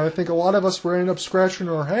result when I think a lot of us were ending up scratching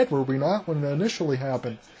our head, were we not, when it initially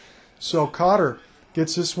happened. So Cotter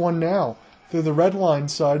gets this one now through the red line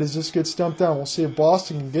side as this gets dumped down. We'll see if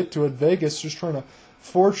Boston can get to it. Vegas just trying to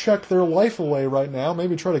forecheck their life away right now.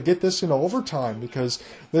 Maybe try to get this into overtime because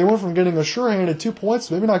they went from getting a sure-handed 2 points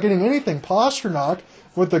to maybe not getting anything. Pasternak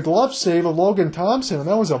with the glove save of Logan Thompson, and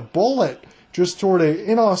that was a bullet just toward an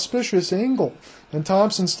inauspicious angle. And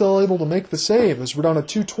Thompson's still able to make the save as we're down to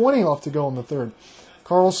 2:20 left to go in the third.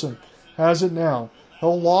 Carlson has it now.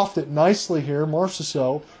 He'll loft it nicely here,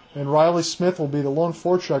 Marchessault, and Riley Smith will be the lone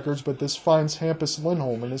forecheckers, but this finds Hampus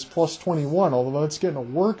Lindholm and is plus 21, although it's getting a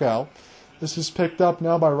workout. This is picked up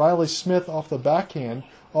now by Riley Smith off the backhand,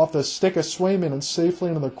 off the stick of Swayman and safely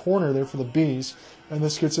into the corner there for the Bees. And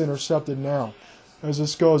this gets intercepted now. As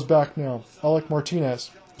this goes back now, Alec Martinez.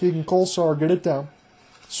 Keegan Kolsar get it down.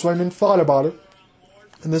 Swayman thought about it.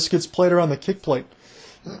 And this gets played around the kick plate.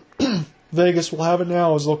 Vegas will have it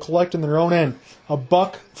now as they'll collect in their own end.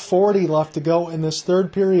 $1:40 left to go in this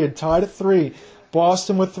third period, tied at 3.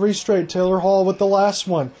 Boston with 3 straight. Taylor Hall with the last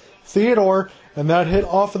one. Theodore, and that hit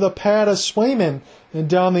off of the pad of Swayman and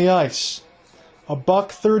down the ice.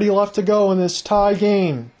 $1:30 left to go in this tie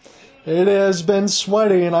game. It has been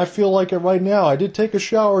sweaty, and I feel like it right now. I did take a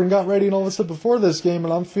shower and got ready and all this stuff before this game,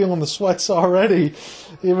 and I'm feeling the sweats already.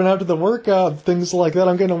 Even after the workout, things like that,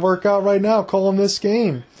 I'm getting a workout right now calling this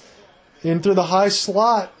game. In through the high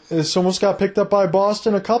slot, this almost got picked up by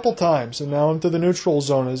Boston a couple times, and now into the neutral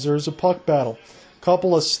zone as there's a puck battle.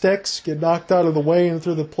 Couple of sticks get knocked out of the way and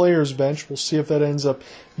through the players' bench. We'll see if that ends up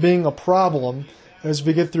being a problem as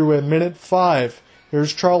we get through a minute 5.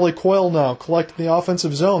 Here's Charlie Coyle now collecting the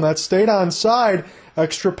offensive zone. That stayed onside.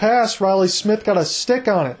 Extra pass. Riley Smith got a stick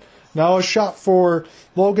on it. Now a shot for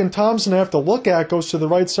Logan Thompson to have to look at goes to the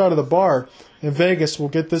right side of the bar. And Vegas will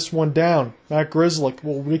get this one down. Matt Grzelcyk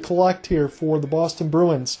will recollect here for the Boston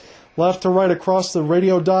Bruins. Left to right across the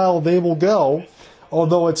radio dial they will go.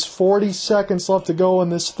 Although it's 40 seconds left to go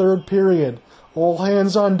in this third period. All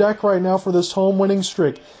hands on deck right now for this home winning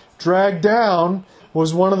streak. Dragged down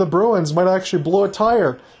was one of the Bruins. Might actually blow a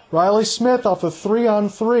tire. Riley Smith off a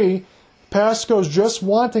 3-on-3. Pass goes just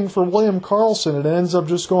wanting for William Karlsson. It ends up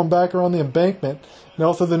just going back around the embankment.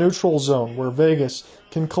 Now through the neutral zone where Vegas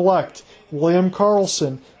can collect. William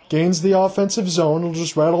Karlsson gains the offensive zone. He'll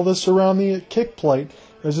just rattle this around the kick plate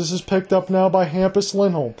as this is picked up now by Hampus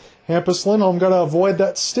Lindholm. Hampus Lindholm got to avoid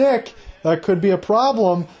that stick. That could be a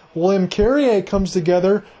problem. William Carrier comes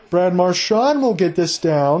together. Brad Marchand will get this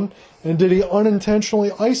down. And did he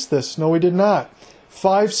unintentionally ice this? No, he did not.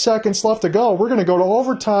 5 seconds left to go. We're going to go to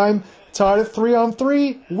overtime. Tied at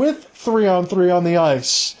 3-on-3 with 3-on-3 on the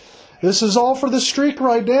ice. This is all for the streak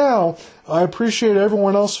right now. I appreciate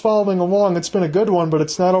everyone else following along. It's been a good one, but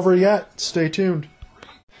it's not over yet. Stay tuned.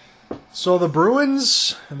 So the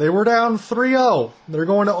Bruins, they were down 3-0. They're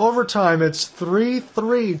going to overtime. It's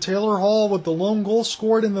 3-3. Taylor Hall with the lone goal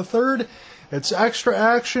scored in the third. It's extra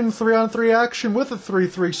action, 3-on-3 action with a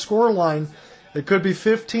 3-3 scoreline. It could be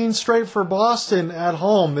 15 straight for Boston at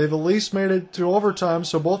home. They've at least made it to overtime,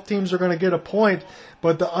 so both teams are going to get a point.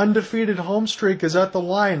 But the undefeated home streak is at the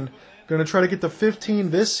line. Going to try to get to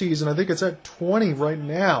 15 this season. I think it's at 20 right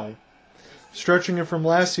now, stretching it from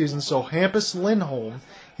last season. So Hampus Lindholm,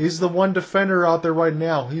 he's the one defender out there right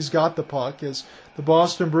now. He's got the puck, as the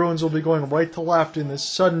Boston Bruins will be going right to left in this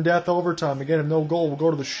sudden death overtime. Again, if no goal, we'll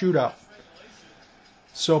go to the shootout.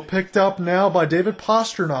 So picked up now by David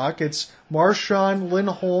Pastrnak. It's Marchand,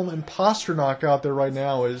 Lindholm, and Pastrnak out there right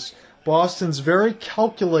now, as Boston's very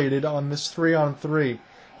calculated on this 3-on-3.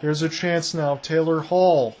 Here's a chance now. Taylor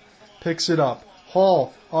Hall picks it up.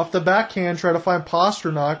 Hall off the backhand, try to find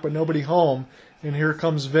Pastrnak, but nobody home. And here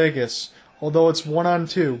comes Vegas. Although it's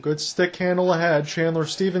 1-on-2. Good stick handle ahead. Chandler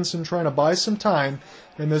Stevenson trying to buy some time.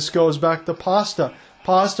 And this goes back to Pasta.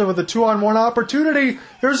 Pasta with a 2-on-1 opportunity.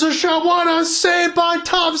 There's a shot. What a save by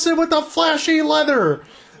Thompson with the flashy leather.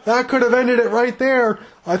 That could have ended it right there.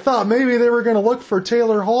 I thought maybe they were going to look for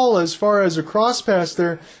Taylor Hall as far as a cross pass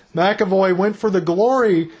there. McAvoy went for the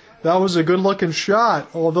glory. That was a good-looking shot,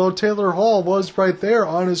 although Taylor Hall was right there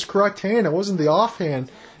on his correct hand. It wasn't the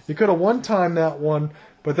offhand. He could have one-timed that one,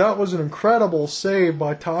 but that was an incredible save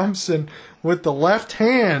by Thompson with the left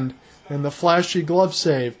hand and the flashy glove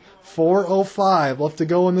save. 4:05 left to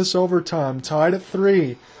go in this overtime, tied at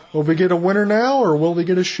 3. Will we get a winner now, or will we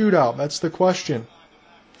get a shootout? That's the question.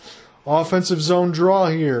 Offensive zone draw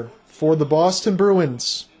here for the Boston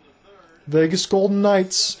Bruins. Vegas Golden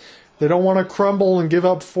Knights. They don't want to crumble and give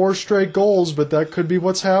up 4 straight goals, but that could be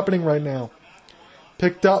what's happening right now.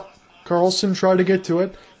 Picked up. Carlson tried to get to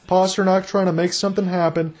it. Pastrnak trying to make something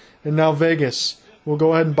happen. And now Vegas will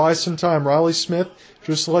go ahead and buy some time. Riley Smith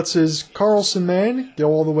just lets his Carlson man go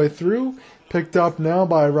all the way through. Picked up now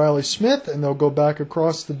by Riley Smith, and they'll go back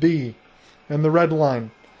across the B and the red line.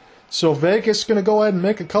 So Vegas going to go ahead and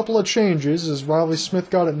make a couple of changes as Riley Smith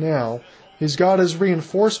got it now. He's got his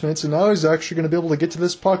reinforcements, and now he's actually going to be able to get to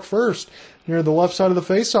this puck first near the left side of the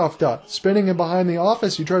faceoff dot. Spinning in behind the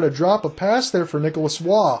office, you try to drop a pass there for Nicholas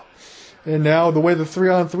Waugh. And now the way the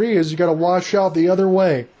 3-on-3 is, you got to watch out the other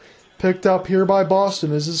way. Picked up here by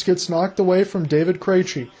Boston as this gets knocked away from David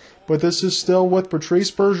Krejci. But this is still with Patrice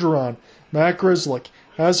Bergeron. Matt Grzelcyk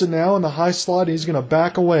has it now in the high slot. He's going to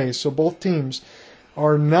back away. So both teams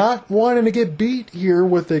are not wanting to get beat here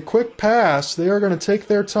with a quick pass. They are going to take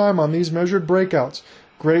their time on these measured breakouts.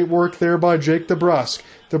 Great work there by Jake DeBrusk.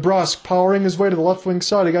 DeBrusk powering his way to the left wing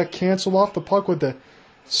side. He got canceled off the puck with the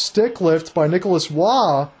stick lift by Nicholas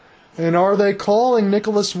Waugh. And are they calling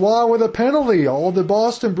Nicholas Waugh with a penalty? All the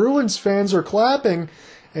Boston Bruins fans are clapping,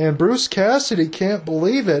 and Bruce Cassidy can't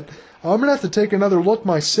believe it. I'm going to have to take another look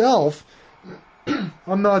myself.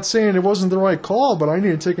 I'm not saying it wasn't the right call, but I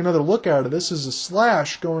need to take another look at it. This is a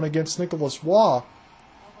slash going against Nicholas Waugh.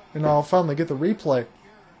 And I'll finally get the replay.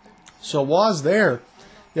 So Waugh's there.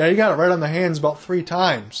 Yeah, he got it right on the hands about 3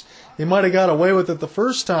 times. He might have got away with it the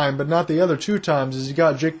first time, but not the other 2 times as he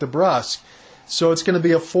got Jake DeBrusk. So it's going to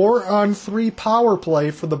be a 4-on-3 power play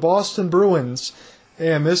for the Boston Bruins.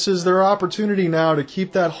 And this is their opportunity now to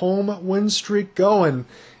keep that home win streak going.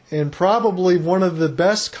 And probably one of the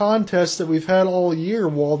best contests that we've had all year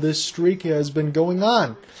while this streak has been going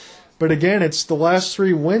on. But again, it's the last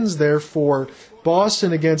 3 wins there for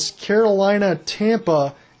Boston against Carolina,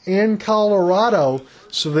 Tampa, and Colorado.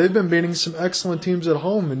 So they've been beating some excellent teams at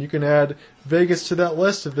home. And you can add Vegas to that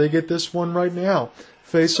list if they get this one right now.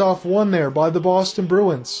 Face-off won there by the Boston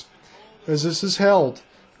Bruins. As this is held.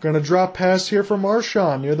 Going to drop pass here from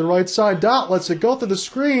Marchand near the right side dot. Lets it go through the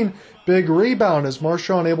screen. Big rebound as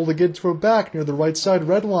Marchand able to get to it back near the right side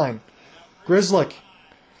red line. Grzelcyk.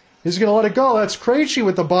 He's going to let it go. That's Krejci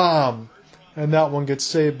with the bomb. And that one gets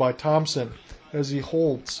saved by Thompson as he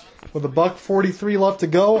holds. With $1:43 left to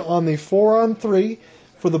go on the 4-on-3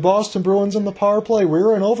 for the Boston Bruins on the power play.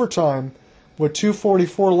 We're in overtime with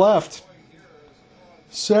 2:44 left.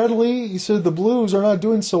 Sadly, he said the Blues are not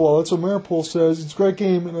doing so well. That's what Maripol says. It's a great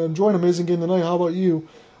game, and I'm enjoying an amazing game tonight. How about you?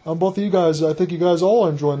 Both of you guys, I think you guys all are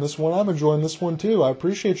enjoying this one. I'm enjoying this one too. I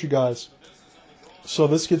appreciate you guys. So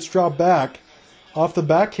this gets dropped back off the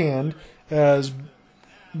backhand as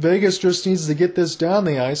Vegas just needs to get this down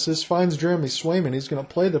the ice. This finds Jeremy Swayman. He's going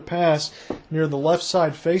to play the pass near the left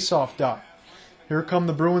side faceoff dot. Here come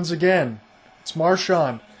the Bruins again. It's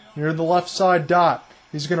Marchand near the left side dot.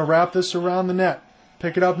 He's going to wrap this around the net.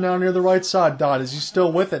 Pick it up now near the right side dot. Is he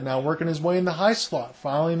still with it now? Working his way in the high slot.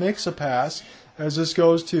 Finally makes a pass as this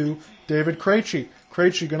goes to David Krejci.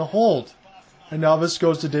 Krejci going to hold. And now this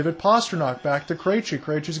goes to David Pastrnak. Back to Krejci.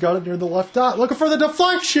 Krejci's got it near the left dot. Looking for the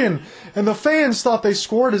deflection! And the fans thought they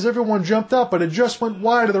scored as everyone jumped up, but it just went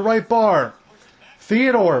wide of the right bar.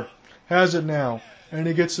 Theodore has it now. And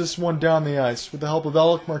he gets this one down the ice with the help of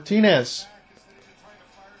Alec Martinez.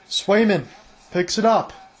 Swayman picks it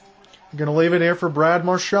up. I'm going to leave it here for Brad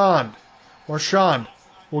Marchand. Marchand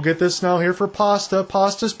will get this now here for Pasta.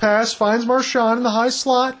 Pasta's pass finds Marchand in the high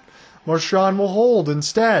slot. Marchand will hold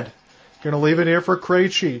instead. Going to leave it here for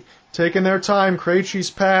Krejci. Taking their time. Krejci's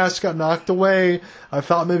pass got knocked away. I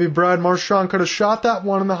thought maybe Brad Marchand could have shot that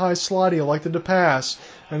one in the high slot. He elected to pass.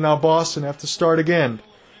 And now Boston have to start again.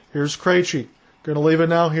 Here's Krejci. Going to leave it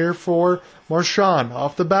now here for Marchand.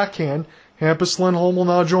 Off the backhand. Hampus Lindholm will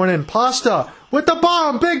now join in. Pasta with the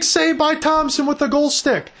bomb. Big save by Thompson with the goal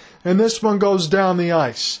stick. And this one goes down the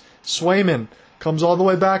ice. Swayman comes all the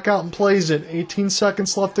way back out and plays it. 18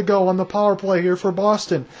 seconds left to go on the power play here for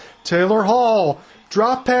Boston. Taylor Hall.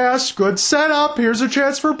 Drop pass. Good setup. Here's a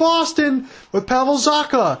chance for Boston with Pavel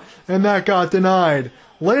Zacha. And that got denied.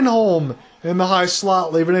 Lindholm in the high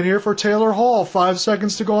slot, leaving it here for Taylor Hall. 5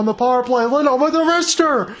 seconds to go on the power play. Lindholm with the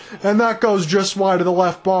wrister. And that goes just wide of the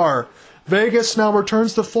left bar. Vegas now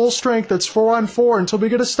returns to full strength. It's 4-on-4 until we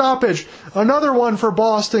get a stoppage. Another one for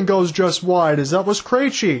Boston goes just wide, as that was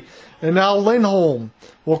Krejci. And now Lindholm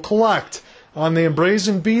will collect on the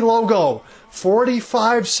Embrazen B logo.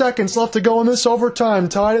 45 seconds left to go in this overtime,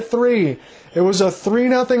 tied at 3. It was a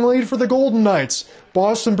 3-0 lead for the Golden Knights.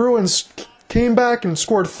 Boston Bruins came back and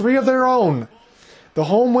scored 3 of their own. The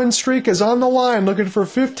home win streak is on the line, looking for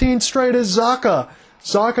 15 straight as Zacha.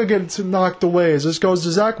 Zacha gets knocked away as this goes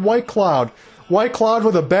to Zach Whitecloud. Whitecloud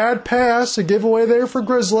with a bad pass, a giveaway there for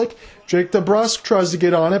Grzelcyk. Jake DeBrusk tries to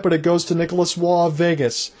get on it, but it goes to Nicholas Waugh of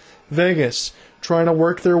Vegas. Vegas trying to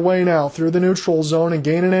work their way now through the neutral zone and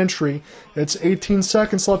gain an entry. It's 18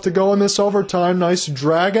 seconds left to go in this overtime. Nice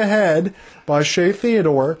drag ahead by Shea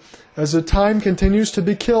Theodore as the time continues to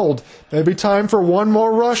be killed. Maybe time for one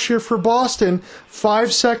more rush here for Boston.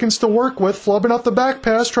 5 seconds to work with. Flubbing up the back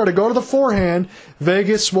pass. Try to go to the forehand.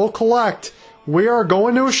 Vegas will collect. We are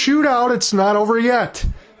going to a shootout. It's not over yet.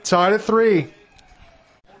 Tied at 3.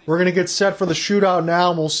 We're going to get set for the shootout now,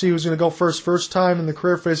 and we'll see who's going to go first. First time in the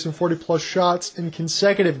career facing 40-plus shots in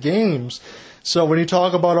consecutive games. So when you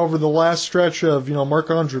talk about over the last stretch of,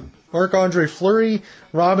 Marc-Andre Fleury,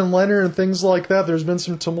 Robin Leonard, and things like that, there's been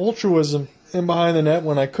some tumultuism in behind the net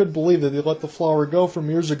when I could believe that they let the flower go from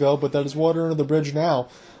years ago, but that is water under the bridge now.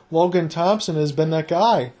 Logan Thompson has been that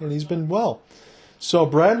guy, and he's been well. So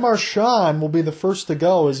Brad Marchand will be the first to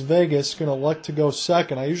go as Vegas going to elect to go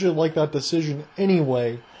second. I usually like that decision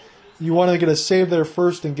anyway. You want to get a save there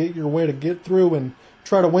first and get your way to get through and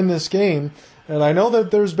try to win this game. And I know that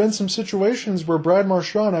there's been some situations where Brad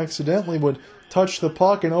Marchand accidentally would touch the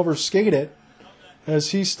puck and overskate it,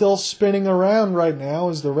 as he's still spinning around right now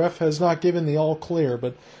as the ref has not given the all clear.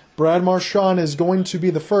 But Brad Marchand is going to be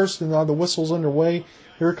the first, and now the whistle's underway.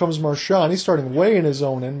 Here comes Marchand. He's starting way in his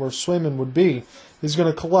own end where Swayman would be. He's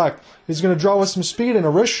going to collect. He's going to draw with some speed, and a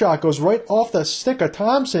wrist shot goes right off the stick of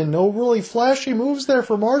Thompson. No really flashy moves there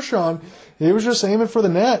for Marchand. He was just aiming for the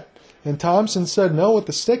net, and Thompson said no with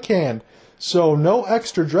the stick hand. So no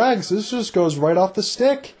extra drags. This just goes right off the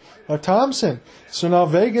stick of Thompson. So now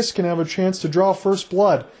Vegas can have a chance to draw first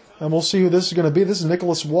blood, and we'll see who this is going to be. This is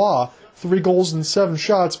Nicholas Waugh. 3 goals and 7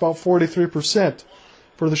 shots, about 43%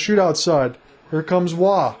 for the shootout side. Here comes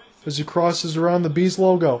Waugh as he crosses around the Bees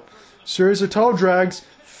logo. Series of toe drags,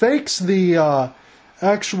 fakes the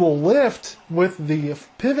actual lift with the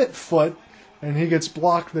pivot foot, and he gets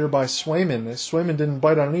blocked there by Swayman. Swayman didn't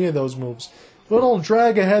bite on any of those moves. Little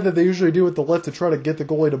drag ahead that they usually do with the lift to try to get the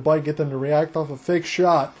goalie to bite, get them to react off a fake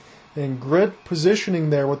shot. And grit positioning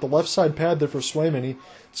there with the left side pad there for Swayman. He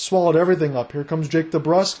swallowed everything up. Here comes Jake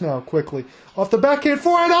DeBrusk now quickly. Off the backhand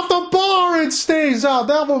forehand, off the bar, it stays out.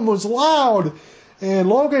 That one was loud. And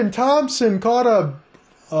Logan Thompson caught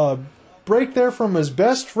a break there from his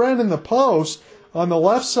best friend in the post on the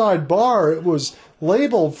left side bar. It was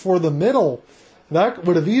labeled for the middle. That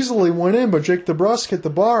would have easily went in, but Jake DeBrusk hit the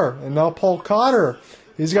bar. And now Paul Cotter,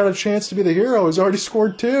 he's got a chance to be the hero. He's already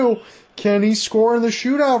scored 2. Can he score in the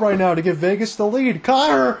shootout right now to give Vegas the lead?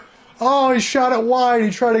 Cotter! Oh, he shot it wide. He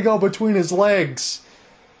tried to go between his legs.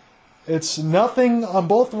 It's nothing on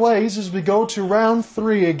both ways as we go to round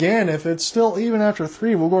 3 again. If it's still even after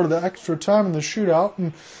 3, we'll go to the extra time in the shootout.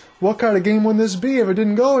 And what kind of game would this be if it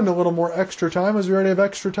didn't go into a little more extra time, as we already have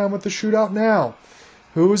extra time with the shootout now?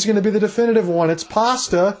 Who's going to be the definitive one? It's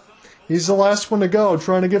Pasta. He's the last one to go,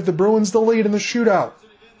 trying to give the Bruins the lead in the shootout.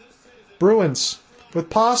 Bruins with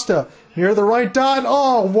Pasta near the right dot.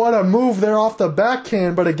 Oh, what a move there off the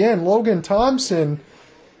backhand. But again, Logan Thompson,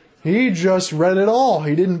 he just read it all.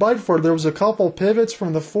 He didn't bite for it. There was a couple pivots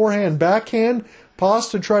from the forehand backhand.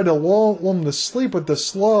 Pasta tried to lull him to sleep with the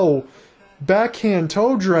slow backhand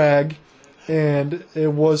toe drag. and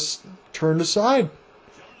it was turned aside.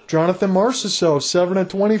 Jonathan Marchessault,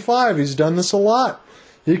 7-25. He's done this a lot.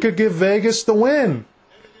 He could give Vegas the win.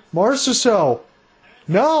 Marchessault,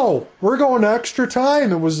 no, we're going to extra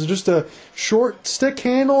time. It was just a short stick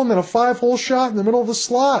handle and then a 5-hole shot in the middle of the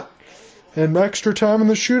slot. And extra time in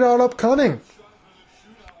the shootout upcoming.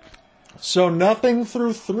 So nothing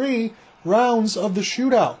through 3 rounds of the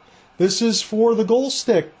shootout. This is for the goal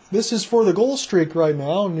stick. This is for the goal streak right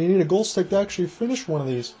now, and you need a goal stick to actually finish one of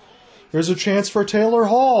these. Here's a chance for Taylor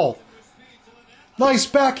Hall. Nice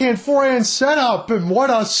backhand, forehand setup, and what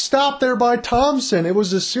a stop there by Thompson. It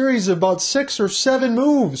was a series of about 6 or 7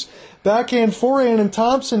 moves. Backhand, forehand, and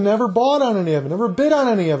Thompson never bought on any of them, never bid on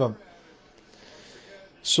any of them.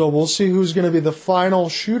 So we'll see who's going to be the final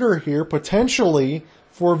shooter here, potentially,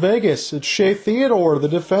 for Vegas. It's Shea Theodore, the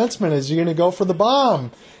defenseman. Is he going to go for the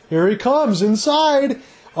bomb? Here he comes, inside,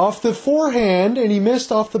 off the forehand, and he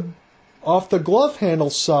missed off the glove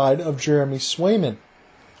handle side of Jeremy Swayman.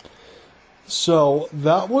 So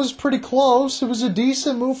that was pretty close. It was a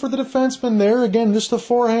decent move for the defenseman there. Again, just a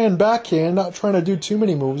forehand, backhand, not trying to do too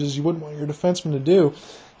many moves as you wouldn't want your defenseman to do.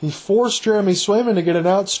 He forced Jeremy Swayman to get an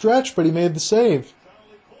outstretch, but he made the save.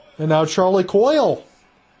 And now Charlie Coyle,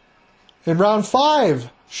 in round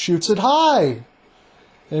 5, shoots it high.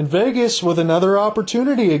 And Vegas with another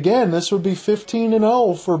opportunity. Again, this would be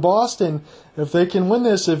 15-0 for Boston. If they can win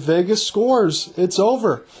this, if Vegas scores, it's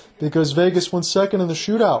over. Because Vegas went second in the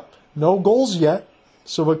shootout. No goals yet,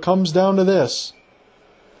 so it comes down to this.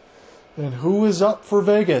 And who is up for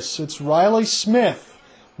Vegas? It's Riley Smith,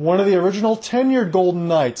 one of the original tenured Golden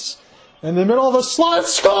Knights. In the middle of the slot,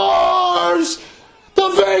 scores! The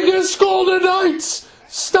Vegas Golden Knights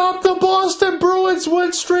stop the Boston Bruins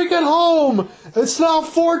win streak at home. It's now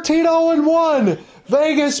 14-0-1.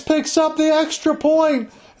 Vegas picks up the extra point.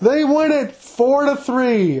 They win it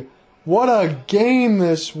 4-3. What a game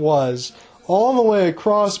this was. All the way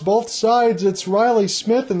across both sides, it's Riley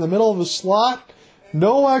Smith in the middle of the slot.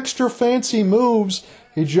 No extra fancy moves.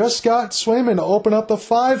 He just got Swayman to open up the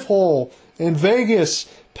 5-hole. And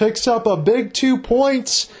Vegas picks up a big 2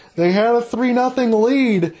 points. They had a 3-0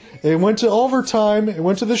 lead. It went to overtime. It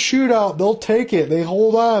went to the shootout. They'll take it. They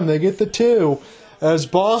hold on. They get the 2. As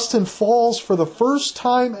Boston falls for the first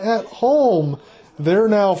time at home, they're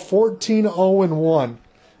now 14-0-1.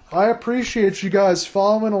 I appreciate you guys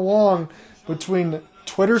following along between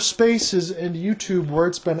Twitter Spaces and YouTube, where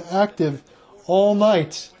it's been active all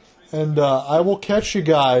night. And I will catch you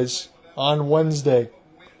guys on Wednesday.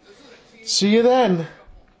 See you then.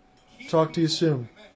 Talk to you soon.